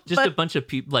 Just a bunch of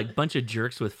people, like bunch of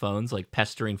jerks with phones, like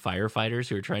pestering firefighters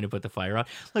who are trying to put the fire out.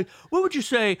 Like, what would you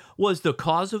say was the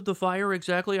cause of the fire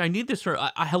exactly? I need this for,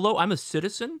 hello, I'm a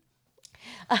citizen.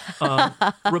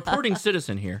 Reporting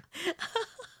citizen here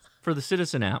for the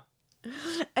Citizen app.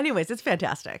 Anyways, it's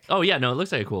fantastic. Oh, yeah. No, it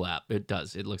looks like a cool app. It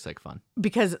does. It looks like fun.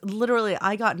 Because literally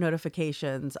I got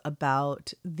notifications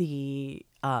about the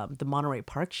Monterey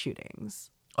Park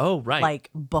shootings. Oh, right. Like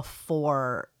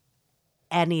before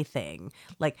anything.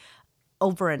 Like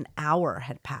over an hour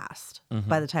had passed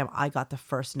by the time I got the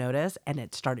first notice and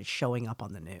it started showing up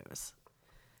on the news.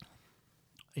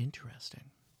 Interesting.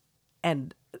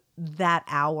 And that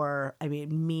hour, I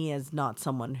mean, me as not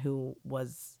someone who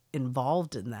was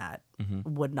involved in that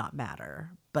would not matter,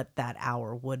 but that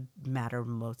hour would matter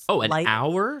most. Oh, an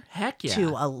hour? Heck yeah.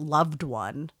 To a loved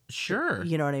one. Sure.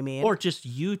 You know what I mean? Or just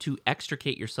you to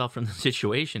extricate yourself from the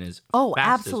situation as fast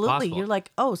absolutely. As possible. You're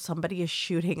like, oh, somebody is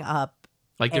shooting up.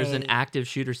 Like there's an active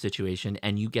shooter situation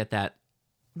and you get that,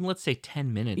 let's say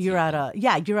 10 minutes. You're at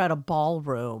a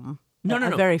ballroom. No.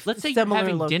 Let's say you're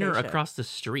having dinner across the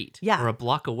street, or a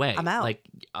block away. I'm out. Like,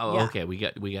 okay, we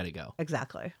got to go.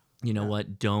 Exactly. You know what?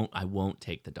 I won't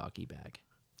take the doggy bag.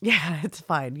 Yeah, it's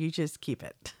fine. You just keep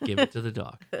it. Give it to the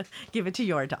dog. Give it to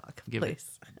your dog,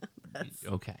 please.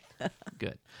 Okay,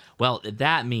 good. Well,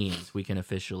 that means we can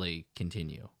officially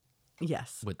continue.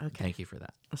 Yes. Okay. Thank you for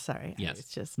that. Sorry. Yes.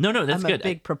 It's just no. That's I'm good. a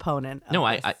big proponent. Of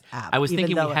I was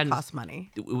thinking we hadn't. It costs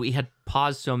money. We had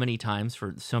paused so many times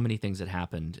for so many things that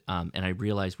happened, and I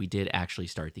realized we did actually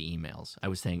start the emails. I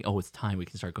was saying, it's time we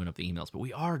can start going up the emails, but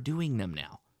we are doing them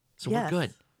now, so we're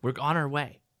good. We're on our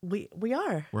way. We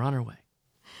are. We're on our way.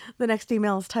 The next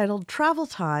email is titled Travel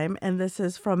Time, and this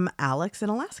is from Alex in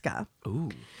Alaska. Ooh.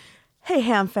 Hey,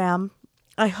 Ham Fam.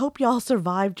 I hope y'all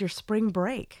survived your spring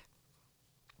break.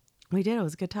 We did. It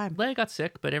was a good time. Leia got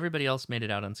sick, but everybody else made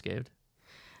it out unscathed.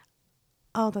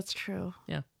 Oh, that's true.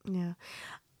 Yeah. Yeah.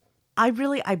 I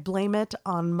blame it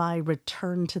on my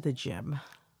return to the gym.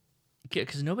 Yeah,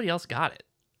 because nobody else got it.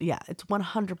 Yeah, it's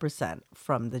 100%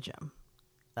 from the gym.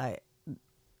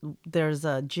 There's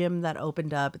a gym that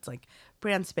opened up. It's like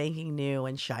brand spanking new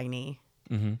and shiny.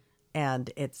 Mm-hmm.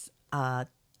 And it's a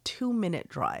 2-minute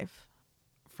drive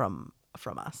from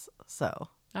us. So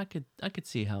I could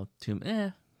see how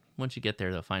once you get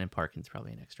there, though, finding parking's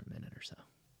probably an extra minute or so.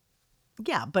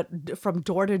 Yeah, but from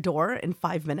door to door in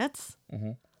 5 minutes,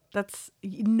 that's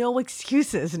no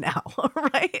excuses now,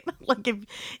 right? Like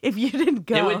if you didn't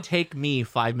go, it would take me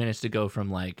 5 minutes to go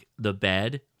from like the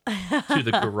bed to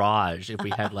the garage if we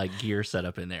had like gear set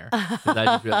up in there. I'd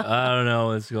just be like, I don't know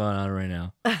what's going on right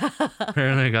now.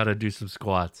 Apparently, I got to do some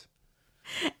squats.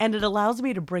 And it allows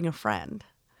me to bring a friend.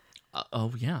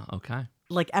 Oh yeah, okay.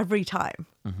 Like every time.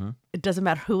 It doesn't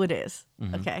matter who it is.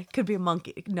 Okay, could be a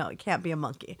monkey. No, it can't be a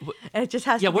monkey. And it just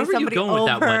has to be somebody over with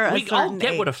that one? We all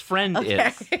get age. what a friend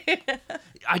is.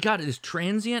 I got it as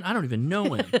transient. I don't even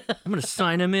know him. I'm gonna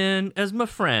sign him in as my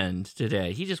friend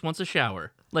today. He just wants a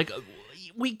shower. Like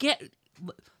we get.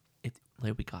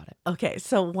 Leia, we got it. Okay,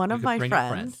 so one You of could my bring a friend.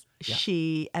 friends, Yeah.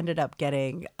 she ended up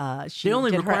getting. She They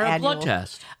only did her require a annual, blood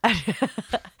test.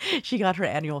 She got her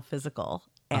annual physical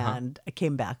Uh-huh. and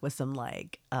came back with some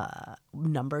like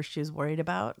numbers she was worried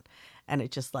about, and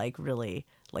it just like really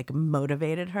like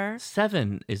motivated her.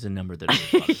 7 is a number that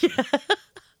really bothers me.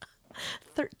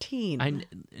 13.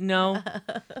 No.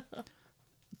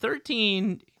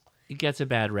 13 gets a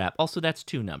bad rap. Also, that's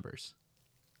 2 numbers.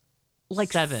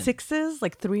 Like 7. 6s,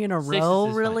 like 3 in a 6 row, is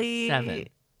fine. really. 7.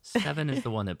 7 is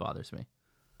the one that bothers me.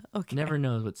 Okay. Never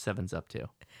knows what 7's up to.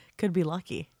 Could be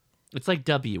lucky. It's like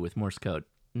W with Morse code.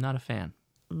 Not a fan.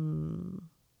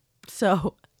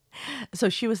 So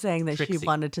she was saying that she Trixie.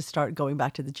 wanted to start going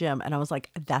back to the gym, and I was like,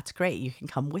 "That's great. You can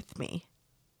come with me."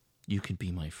 You can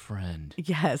be my friend.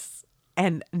 Yes.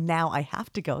 And now I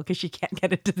have to go because she can't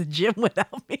get into the gym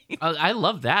without me. I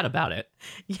love that about it.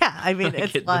 Yeah, I mean,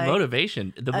 it's like the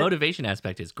motivation. The motivation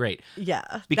aspect is great. yeah,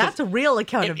 Because that's a real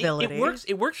accountability. It works.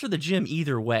 It works for the gym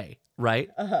either way, right?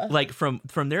 Like from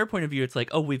their point of view, it's like,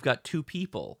 oh, we've got 2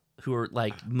 people who are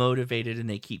like motivated and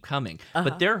they keep coming,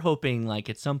 but they're hoping like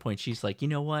at some point she's like, you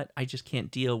know what? I just can't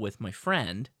deal with my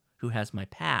friend who has my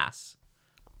pass.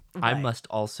 I Right. must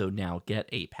also now get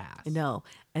a pass. No,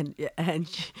 and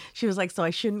she was like, so I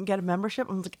shouldn't get a membership.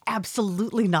 I was like,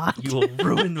 absolutely not. You will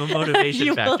ruin the motivation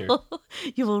You factor.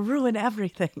 you will ruin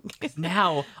everything.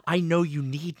 Now I know you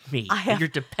need me. You're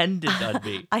dependent on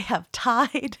me. I have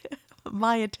tied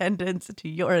my attendance to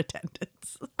your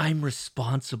attendance. I'm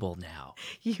responsible now.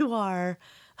 You are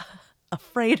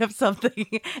afraid of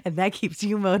something, and that keeps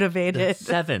you The motivated.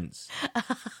 7s.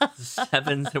 The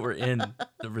 7s that were in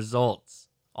the results.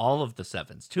 All of the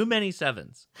 7s. Too many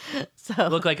 7s. So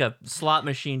Look like a slot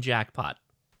machine jackpot.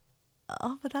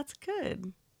 oh, but that's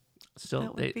good.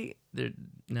 Still, That would be-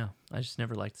 no, I just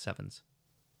never liked 7s.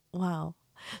 Wow.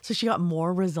 So she got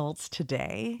more results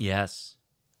today. Yes.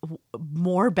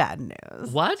 More bad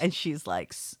news. What? And she's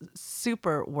like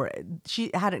super worried.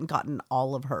 She hadn't gotten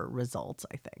all of her results,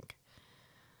 I think.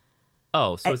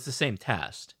 Oh, so it's the same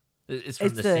test. It's from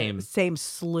It's the same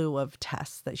slew of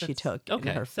tests that she took in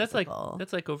Okay, her so physical.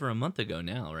 that's like over a month ago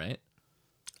now, right?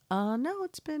 No,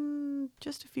 it's been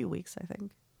just a few weeks, I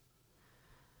think.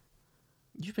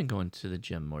 You've been going to the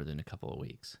gym more than a couple of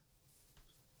weeks.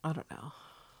 I don't know.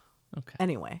 Okay.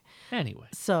 Anyway.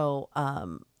 So,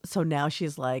 so now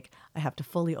she's like, I have to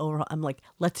fully overhaul. I'm like,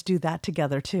 let's do that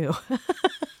together too.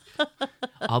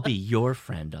 I'll be your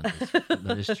friend on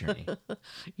this journey.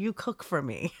 You cook for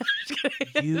me.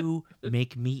 You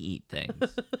make me eat things.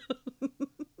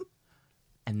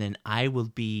 And then I will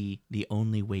be the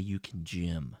only way you can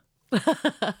gym.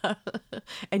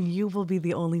 And you will be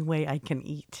the only way I can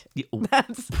eat.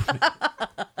 This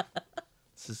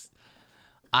is,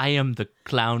 I am the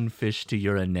clownfish to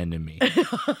your anemone.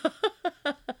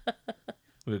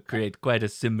 We'll create quite a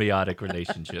symbiotic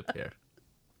relationship here.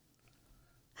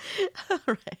 All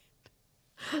right.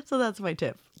 So that's my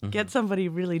tip. Get somebody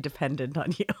really dependent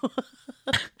on you,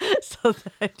 so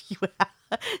that you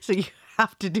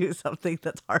have to do something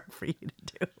that's hard for you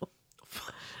to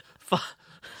do.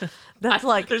 That's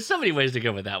like there's so many ways to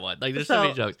go with that one. Like there's so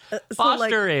many jokes. so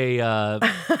Foster a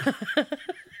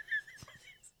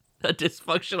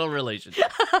dysfunctional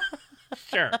relationship.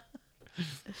 Sure.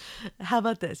 How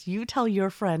about this? You tell your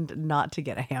friend not to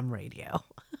get a ham radio.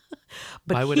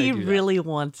 But Why would I he do that? really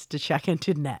wants to check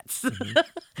into nets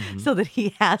so that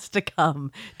he has to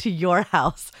come to your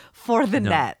house for the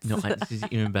nets. No, this is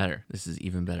even better. This is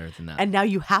even better than that. And now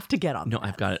you have to get on. No, the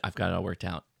I've got it. I've got it all worked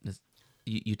out.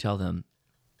 You tell them,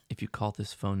 if you call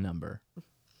this phone number,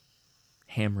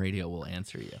 ham radio will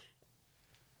answer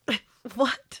you.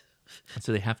 What? And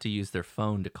so they have to use their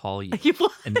phone to call you.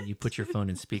 What? And then you put your phone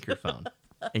in speakerphone.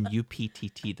 And you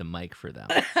PTT the mic for them.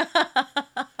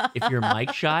 If you're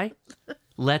mic shy,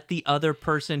 let the other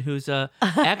person who's a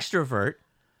extrovert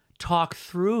talk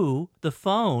through the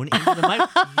phone into the mic.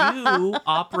 You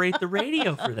operate the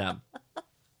radio for them.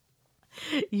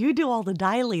 You do all the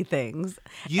dialy things,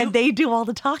 and they do all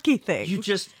the talky things.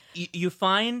 You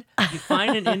find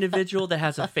an individual that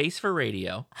has a face for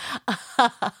radio,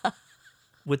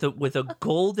 with a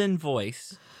golden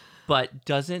voice, but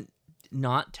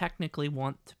not technically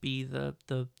want to be the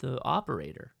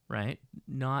operator, right?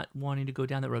 Not wanting to go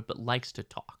down that road, but likes to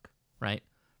talk, right?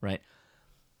 Right.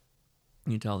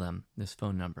 You tell them this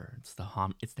phone number. It's the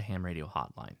ham radio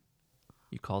hotline.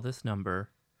 You call this number,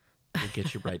 we'll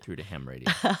get you right through to ham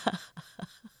radio.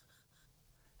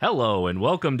 Hello and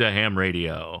welcome to ham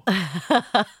radio.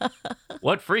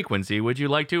 What frequency would you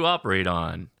like to operate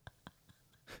on?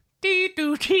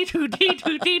 Dee-doo, dee-doo,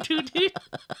 dee-doo, dee-doo, dee.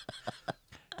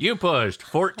 You pushed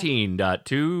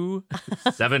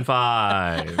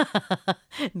 14.275.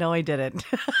 No, I didn't.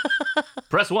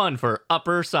 Press 1 for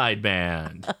upper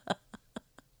sideband.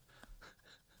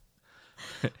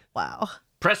 Wow.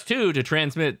 Press 2 to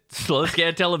transmit slow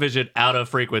scan television out of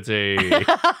frequency.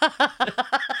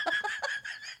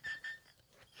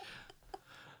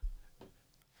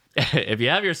 If you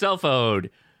have your cell phone,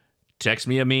 text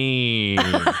me a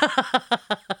meme.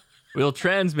 We'll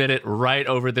transmit it right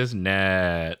over this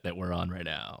net that we're on right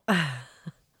now.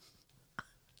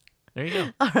 There you go.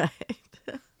 All right.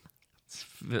 It's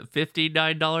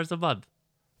 $59 a month.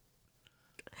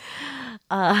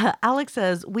 Alex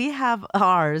says, we have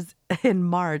ours in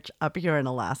March up here in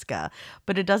Alaska,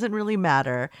 but it doesn't really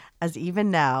matter as even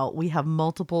now we have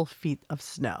multiple feet of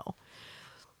snow.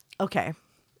 Okay.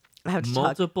 I have to talk.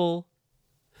 Multiple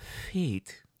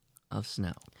feet of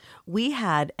snow. We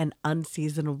had an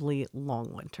unseasonably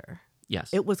long winter.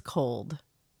 Yes. It was cold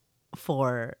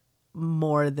for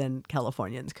more than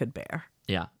Californians could bear.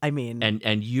 Yeah. I mean.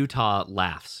 And Utah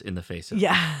laughs in the face of it.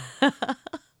 Yeah.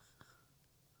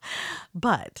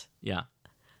 But. Yeah.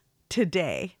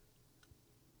 Today,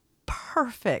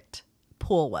 perfect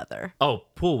pool weather. Oh,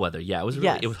 pool weather. Yeah, it was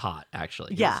really, it was hot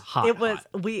actually. Yeah. It was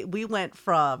hot. We went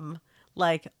from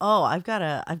like, oh, I've got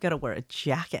to wear a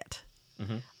jacket.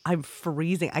 Mm-hmm. I'm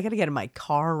freezing. I got to get in my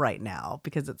car right now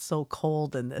because it's so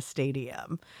cold in this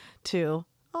stadium. To,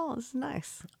 oh, this is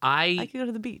nice. I could go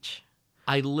to the beach.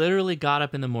 I literally got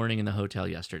up in the morning in the hotel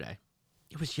yesterday.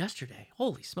 It was yesterday.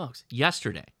 Holy smokes.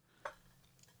 Yesterday.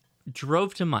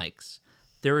 Drove to Mike's.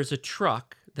 There is a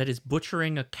truck that is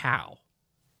butchering a cow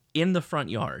in the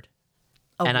front yard.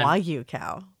 A Wagyu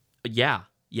cow. Yeah,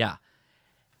 yeah.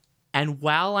 And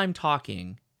while I'm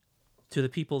talking to the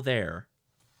people there,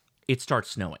 it starts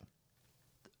snowing.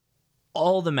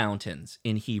 All the mountains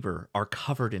in Heber are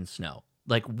covered in snow.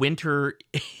 Like winter,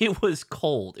 it was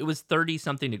cold. It was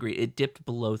 30-something degrees. It dipped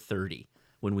below 30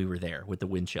 when we were there with the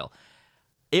wind chill.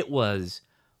 It was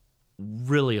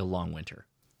really a long winter.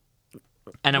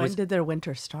 And when did their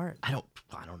winter start? I don't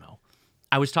know.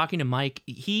 I was talking to Mike.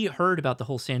 He heard about the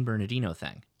whole San Bernardino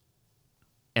thing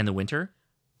and the winter.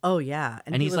 Oh, yeah.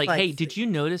 And he's like, hey, did you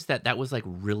notice that was like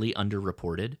really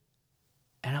underreported?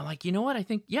 And I'm like, you know what? I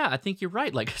think you're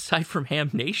right. Like, aside from Ham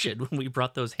Nation, when we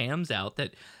brought those hams out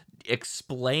that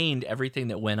explained everything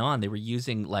that went on, they were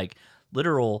using like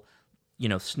literal,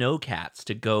 snow cats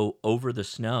to go over the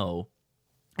snow.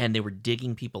 And they were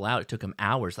digging people out. It took them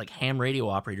hours. Like ham radio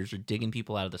operators are digging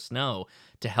people out of the snow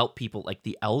to help people like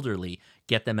the elderly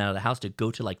get them out of the house to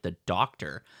go to like the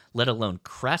doctor, let alone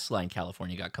Crestline,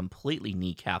 California got completely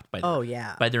kneecapped by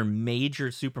their major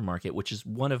supermarket, which is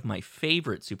one of my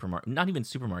favorite supermarket, not even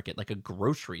supermarket, like a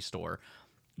grocery store,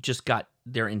 just got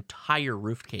their entire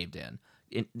roof caved in.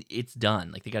 It's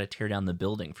done. Like they got to tear down the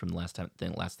building from the last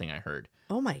thing I heard.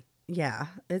 Oh my, yeah.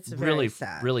 It's very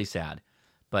sad. Really sad.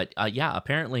 But yeah,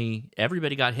 apparently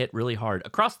everybody got hit really hard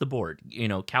across the board.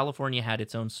 California had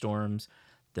its own storms.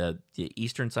 The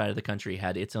eastern side of the country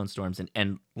had its own storms.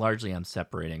 And largely I'm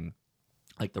separating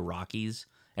like the Rockies,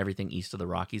 everything east of the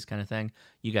Rockies kind of thing.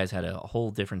 You guys had a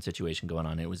whole different situation going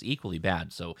on. It was equally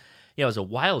bad. So yeah, it was a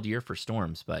wild year for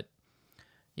storms, but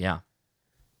yeah.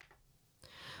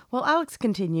 Well, Alex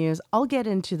continues, I'll get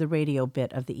into the radio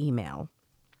bit of the email.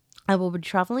 I will be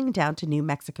traveling down to New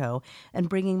Mexico and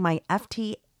bringing my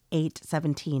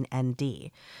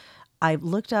FT817ND. I've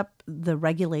looked up the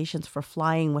regulations for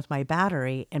flying with my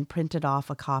battery and printed off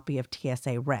a copy of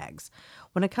TSA regs.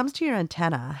 When it comes to your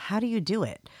antenna, how do you do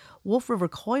it? Wolf River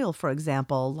Coil, for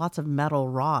example, lots of metal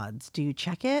rods. Do you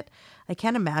check it? I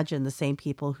can't imagine the same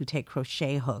people who take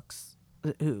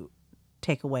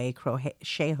away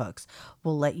crochet hooks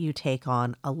will let you take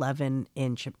on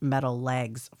 11-inch metal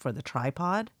legs for the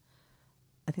tripod.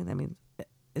 I think that means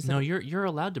you're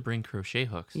allowed to bring crochet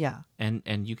hooks. Yeah.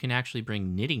 And you can actually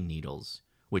bring knitting needles,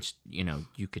 which,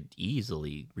 you could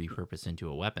easily repurpose into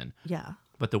a weapon. Yeah.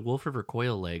 But the Wolf River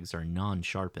Coil legs are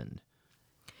non-sharpened.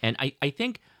 And I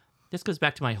think this goes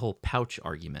back to my whole pouch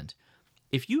argument.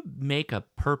 If you make a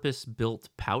purpose-built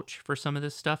pouch for some of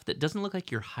this stuff that doesn't look like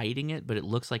you're hiding it, but it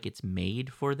looks like it's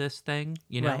made for this thing,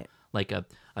 Right. Like a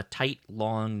tight,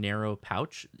 long, narrow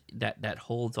pouch that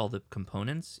holds all the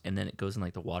components, and then it goes in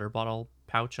like the water bottle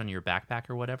pouch on your backpack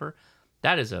or whatever,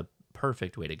 that is a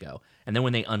perfect way to go. And then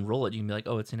when they unroll it, you can be like,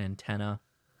 oh, it's an antenna.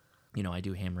 I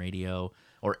do ham radio,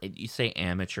 or you say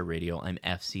amateur radio, I'm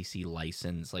FCC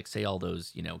licensed, like say all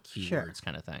those, keywords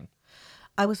kind of thing.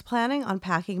 I was planning on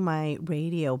packing my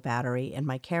radio battery in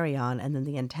my carry-on and then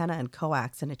the antenna and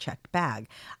coax in a checked bag.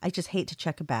 I just hate to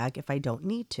check a bag if I don't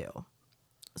need to.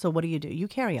 So what do? You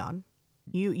carry on?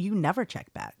 You never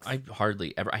check bags. I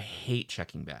hardly ever. I hate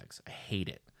checking bags. I hate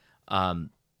it.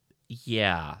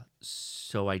 Yeah,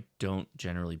 so I don't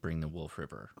generally bring the Wolf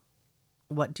River.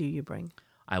 What do you bring?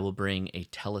 I will bring a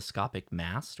telescopic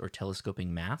mast or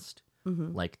telescoping mast,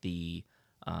 like the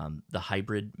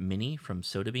hybrid Mini from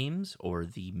Soda Beams or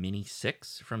the Mini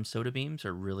 6 from Soda Beams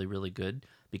are really, really good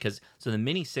because the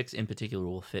Mini 6 in particular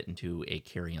will fit into a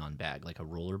carry-on bag, like a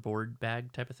rollerboard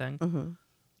bag type of thing,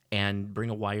 and bring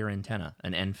a wire antenna,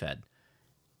 an NFED.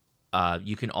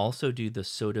 You can also do the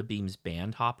Soda Beams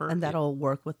band hopper. And that'll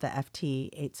work with the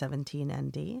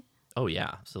FT817ND? Oh, yeah,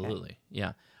 absolutely. Okay.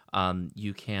 Yeah.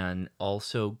 You can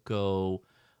also go,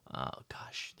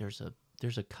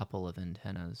 there's a couple of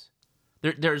antennas.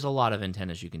 There's a lot of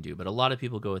antennas you can do, but a lot of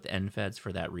people go with NFEDs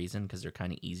for that reason because they're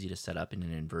kind of easy to set up in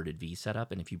an inverted V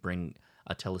setup. And if you bring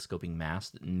a telescoping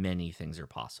mast, many things are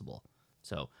possible.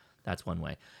 So that's one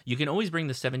way. You can always bring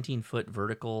the 17-foot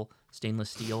vertical stainless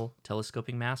steel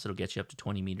telescoping mast. It'll get you up to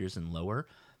 20 meters and lower.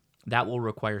 That will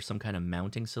require some kind of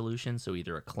mounting solution, so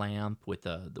either a clamp with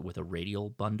a radial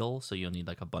bundle, so you'll need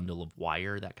like a bundle of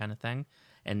wire, that kind of thing.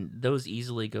 And those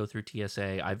easily go through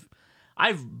TSA.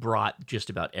 I've brought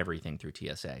just about everything through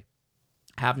TSA.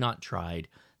 Have not tried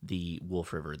the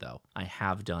Wolf River, though. I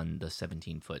have done the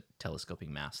 17-foot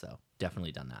telescoping mast, though.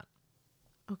 Definitely done that.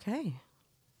 Okay.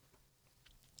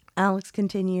 Alex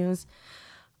continues,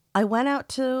 I went out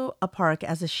to a park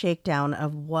as a shakedown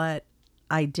of what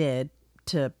I did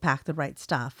to pack the right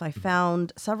stuff. I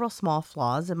found several small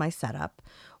flaws in my setup.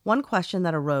 One question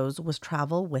that arose was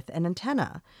travel with an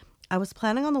antenna. I was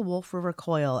planning on the Wolf River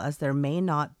coil as there may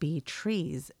not be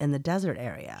trees in the desert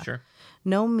area. Sure.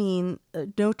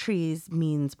 No trees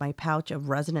means my pouch of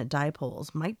resonant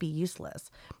dipoles might be useless.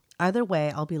 Either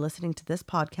way, I'll be listening to this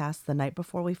podcast the night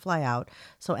before we fly out,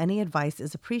 so any advice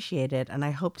is appreciated, and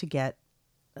I hope to get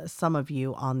some of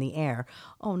you on the air.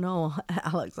 Oh no,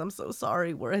 Alex, I'm so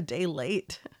sorry. We're a day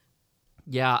late.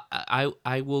 Yeah,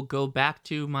 I will go back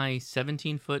to my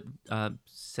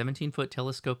 17-foot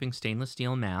telescoping stainless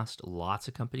steel mast. Lots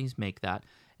of companies make that.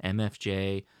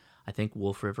 MFJ, I think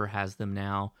Wolf River has them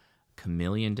now.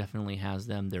 Chameleon definitely has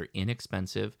them. They're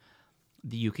inexpensive.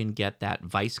 You can get that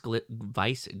vice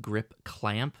grip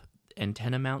clamp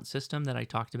antenna mount system that I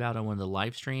talked about on one of the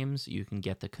live streams. You can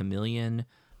get the Chameleon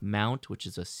mount, which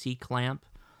is a C-clamp.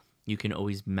 You can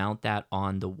always mount that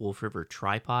on the Wolf River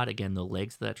tripod. Again, the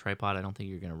legs of that tripod, I don't think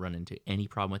you're going to run into any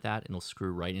problem with that. It'll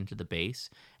screw right into the base,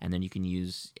 and then you can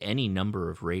use any number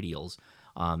of radials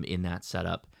in that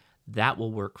setup. That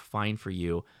will work fine for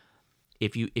you.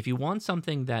 If you want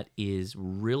something that is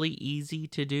really easy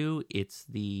to do, it's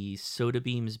the Soda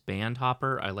Beams band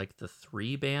hopper. I like the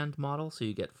 3-band model, so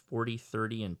you get 40,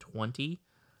 30, and 20.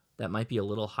 That might be a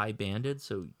little high banded,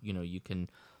 so you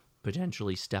can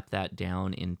potentially step that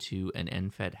down into an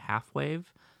NFED half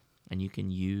wave, and you can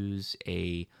use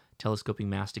a telescoping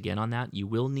mast again on that. You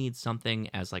will need something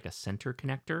as like a center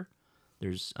connector.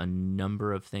 There's a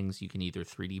number of things you can either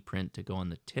 3D print to go on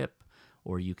the tip,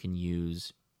 or you can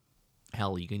use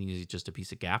you can use just a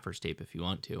piece of gaffer's tape if you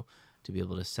want to be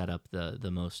able to set up the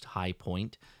most high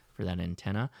point for that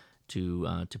antenna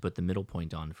to put the middle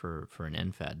point on for an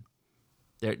NFED.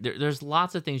 There's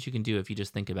lots of things you can do if you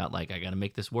just think about, like, I got to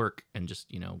make this work and just,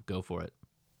 go for it.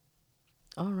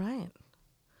 All right.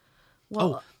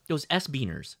 Well, those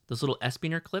S-beaners, those little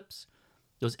S-beaner clips,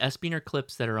 those S-beaner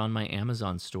clips that are on my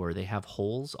Amazon store, they have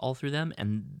holes all through them,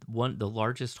 and the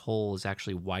largest hole is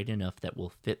actually wide enough that will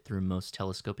fit through most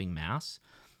telescoping masts.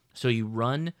 So you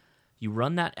run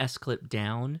that S-clip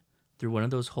down through one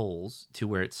of those holes to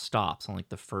where it stops on like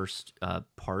the first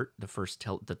part,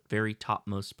 the very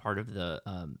topmost part of the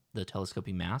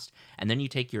telescoping mast, and then you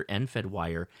take your NFED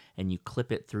wire and you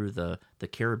clip it through the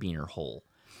carabiner hole,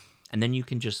 and then you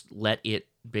can just let it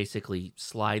basically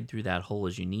slide through that hole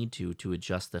as you need to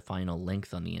adjust the final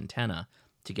length on the antenna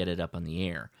to get it up on the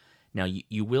air. Now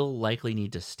you will likely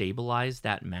need to stabilize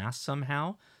that mast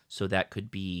somehow, so that could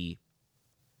be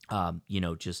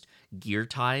just gear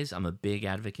ties. I'm a big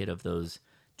advocate of those,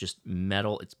 just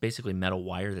metal. It's basically metal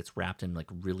wire that's wrapped in like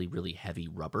really, really heavy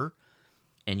rubber.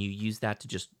 And you use that to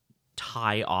just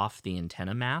tie off the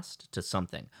antenna mast to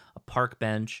something. A park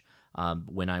bench.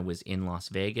 When I was in Las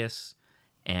Vegas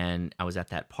and I was at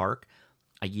that park,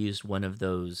 I used one of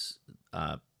those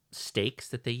stakes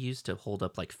that they use to hold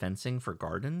up like fencing for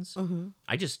gardens. Mm-hmm.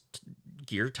 I just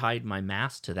gear tied my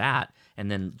mast to that and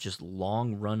then just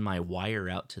long run my wire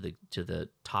out to the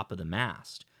top of the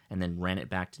mast and then ran it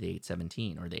back to the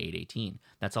 817 or the 818.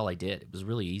 That's all I did. It was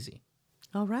really easy.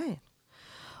 All right.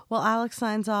 Well, Alex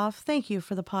signs off. Thank you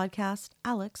for the podcast,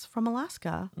 Alex from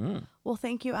Alaska. Well,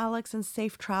 thank you, Alex, and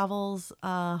safe travels.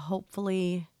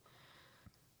 Hopefully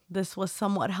this was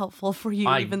somewhat helpful for you,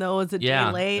 even though it was a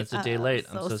day late. It's a day late.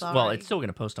 I'm so sorry. Well, it's still going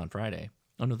to post on Friday.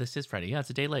 Oh, no, this is Friday. Yeah, it's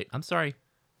a day late. I'm sorry.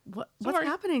 What's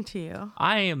happening to you?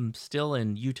 I am still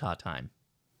in Utah time.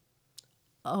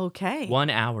 Okay. 1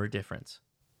 hour difference.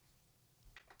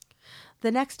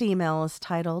 The next email is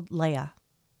titled, Leia,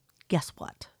 guess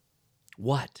what?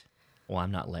 What? Well,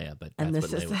 I'm not Leia, but that's And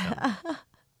this what is Leia would know.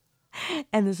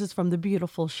 and this is from the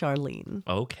beautiful Charlene.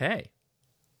 Okay.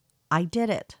 I did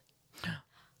it.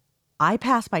 I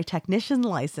passed my technician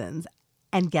license,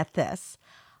 and get this,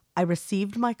 I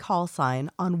received my call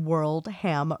sign on World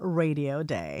Ham Radio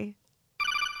Day.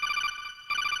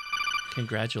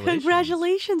 Congratulations.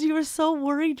 Congratulations. You were so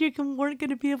worried you weren't going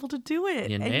to be able to do it.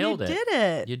 You and nailed you it. did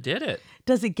it. You did it.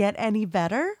 Does it get any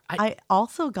better? I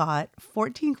also got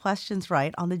 14 questions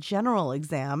right on the general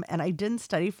exam, and I didn't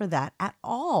study for that at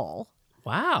all.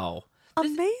 Wow.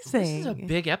 Amazing. This is a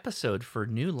big episode for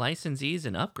new licensees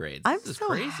and upgrades. I'm This is so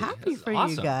crazy. happy This is for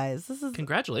awesome. you guys. This is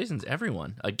Congratulations,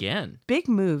 everyone. Again. big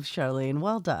moves, Charlene.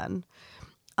 Well done.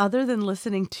 Other than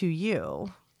listening to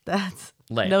you, that's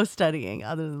Leia. no studying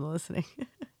other than listening.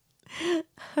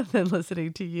 Than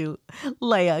listening to you,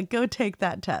 Leia, go take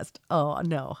that test. Oh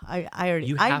no, I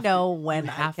already know when you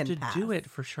I have can to pass. do it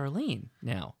for Charlene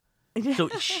now. So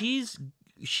she's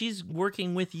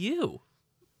working with you.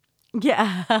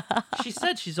 Yeah. She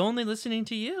said she's only listening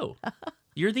to you.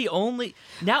 You're the only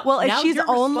now. Well, if now she's you're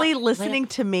only Leia, listening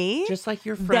to me, just like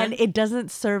your friend, then it doesn't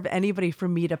serve anybody for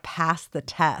me to pass the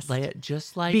test. Leia,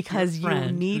 just like because your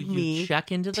friend you need who me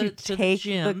check into to take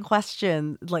the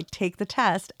question, like take the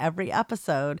test every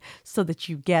episode, so that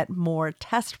you get more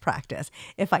test practice.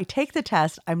 If I take the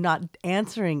test, I'm not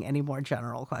answering any more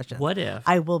general questions. What if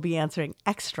I will be answering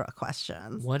extra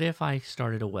questions? What if I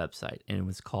started a website and it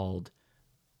was called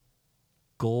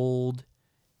Gold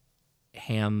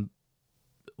Ham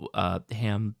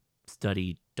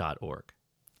hamstudy.org.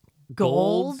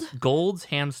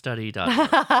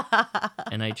 Goldshamstudy.org.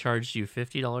 And I charged you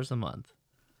 $50 a month.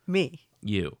 Me.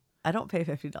 You. I don't pay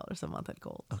 $50 a month at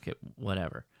Gold. Okay,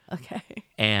 whatever. Okay.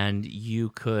 And you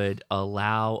could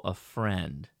allow a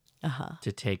friend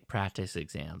to take practice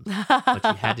exams, but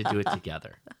you had to do it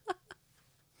together.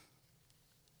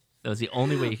 That was the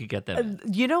only way you could get them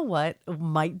in. You know what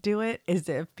might do it is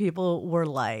if people were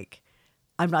like,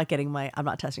 I'm not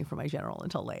testing for my general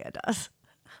until Leia does.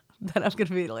 Then I'm going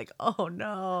to be like, oh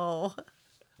no,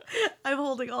 I'm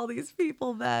holding all these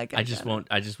people back. I just won't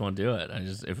do it.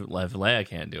 If Leia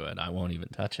can't do it, I won't even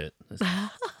touch it. It's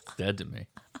dead to me.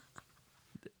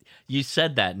 You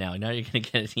said that now. Now you're going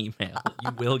to get an email.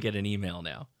 You will get an email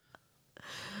now.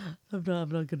 I'm not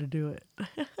going to do it.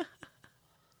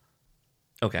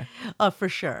 Okay. For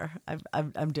sure.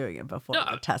 I'm doing it before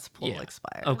the test pool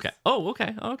expires. Okay. Oh,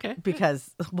 okay. Okay.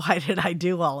 Because why did I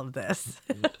do all of this?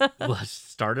 Well,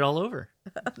 start it all over.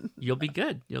 You'll be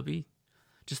good.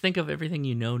 Just think of everything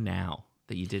you know now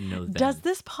that you didn't know then. Does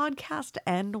this podcast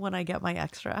end when I get my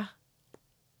extra?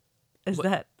 Is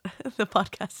that the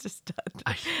podcast is done?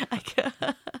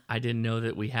 I didn't know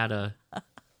that we had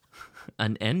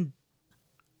an end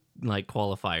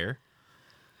qualifier.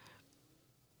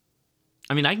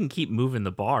 I mean, I can keep moving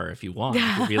the bar if you want. You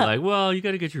could be like, well, you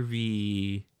got to get your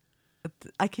VE.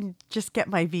 I can just get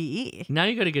my VE. Now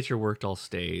you got to get your worked all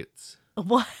states.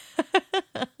 What?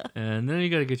 And then you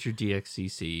got to get your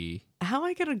DXCC. How am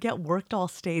I going to get worked all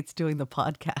states doing the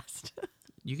podcast?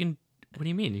 You can. What do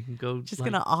you mean? You can go. Just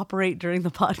going to operate during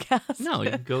the podcast? No,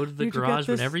 you can go to the garage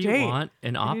whenever you want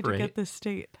and operate. I need to get this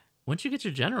state. Once you get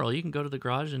your general, you can go to the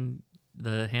garage and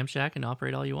the ham shack and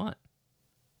operate all you want.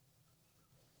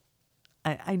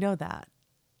 I know that.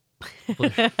 Well,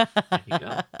 there you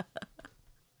go.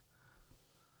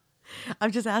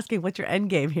 I'm just asking, what's your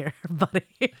end game here, buddy?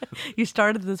 You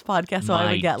started this podcast so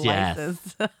I would get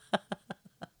licensed.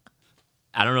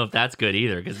 I don't know if that's good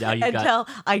either, because now you've until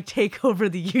I take over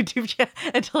the YouTube channel,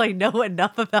 until I know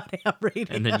enough about ham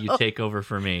radio. And then you take over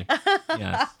for me.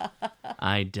 Yes.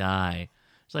 I die.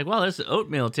 It's like, well, this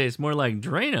oatmeal tastes more like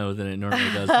Drano than it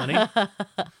normally does, honey.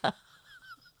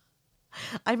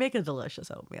 I make a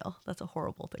delicious oatmeal. That's a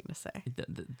horrible thing to say.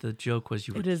 The joke was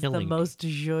you were killing me. It is the most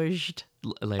zhuzhed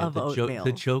of oatmeal.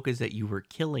 The joke is that you were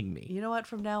killing me. You know what?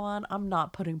 From now on, I'm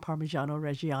not putting Parmigiano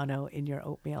Reggiano in your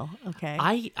oatmeal, okay?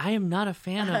 I am not a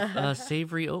fan of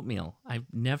savory oatmeal. I've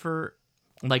never...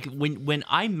 when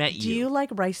I met you... Do you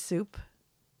like rice soup?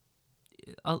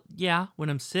 Yeah, when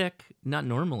I'm sick. Not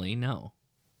normally, no.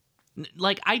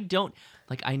 I don't...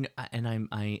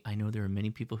 I know there are many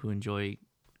people who enjoy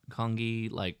congee,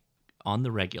 on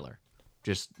the regular,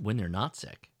 just when they're not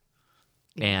sick.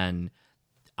 Yeah. And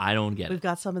I don't get it. We've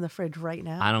got some in the fridge right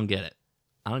now. I don't get it.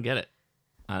 I don't get it.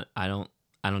 I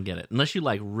don't get it. Unless you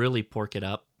like really pork it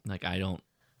up. Like I don't.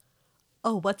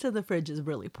 Oh, what's in the fridge is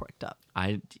really porked up.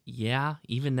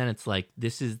 Even then it's like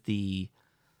this is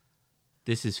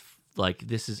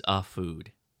a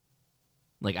food.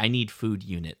 Like I need food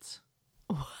units.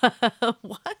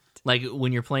 What? Like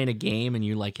when you're playing a game and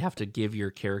you like have to give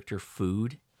your character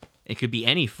food. It could be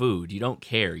any food. You don't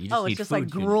care. You just need it's just food like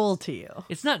gruel to you.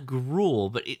 It's not gruel,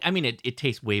 but it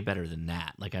tastes way better than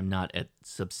that. Like I'm not at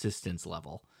subsistence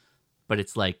level, but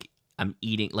it's like I'm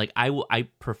eating. Like I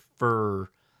prefer.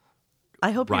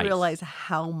 I hope rice. You realize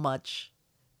how much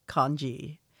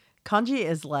congee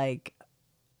is like.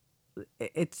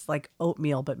 It's like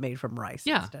oatmeal, but made from rice.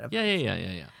 Yeah, instead of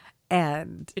yeah.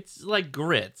 And it's like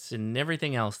grits and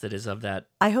everything else that is of that.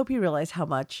 I hope you realize how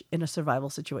much in a survival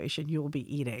situation you will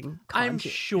be eating congee. I'm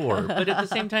sure, but at the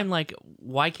same time, like,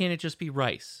 why can't it just be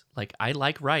rice? Like, I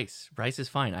like rice. Rice is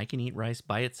fine. I can eat rice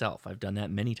by itself. I've done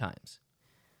that many times.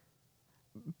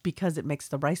 Because it makes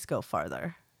the rice go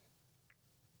farther.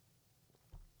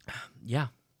 Yeah.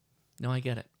 No, I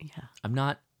get it. Yeah. I'm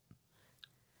not.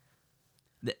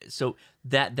 So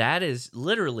that is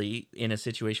literally in a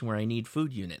situation where I need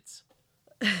food units.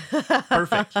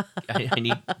 Perfect. I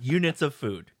need units of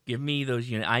food. Give me those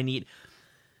units. I need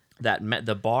that.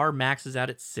 The bar maxes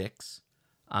out at 6.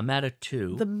 I'm at a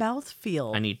 2. The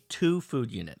mouthfeel. I need 2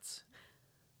 food units.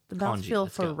 The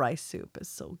mouthfeel for rice soup is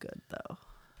so good, though.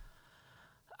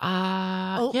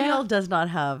 Oatmeal does not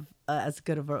have as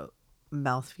good of a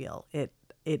mouthfeel. It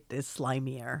is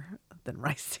slimier than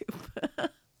rice soup.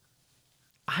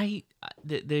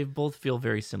 They both feel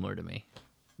very similar to me.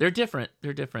 They're different,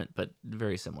 but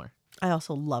very similar. I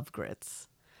also love grits.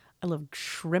 I love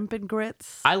shrimp and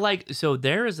grits. So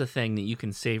there is a thing that you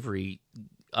can savory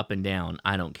up and down.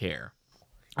 I don't care.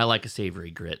 I like a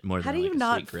savory grit more than How do I you like a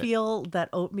not sweet grit. feel that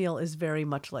oatmeal is very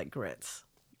much like grits?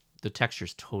 The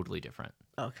texture's totally different.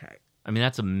 Okay. I mean,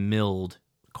 that's a milled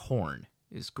corn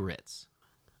is grits.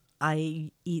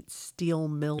 I eat steel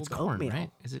milled It's corn, oatmeal.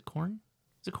 right? Is it corn?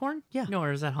 Is it corn? Yeah. No,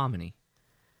 or is that hominy?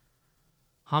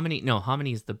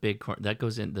 Hominy is the big corn. That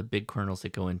goes in the big kernels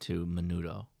that go into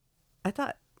menudo. I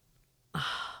thought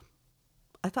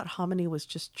hominy was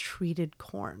just treated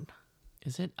corn.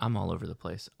 Is it? I'm all over the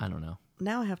place. I don't know.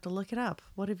 Now I have to look it up.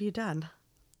 What have you done?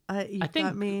 I think,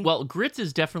 got me. Well, grits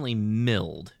is definitely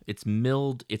milled. It's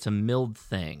milled. It's a milled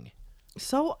thing.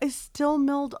 So is still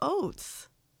milled oats.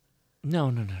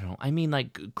 No. I mean,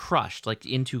 like crushed, like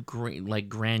into like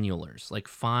granulars, like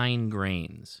fine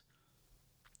grains.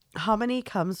 Hominy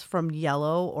comes from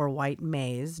yellow or white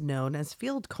maize known as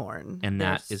field corn. And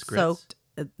that is grits? Soaked,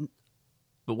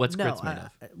 but what's grits made of?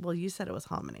 Well, you said it was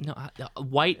hominy. No,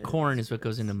 white corn is what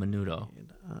goes into menudo.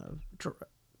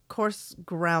 Coarse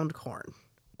ground corn.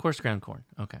 Coarse ground corn.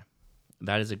 Okay.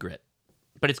 That is a grit.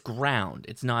 But it's ground.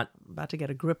 It's not... About to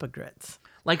get a grip of grits.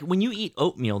 Like when you eat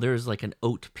oatmeal, there's like an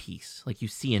oat piece. Like you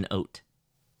see an oat.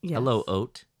 Yes. Hello,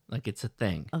 oat. Like it's a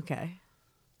thing. Okay.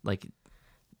 Like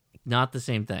not the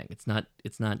same thing. It's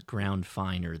not ground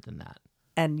finer than that.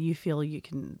 And you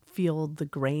can feel the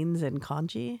grains in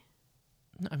congee?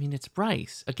 No, I mean, it's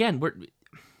rice. Again, we're...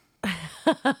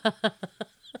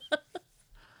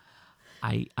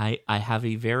 I have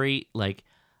a very, like...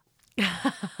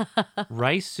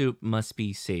 rice soup must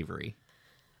be savory.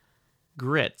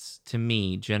 Grits, to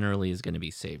me, generally is going to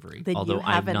be savory. Then although you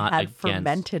haven't I'm not had against...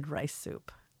 fermented rice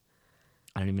soup.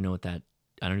 I don't even know what that...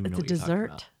 I don't even know It's what a you're talking dessert.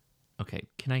 about. Okay,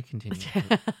 can I continue?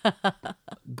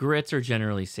 Grits are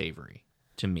generally savory,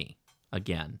 to me.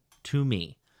 Again, to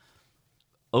me.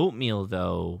 Oatmeal,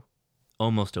 though,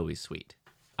 almost always sweet.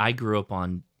 I grew up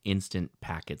on instant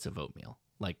packets of oatmeal.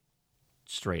 Like,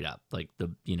 straight up. Like, the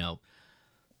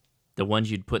ones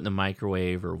you'd put in the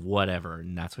microwave or whatever,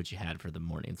 and that's what you had for the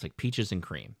morning. It's like peaches and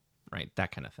cream, right?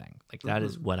 That kind of thing. Like, that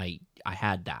is what I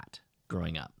had that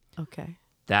growing up. Okay.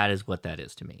 That is what that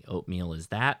is to me. Oatmeal is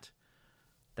that.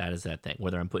 That is that thing.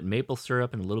 Whether I'm putting maple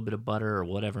syrup and a little bit of butter or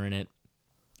whatever in it,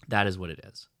 that is what it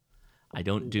is. I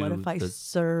don't do... What if I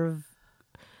serve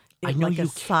it I know like you a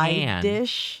side can.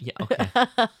 dish? Yeah, okay.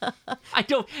 I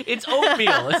don't... It's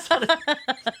oatmeal. It's not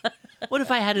what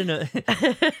if I had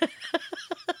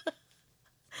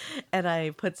and I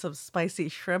put some spicy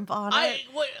shrimp on it?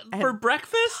 For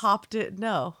breakfast? Topped it.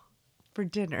 No, for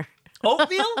dinner.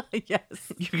 Oatmeal?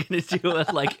 Yes. You're going to do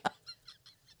it like...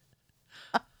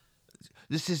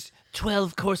 This is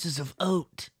 12 courses of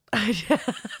oat. I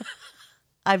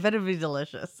bet it'd be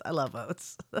delicious. I love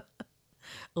oats.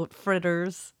 Oat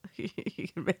fritters. You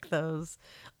can make those.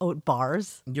 Oat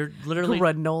bars. You're literally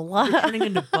granola. You're turning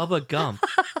into Bubba Gump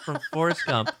from Forrest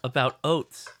Gump about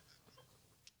oats.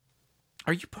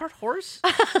 Are you part horse?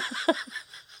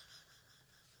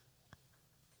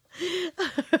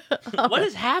 What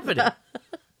is happening?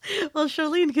 Well,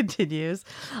 Charlene continues.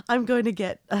 I'm going to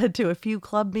get to a few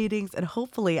club meetings, and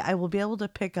hopefully I will be able to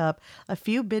pick up a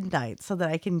few midnights so that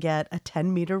I can get a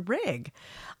 10-meter rig.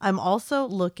 I'm also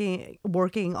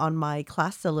working on my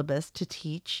class syllabus to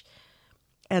teach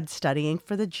and studying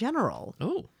for the general.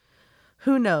 Oh.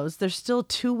 Who knows? There's still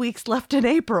 2 weeks left in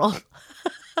April.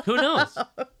 Who knows?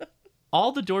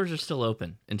 All the doors are still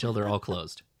open until they're all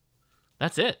closed.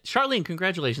 That's it. Charlene,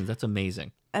 congratulations. That's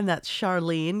amazing. And that's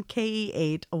Charlene,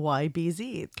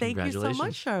 KE8YBZ. Thank you so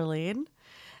much, Charlene.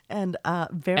 And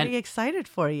very excited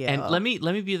for you. And let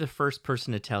me be the first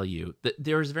person to tell you that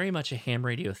there's very much a ham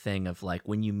radio thing of like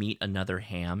when you meet another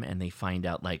ham and they find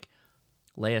out, like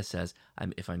Leia says,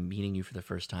 if I'm meeting you for the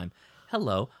first time,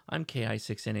 hello, I'm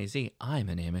KI6NAZ. I'm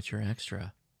an amateur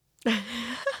extra.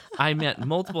 I met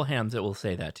multiple hams that will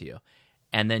say that to you.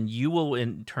 And then you will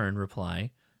in turn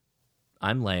reply,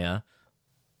 I'm Leia.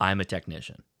 I'm a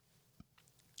technician.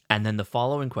 And then the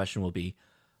following question will be,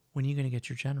 when are you going to get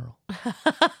your general?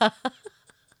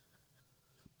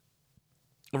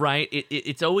 Right?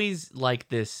 It's always like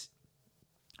this.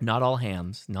 Not all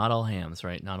hams,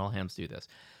 right? Not all hams do this.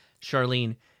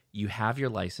 Charlene, you have your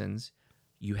license.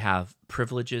 You have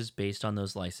privileges based on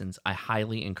those licenses. I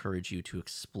highly encourage you to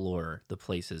explore the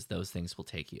places those things will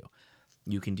take you.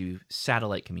 You can do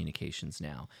satellite communications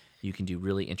now. You can do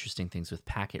really interesting things with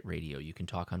packet radio. You can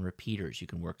talk on repeaters. You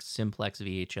can work simplex,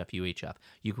 VHF, UHF.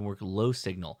 You can work low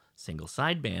signal, single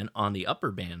sideband on the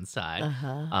upper band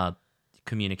side,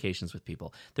 communications with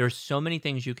people. There are so many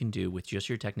things you can do with just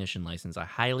your technician license. I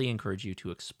highly encourage you to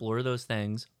explore those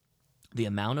things. The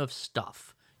amount of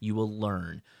stuff you will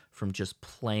learn from just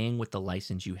playing with the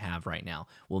license you have right now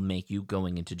will make you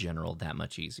going into general that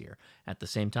much easier. At the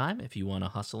same time, if you want to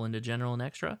hustle into general and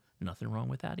extra, nothing wrong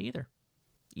with that either.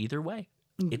 Either way.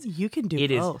 You can do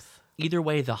both. Either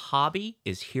way, the hobby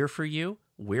is here for you.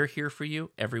 We're here for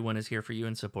you. Everyone is here for you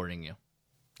and supporting you.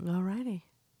 All righty.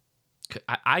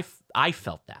 I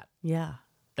felt that. Yeah.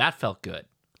 That felt good.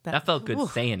 That felt good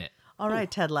saying it. All right,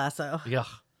 Ted Lasso. Yeah.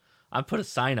 I put a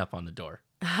sign up on the door.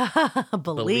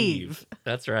 Believe.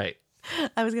 That's right.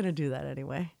 I was gonna do that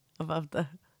anyway, above the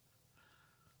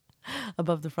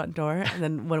front door, and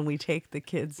then when we take the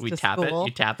kids to tap school, it.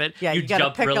 You tap it. Yeah, you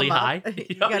jump really high.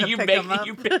 You gotta you pick make them up.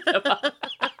 You pick them up.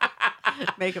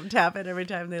 Make them tap it every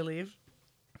time they leave.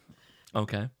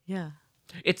 Okay. Yeah.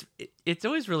 It's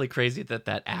always really crazy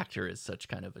that actor is such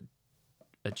kind of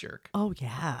a jerk. Oh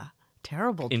yeah,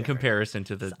 terrible. In comparison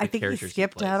to the I think he characters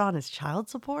skipped out on his child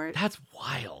support. That's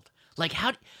wild. Like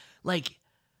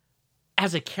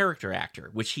as a character actor,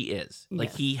 which he is,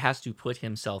 like he has to put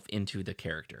himself into the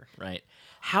character, right?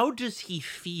 How does he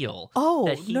feel? Oh,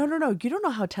 that he... no. You don't know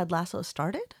how Ted Lasso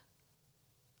started?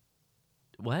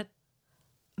 What?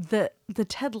 The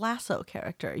Ted Lasso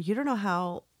character. You don't know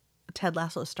how Ted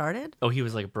Lasso started? Oh, he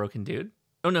was like a broken dude?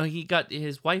 Oh, no,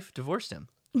 his wife divorced him.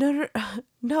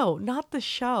 No, not the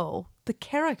show. The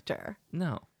character.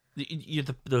 No. You're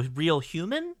the real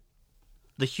human?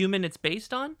 The human it's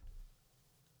based on?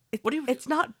 It's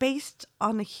not based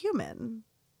on a human.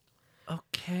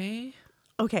 Okay.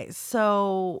 Okay,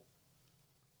 so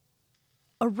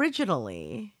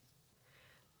originally,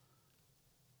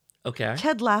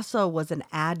 Ted Lasso was an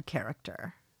ad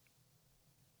character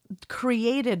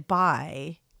created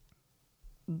by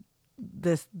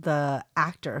the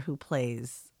actor who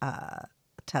plays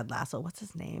Ted Lasso. What's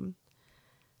his name?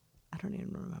 I don't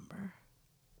even remember.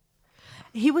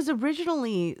 He was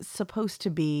originally supposed to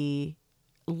be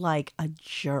like a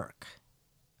jerk.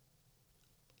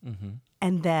 Mm-hmm.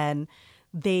 And then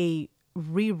they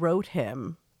rewrote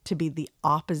him to be the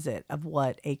opposite of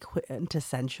what a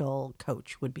quintessential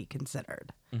coach would be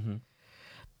considered. Mm-hmm.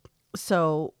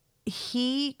 So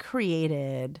he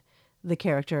created the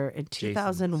character in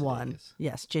 2001.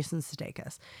 Yes, Jason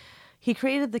Sudeikis. He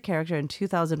created the character in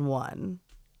 2001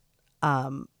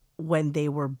 when they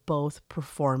were both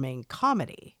performing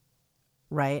comedy,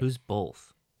 right? Who's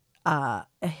both?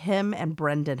 Him and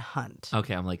Brendan Hunt.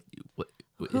 Okay, I'm like, what?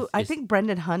 I think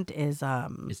Brendan Hunt is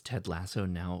Ted Lasso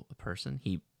now a person?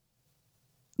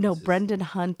 Brendan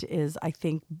Hunt is, I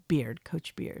think,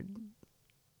 Coach Beard.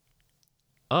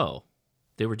 Oh,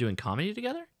 they were doing comedy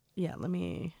together? Yeah, let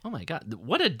me... Oh my God,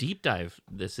 what a deep dive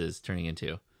this is turning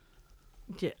into.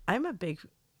 Yeah, I'm a big...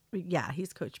 Yeah,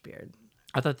 he's Coach Beard.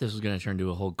 I thought this was going to turn into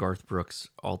a whole Garth Brooks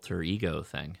alter ego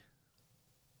thing.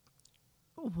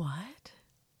 What?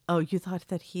 Oh, you thought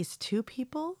that he's two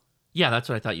people? Yeah, that's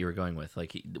what I thought you were going with.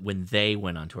 Like when they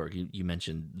went on tour, you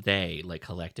mentioned they, like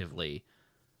collectively,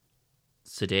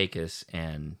 Sudeikis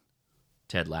and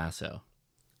Ted Lasso.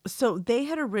 So they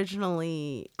had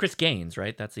originally... Chris Gaines,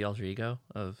 right? That's the alter ego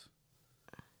of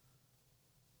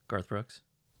Garth Brooks.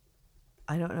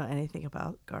 I don't know anything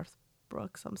about Garth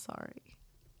Brooks. I'm sorry.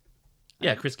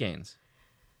 Yeah, Chris Gaines.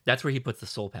 That's where he puts the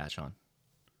soul patch on.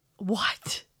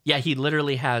 What? Yeah, he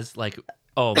literally has like...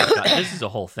 Oh my God, this is a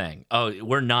whole thing. Oh,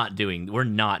 we're not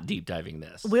deep diving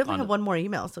this. We only have one more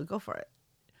email, so go for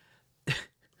it.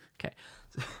 Okay.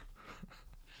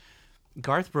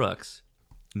 Garth Brooks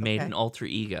made an alter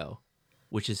ego,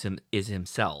 which is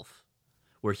himself,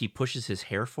 where he pushes his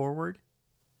hair forward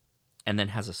and then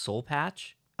has a soul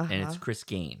patch, and it's Chris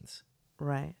Gaines.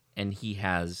 Right. And he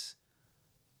has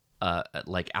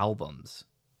like albums,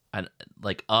 and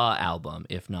like a album,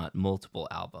 if not multiple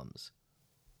albums.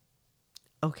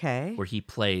 Okay. Where he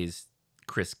plays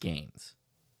Chris Gaines.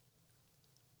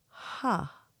 Huh.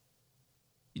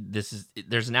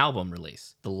 There's an album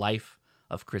release, The Life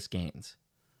of Chris Gaines.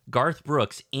 Garth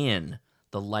Brooks in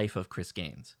The Life of Chris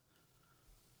Gaines.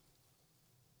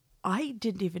 I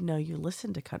didn't even know you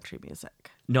listened to country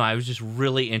music. No, I was just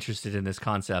really interested in this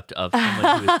concept of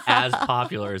someone who is as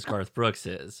popular as Garth Brooks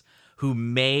is, who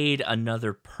made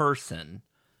another person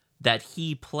that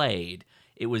he played.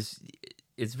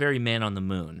 It's very Man on the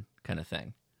Moon kind of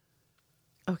thing.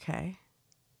 Okay.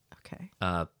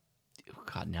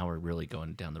 God, now we're really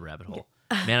going down the rabbit hole.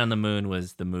 Man on the Moon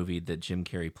was the movie that Jim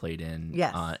Carrey played in.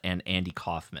 Yes. And Andy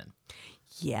Kaufman.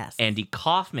 Yes. Andy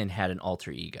Kaufman had an alter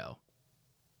ego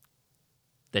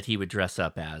that he would dress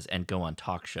up as and go on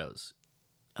talk shows.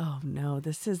 Oh, no.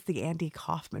 This is the Andy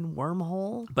Kaufman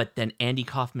wormhole. But then Andy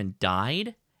Kaufman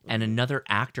died, and another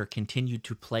actor continued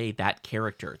to play that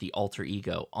character, the alter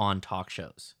ego, on talk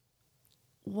shows.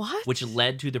 What? Which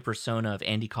led to the persona of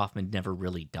Andy Kaufman never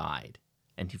really died,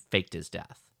 and he faked his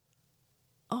death.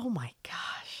 Oh my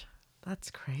gosh, that's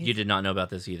crazy. You did not know about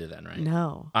this either, then, right?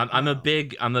 No. I'm a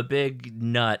big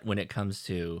nut when it comes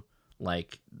to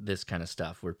like this kind of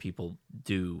stuff where people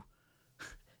do.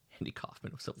 Andy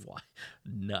Kaufman was a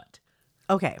nut.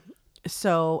 Okay,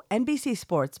 so NBC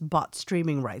Sports bought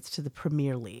streaming rights to the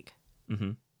Premier League.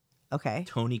 Mm-hmm. Okay.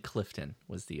 Tony Clifton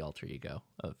was the alter ego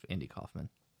of Andy Kaufman.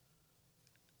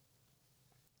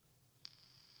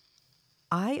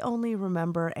 I only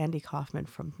remember Andy Kaufman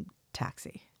from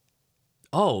Taxi.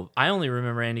 Oh, I only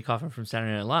remember Andy Kaufman from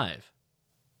Saturday Night Live.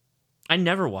 I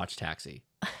never watched Taxi.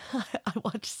 I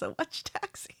watched so much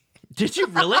Taxi. Did you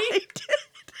really? I did.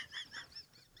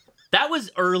 That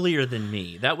was earlier than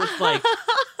me. That was like...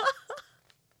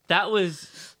 that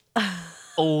was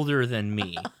older than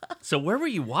me. So where were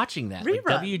you watching that? Like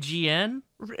WGN?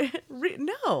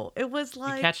 No, it was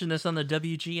like... You catching this on the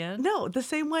WGN? No, the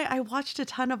same way I watched a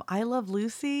ton of I Love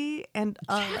Lucy and...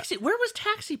 Taxi. Where was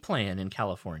Taxi playing in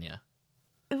California?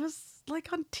 It was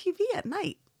like on TV at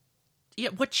night. Yeah,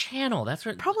 what channel? That's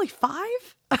what... Probably 5?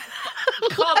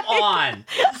 Come on!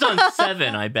 It's on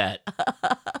 7, I bet.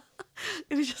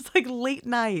 It was just like late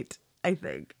night, I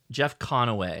think. Jeff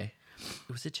Conaway.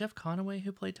 Was it Jeff Conaway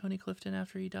who played Tony Clifton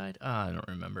after he died? I don't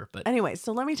remember. But anyway,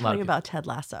 so let me tell you about Ted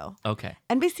Lasso. Okay.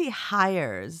 NBC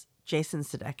hires Jason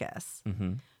Sudeikis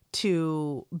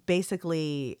to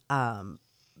basically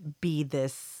be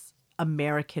this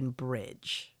American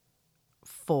bridge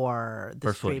for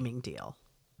the streaming deal.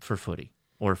 For footy.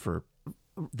 Or for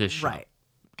this show. Right.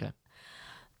 Okay.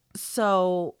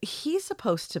 So he's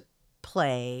supposed to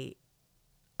play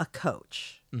a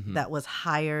coach that was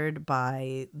hired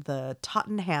by the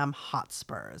Tottenham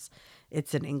Hotspurs.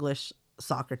 It's an English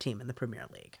soccer team in the Premier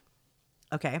League.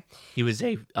 Okay. He was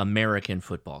a American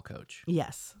football coach.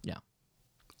 Yes. Yeah.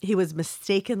 He was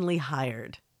mistakenly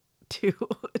hired to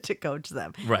coach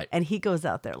them. Right. And he goes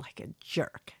out there like a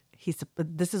jerk.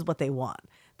 This is what they want.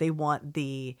 They want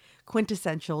the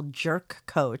quintessential jerk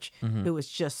coach who is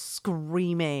just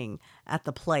screaming at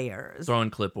the players.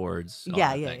 Throwing clipboards.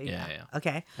 Yeah.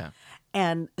 Okay. Yeah.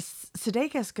 And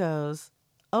Sudeikis goes,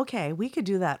 okay, we could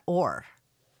do that or.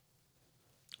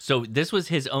 So this was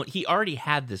his own. He already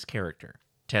had this character,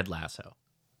 Ted Lasso.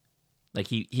 Like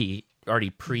he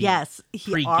already Yes,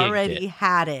 he already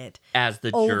had it. As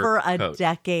the over jerk a coach.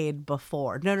 Decade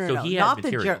before. No, not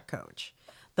the jerk coach.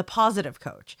 The positive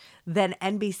coach. Then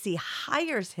NBC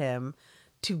hires him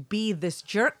to be this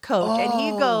jerk coach. And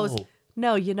he goes,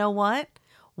 no, you know what?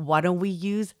 Why don't we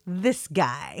use this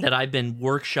guy? That I've been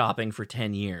workshopping for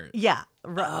 10 years. Yeah.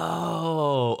 Right.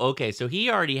 Oh, okay. So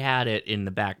he already had it in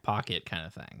the back pocket kind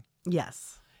of thing.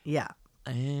 Yes. Yeah.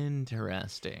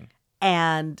 Interesting.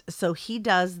 And so he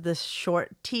does this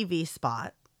short TV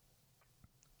spot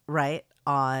right,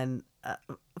 on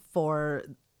for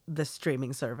the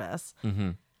streaming service.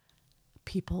 Mm-hmm.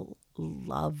 People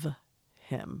love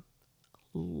him,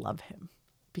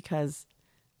 because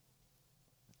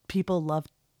people love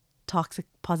toxic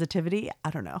positivity. I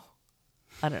don't know.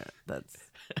 I don't know.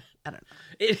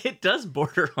 It does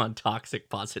border on toxic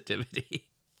positivity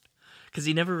because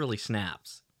he never really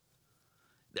snaps.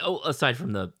 Oh, aside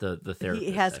from the therapist.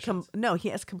 He has he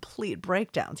has complete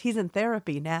breakdowns. He's in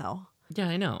therapy now. Yeah,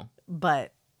 I know.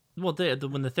 But when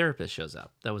the therapist shows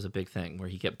up, that was a big thing where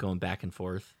he kept going back and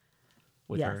forth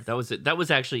with her. Yes. That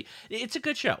was actually, it's a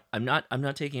good show. I'm not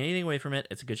taking anything away from it.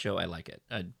 It's a good show. I like it.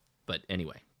 But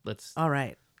anyway, let's. All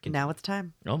right. continue. Now it's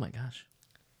time. Oh my gosh.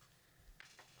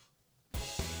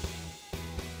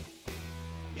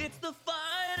 It's the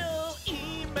final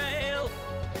email.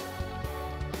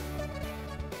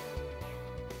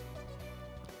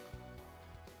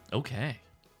 Okay.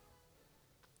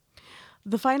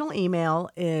 The final email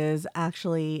is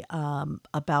actually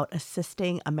about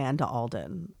assisting Amanda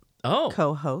Alden,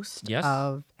 co-host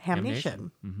of Ham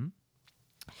Nation. Mm-hmm.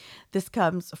 This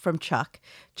comes from Chuck.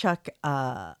 Chuck,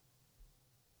 the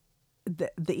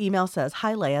email says,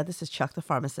 "Hi, Leia. This is Chuck, the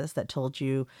pharmacist that told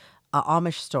you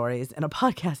Amish stories in a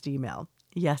podcast email."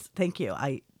 Yes, thank you.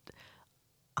 I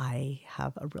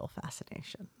have a real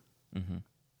fascination. Mm-hmm.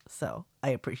 So I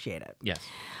appreciate it. Yes.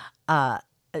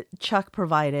 Chuck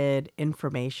provided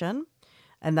information,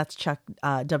 and that's Chuck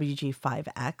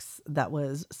WG5X that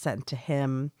was sent to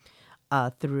him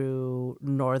through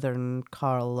Northern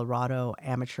Colorado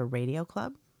Amateur Radio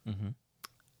Club,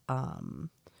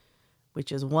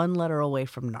 which is one letter away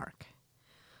from NARC.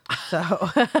 So,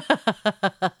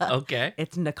 okay,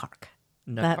 it's NACARC.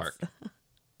 NACARC.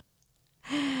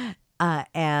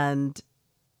 And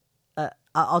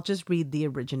I'll just read the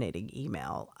originating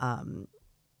email.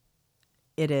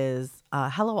 It is,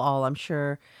 hello all,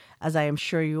 as I am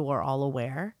sure you are all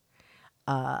aware.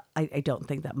 I don't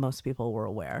think that most people were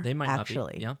aware, they might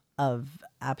actually, not be. Yeah. Of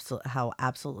how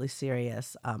absolutely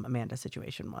serious Amanda's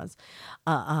situation was.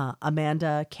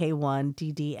 Amanda K1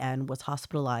 DDN was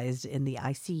hospitalized in the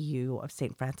ICU of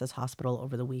St. Francis Hospital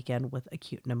over the weekend with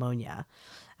acute pneumonia.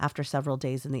 After several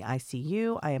days in the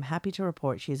ICU, I am happy to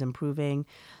report she is improving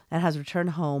and has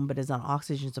returned home, but is on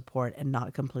oxygen support and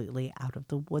not completely out of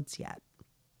the woods yet.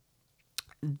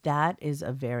 That is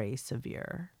a very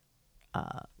severe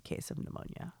case of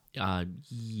pneumonia.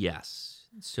 Yes.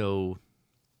 So,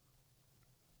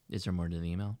 is there more to the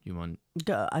email? You want?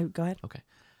 Go ahead. Okay.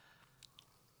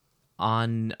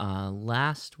 On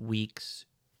last week's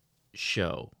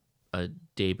show, a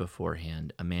day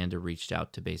beforehand, Amanda reached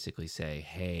out to basically say,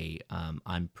 "Hey,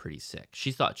 I'm pretty sick."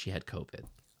 She thought she had COVID.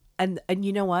 And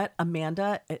you know what,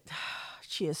 Amanda,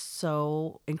 she is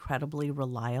so incredibly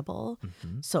reliable.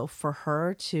 Mm-hmm. So for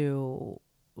her to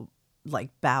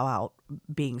bow out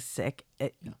being sick,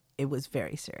 it was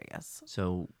very serious.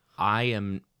 So I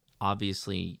am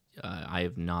obviously, I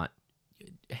have not,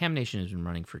 Ham Nation has been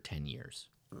running for 10 years.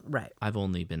 Right. I've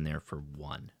only been there for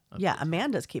one. Yeah,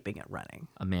 Amanda's keeping it running.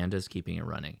 Amanda's keeping it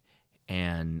running.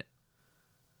 And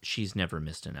she's never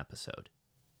missed an episode.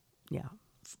 Yeah.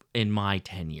 In my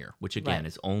tenure, which again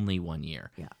is only 1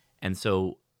 year. Yeah. And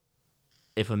so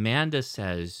if Amanda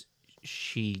says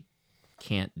she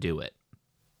can't do it,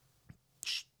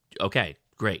 okay,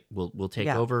 great. We'll take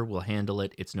over. We'll handle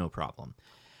it. It's no problem.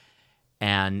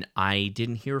 And I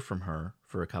didn't hear from her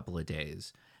for a couple of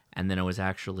days. And then I was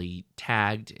actually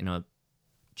tagged in a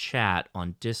chat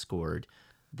on Discord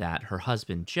that her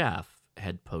husband, Jeff,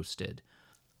 had posted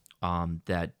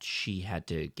that she had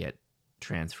to get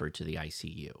transferred to the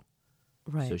ICU.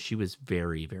 Right. So she was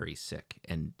very, very sick.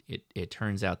 And it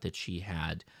turns out that she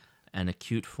had an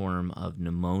acute form of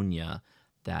pneumonia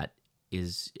that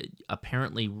is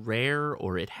apparently rare,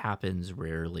 or it happens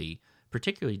rarely,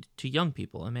 particularly to young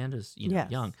people. Amanda's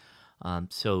young.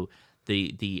 So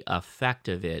the effect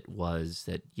of it was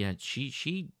that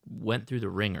she went through the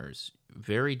ringers,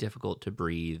 very difficult to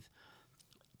breathe.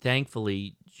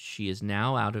 Thankfully, she is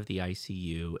now out of the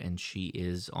ICU and she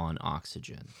is on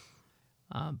oxygen.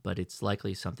 But it's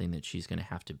likely something that she's going to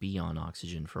have to be on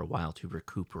oxygen for a while to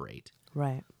recuperate.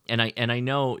 Right. And I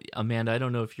know, Amanda, I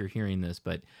don't know if you're hearing this,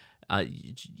 but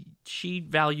she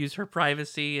values her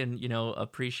privacy and,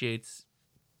 appreciates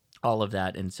all of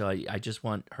that. And so I just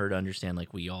want her to understand,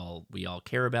 we all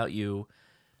care about you.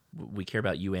 We care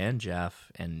about you and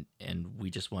Jeff, and we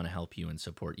just want to help you and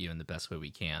support you in the best way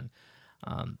we can.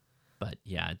 But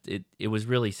yeah, it was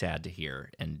really sad to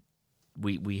hear. And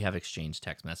we have exchanged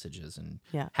text messages and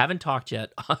Yeah. haven't talked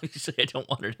yet. Obviously, I don't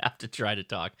want her to have to try to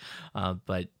talk.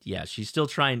 But yeah, she's still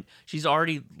trying. She's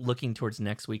already looking towards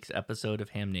next week's episode of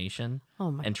Ham Nation.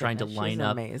 Oh my and trying to goodness, she's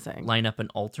amazing. line up an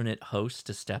alternate host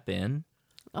to step in.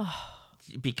 Oh.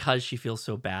 Because she feels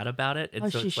so bad about it. And Oh,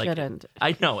 so she it's like, shouldn't.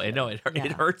 I know. It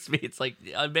Yeah. hurts me. It's like,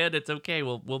 man, it's okay.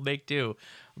 We'll make do.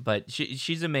 But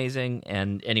she's amazing.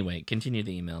 And anyway, continue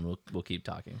the email and we'll keep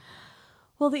talking.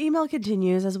 Well, the email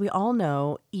continues. As we all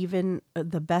know, even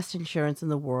the best insurance in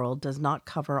the world does not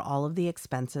cover all of the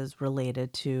expenses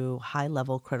related to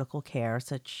high-level critical care,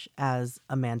 such as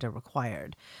Amanda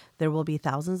required. There will be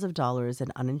thousands of dollars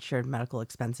in uninsured medical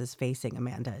expenses facing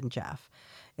Amanda and Jeff.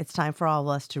 It's time for all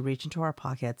of us to reach into our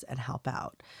pockets and help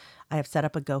out. I have set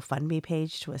up a GoFundMe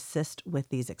page to assist with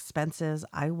these expenses.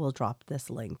 I will drop this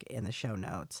link in the show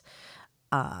notes.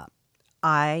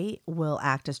 I will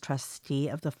act as trustee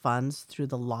of the funds through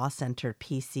the Law Center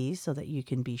PC so that you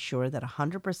can be sure that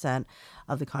 100%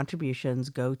 of the contributions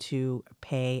go to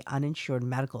pay uninsured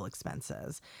medical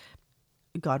expenses.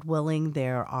 God willing,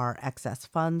 there are excess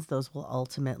funds. Those will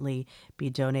ultimately be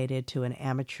donated to an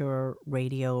amateur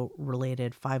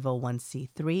radio-related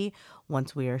 501c3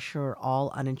 once we are sure all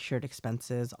uninsured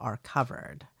expenses are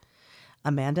covered.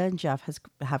 Amanda and Jeff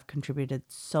have contributed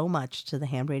so much to the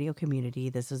ham radio community.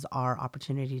 This is our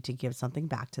opportunity to give something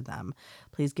back to them.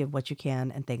 Please give what you can,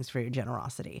 and thanks for your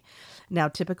generosity. Now,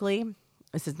 typically,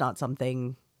 this is not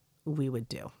something we would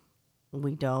do.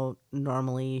 We don't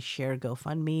normally share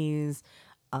GoFundMes,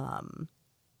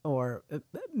 or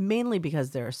mainly because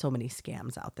there are so many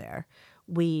scams out there.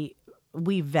 We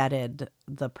vetted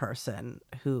the person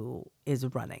who is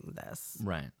running this,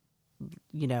 right?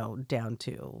 Down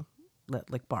to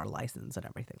like bar license and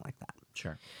everything like that.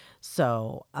 Sure.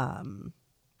 So,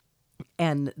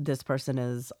 and this person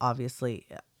is obviously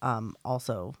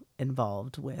also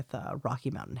involved with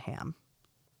Rocky Mountain Ham.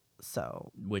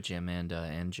 So, which Amanda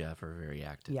and Jeff are very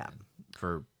active in,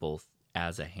 for both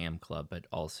as a ham club, but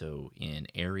also in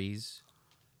Aries,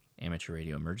 Amateur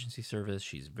Radio Emergency Service.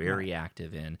 She's very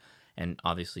active in, and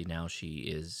obviously now she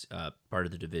is part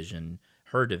of the division,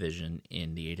 her division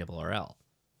in the ARRL.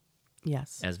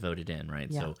 Yes. As voted in, right?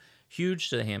 Yeah. So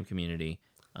huge to the ham community.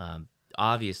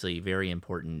 Obviously very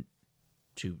important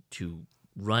to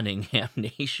running Ham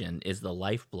Nation is the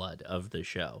lifeblood of the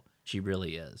show. She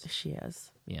really is. She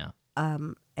is. Yeah.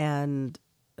 And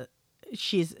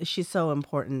she's so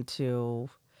important to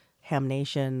Ham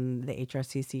Nation, the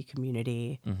HRCC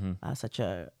community, such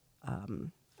a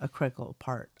critical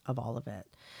part of all of it.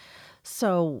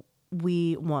 So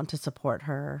we want to support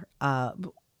her.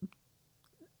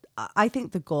 I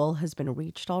think the goal has been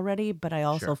reached already, but I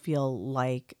also feel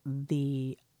like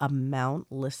the amount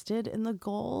listed in the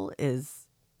goal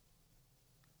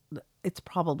it's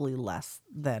probably less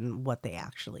than what they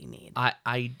actually need.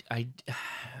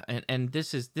 And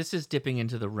this is dipping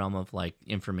into the realm of like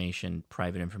information,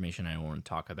 private information I don't want to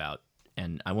talk about,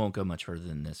 and I won't go much further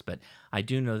than this, but I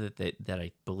do know that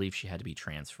I believe she had to be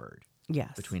transferred.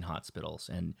 Yes. Between hospitals.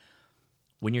 And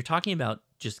when you're talking about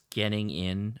just getting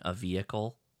in a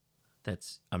vehicle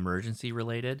that's emergency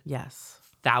related, yes,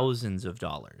 thousands of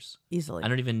dollars. Easily. I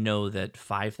don't even know that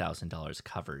 $5,000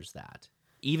 covers that,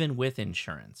 even with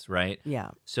insurance, right? Yeah.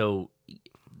 So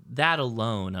that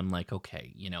alone, I'm like,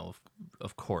 okay,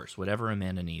 of course, whatever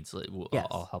Amanda needs,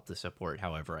 I'll help to support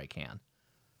however I can.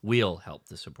 We'll help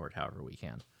to support however we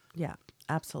can. Yeah,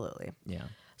 absolutely. Yeah.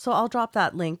 So I'll drop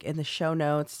that link in the show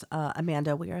notes.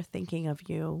 Amanda, we are thinking of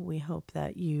you. We hope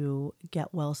that you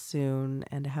get well soon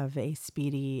and have a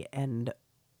speedy and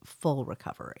full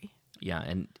recovery. Yeah,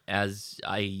 and as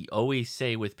I always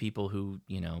say with people who,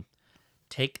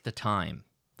 take the time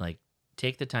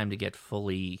to get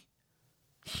fully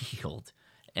healed,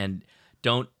 and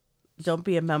don't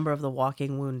be a member of the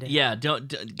walking wounded. Yeah, don't,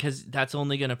 because that's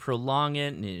only going to prolong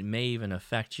it, and it may even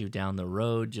affect you down the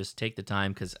road. Just take the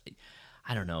time, because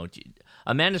I don't know.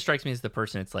 Amanda strikes me as the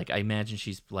person. It's like I imagine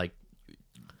she's like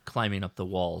climbing up the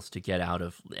walls to get out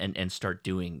of and start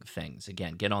doing things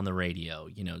again. Get on the radio,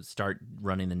 start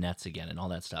running the nets again, and all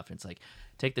that stuff. And it's like,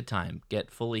 take the time,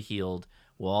 get fully healed.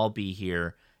 We'll all be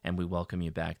here, and we welcome you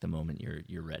back the moment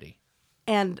you're ready.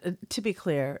 And to be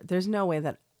clear, there's no way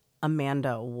that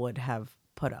Amanda would have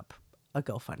put up a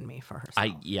GoFundMe for herself.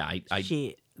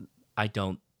 I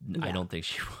don't think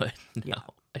she would. No,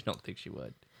 I don't think she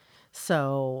would.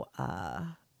 So,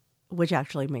 which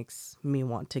actually makes me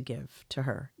want to give to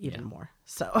her even more.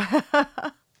 So,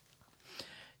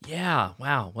 yeah,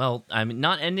 wow. Well, I'm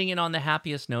not ending it on the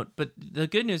happiest note, but the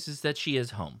good news is that she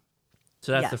is home.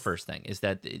 So that's the first thing, is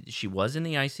that she was in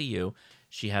the ICU.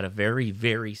 She had a very,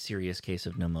 very serious case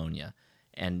of pneumonia.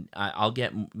 And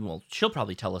she'll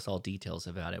probably tell us all details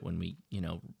about it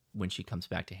when she comes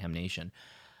back to Ham Nation.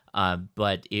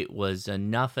 But it was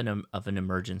enough of an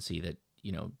emergency that,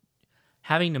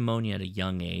 having pneumonia at a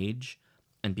young age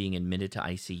and being admitted to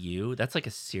ICU, that's like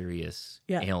a serious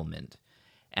ailment.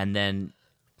 And then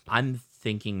I'm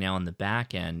thinking now on the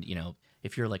back end,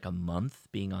 if you're like a month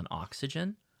being on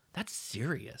oxygen, that's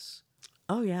serious.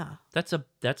 Oh, yeah. That's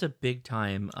a big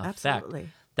time effect. Absolutely.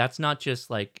 That's not just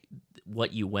like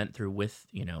what you went through with,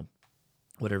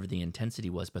 whatever the intensity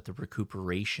was, but the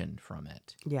recuperation from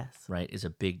it. Yes. Right, is a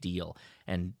big deal.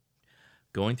 And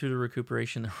going through the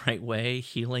recuperation the right way,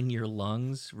 healing your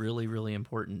lungs, really, really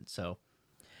important. So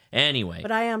anyway.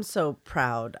 But I am so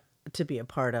proud to be a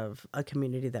part of a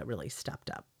community that really stepped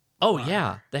up. Oh,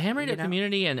 yeah. The Ham Radio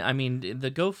community, and I mean, the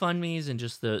GoFundMes and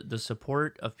just the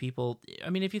support of people.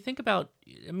 I mean, if you think about,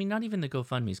 not even the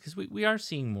GoFundMes, because we are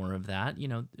seeing more of that.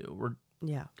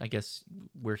 I guess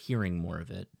we're hearing more of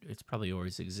it. It's probably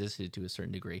always existed to a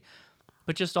certain degree.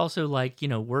 But just also like,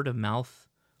 word of mouth,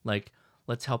 like,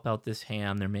 let's help out this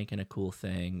ham. They're making a cool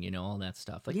thing, all that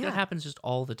stuff. Like that happens just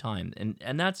all the time.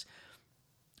 And that's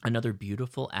another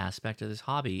beautiful aspect of this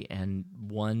hobby, and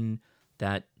one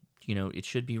that, it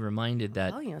should be reminded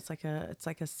that it's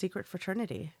like a secret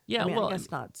fraternity. Yeah, I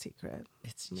guess not secret.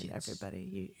 It's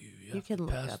everybody. You can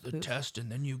look pass up the test,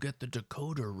 and then you get the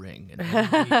decoder ring.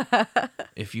 And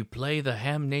if you play the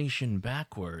Ham Nation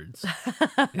backwards,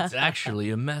 it's actually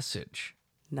a message.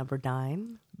 Number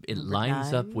 9. It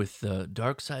lines up with the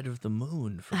Dark Side of the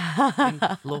Moon from Pink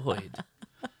Floyd.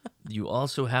 You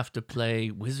also have to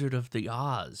play Wizard of the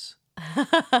Oz.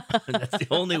 That's the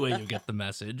only way you get the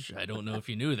message. I don't know if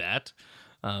you knew that,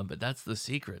 but that's the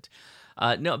secret.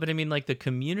 No, but I mean, like, the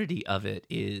community of it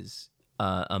is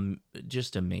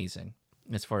just amazing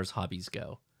as far as hobbies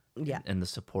go. Yeah. And the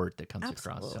support that comes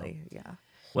across. Absolutely, So. yeah.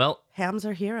 Well, hams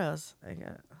are heroes,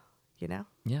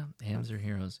 Yeah, hams are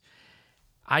heroes.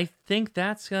 I think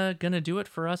that's going to do it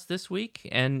for us this week.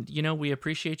 And, we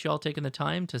appreciate you all taking the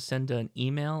time to send an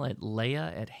email at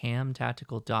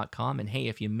leia@hamtactical.com. And, hey,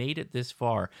 if you made it this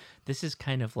far, this is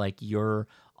kind of like your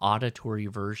auditory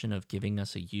version of giving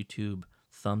us a YouTube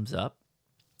thumbs up.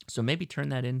 So maybe turn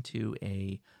that into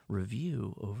a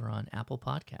review over on Apple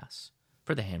Podcasts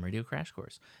for the Ham Radio Crash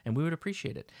Course. And we would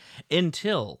appreciate it.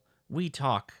 Until we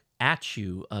talk at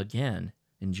you again,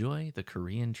 enjoy the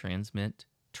Korean Transmit.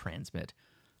 Transit.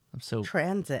 I'm so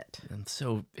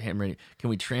ham ready. Can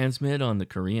we transmit on the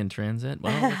Korean Transit?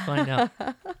 Well, let's find out.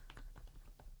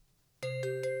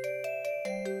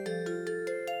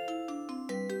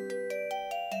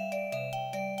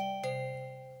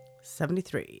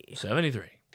 73. 73.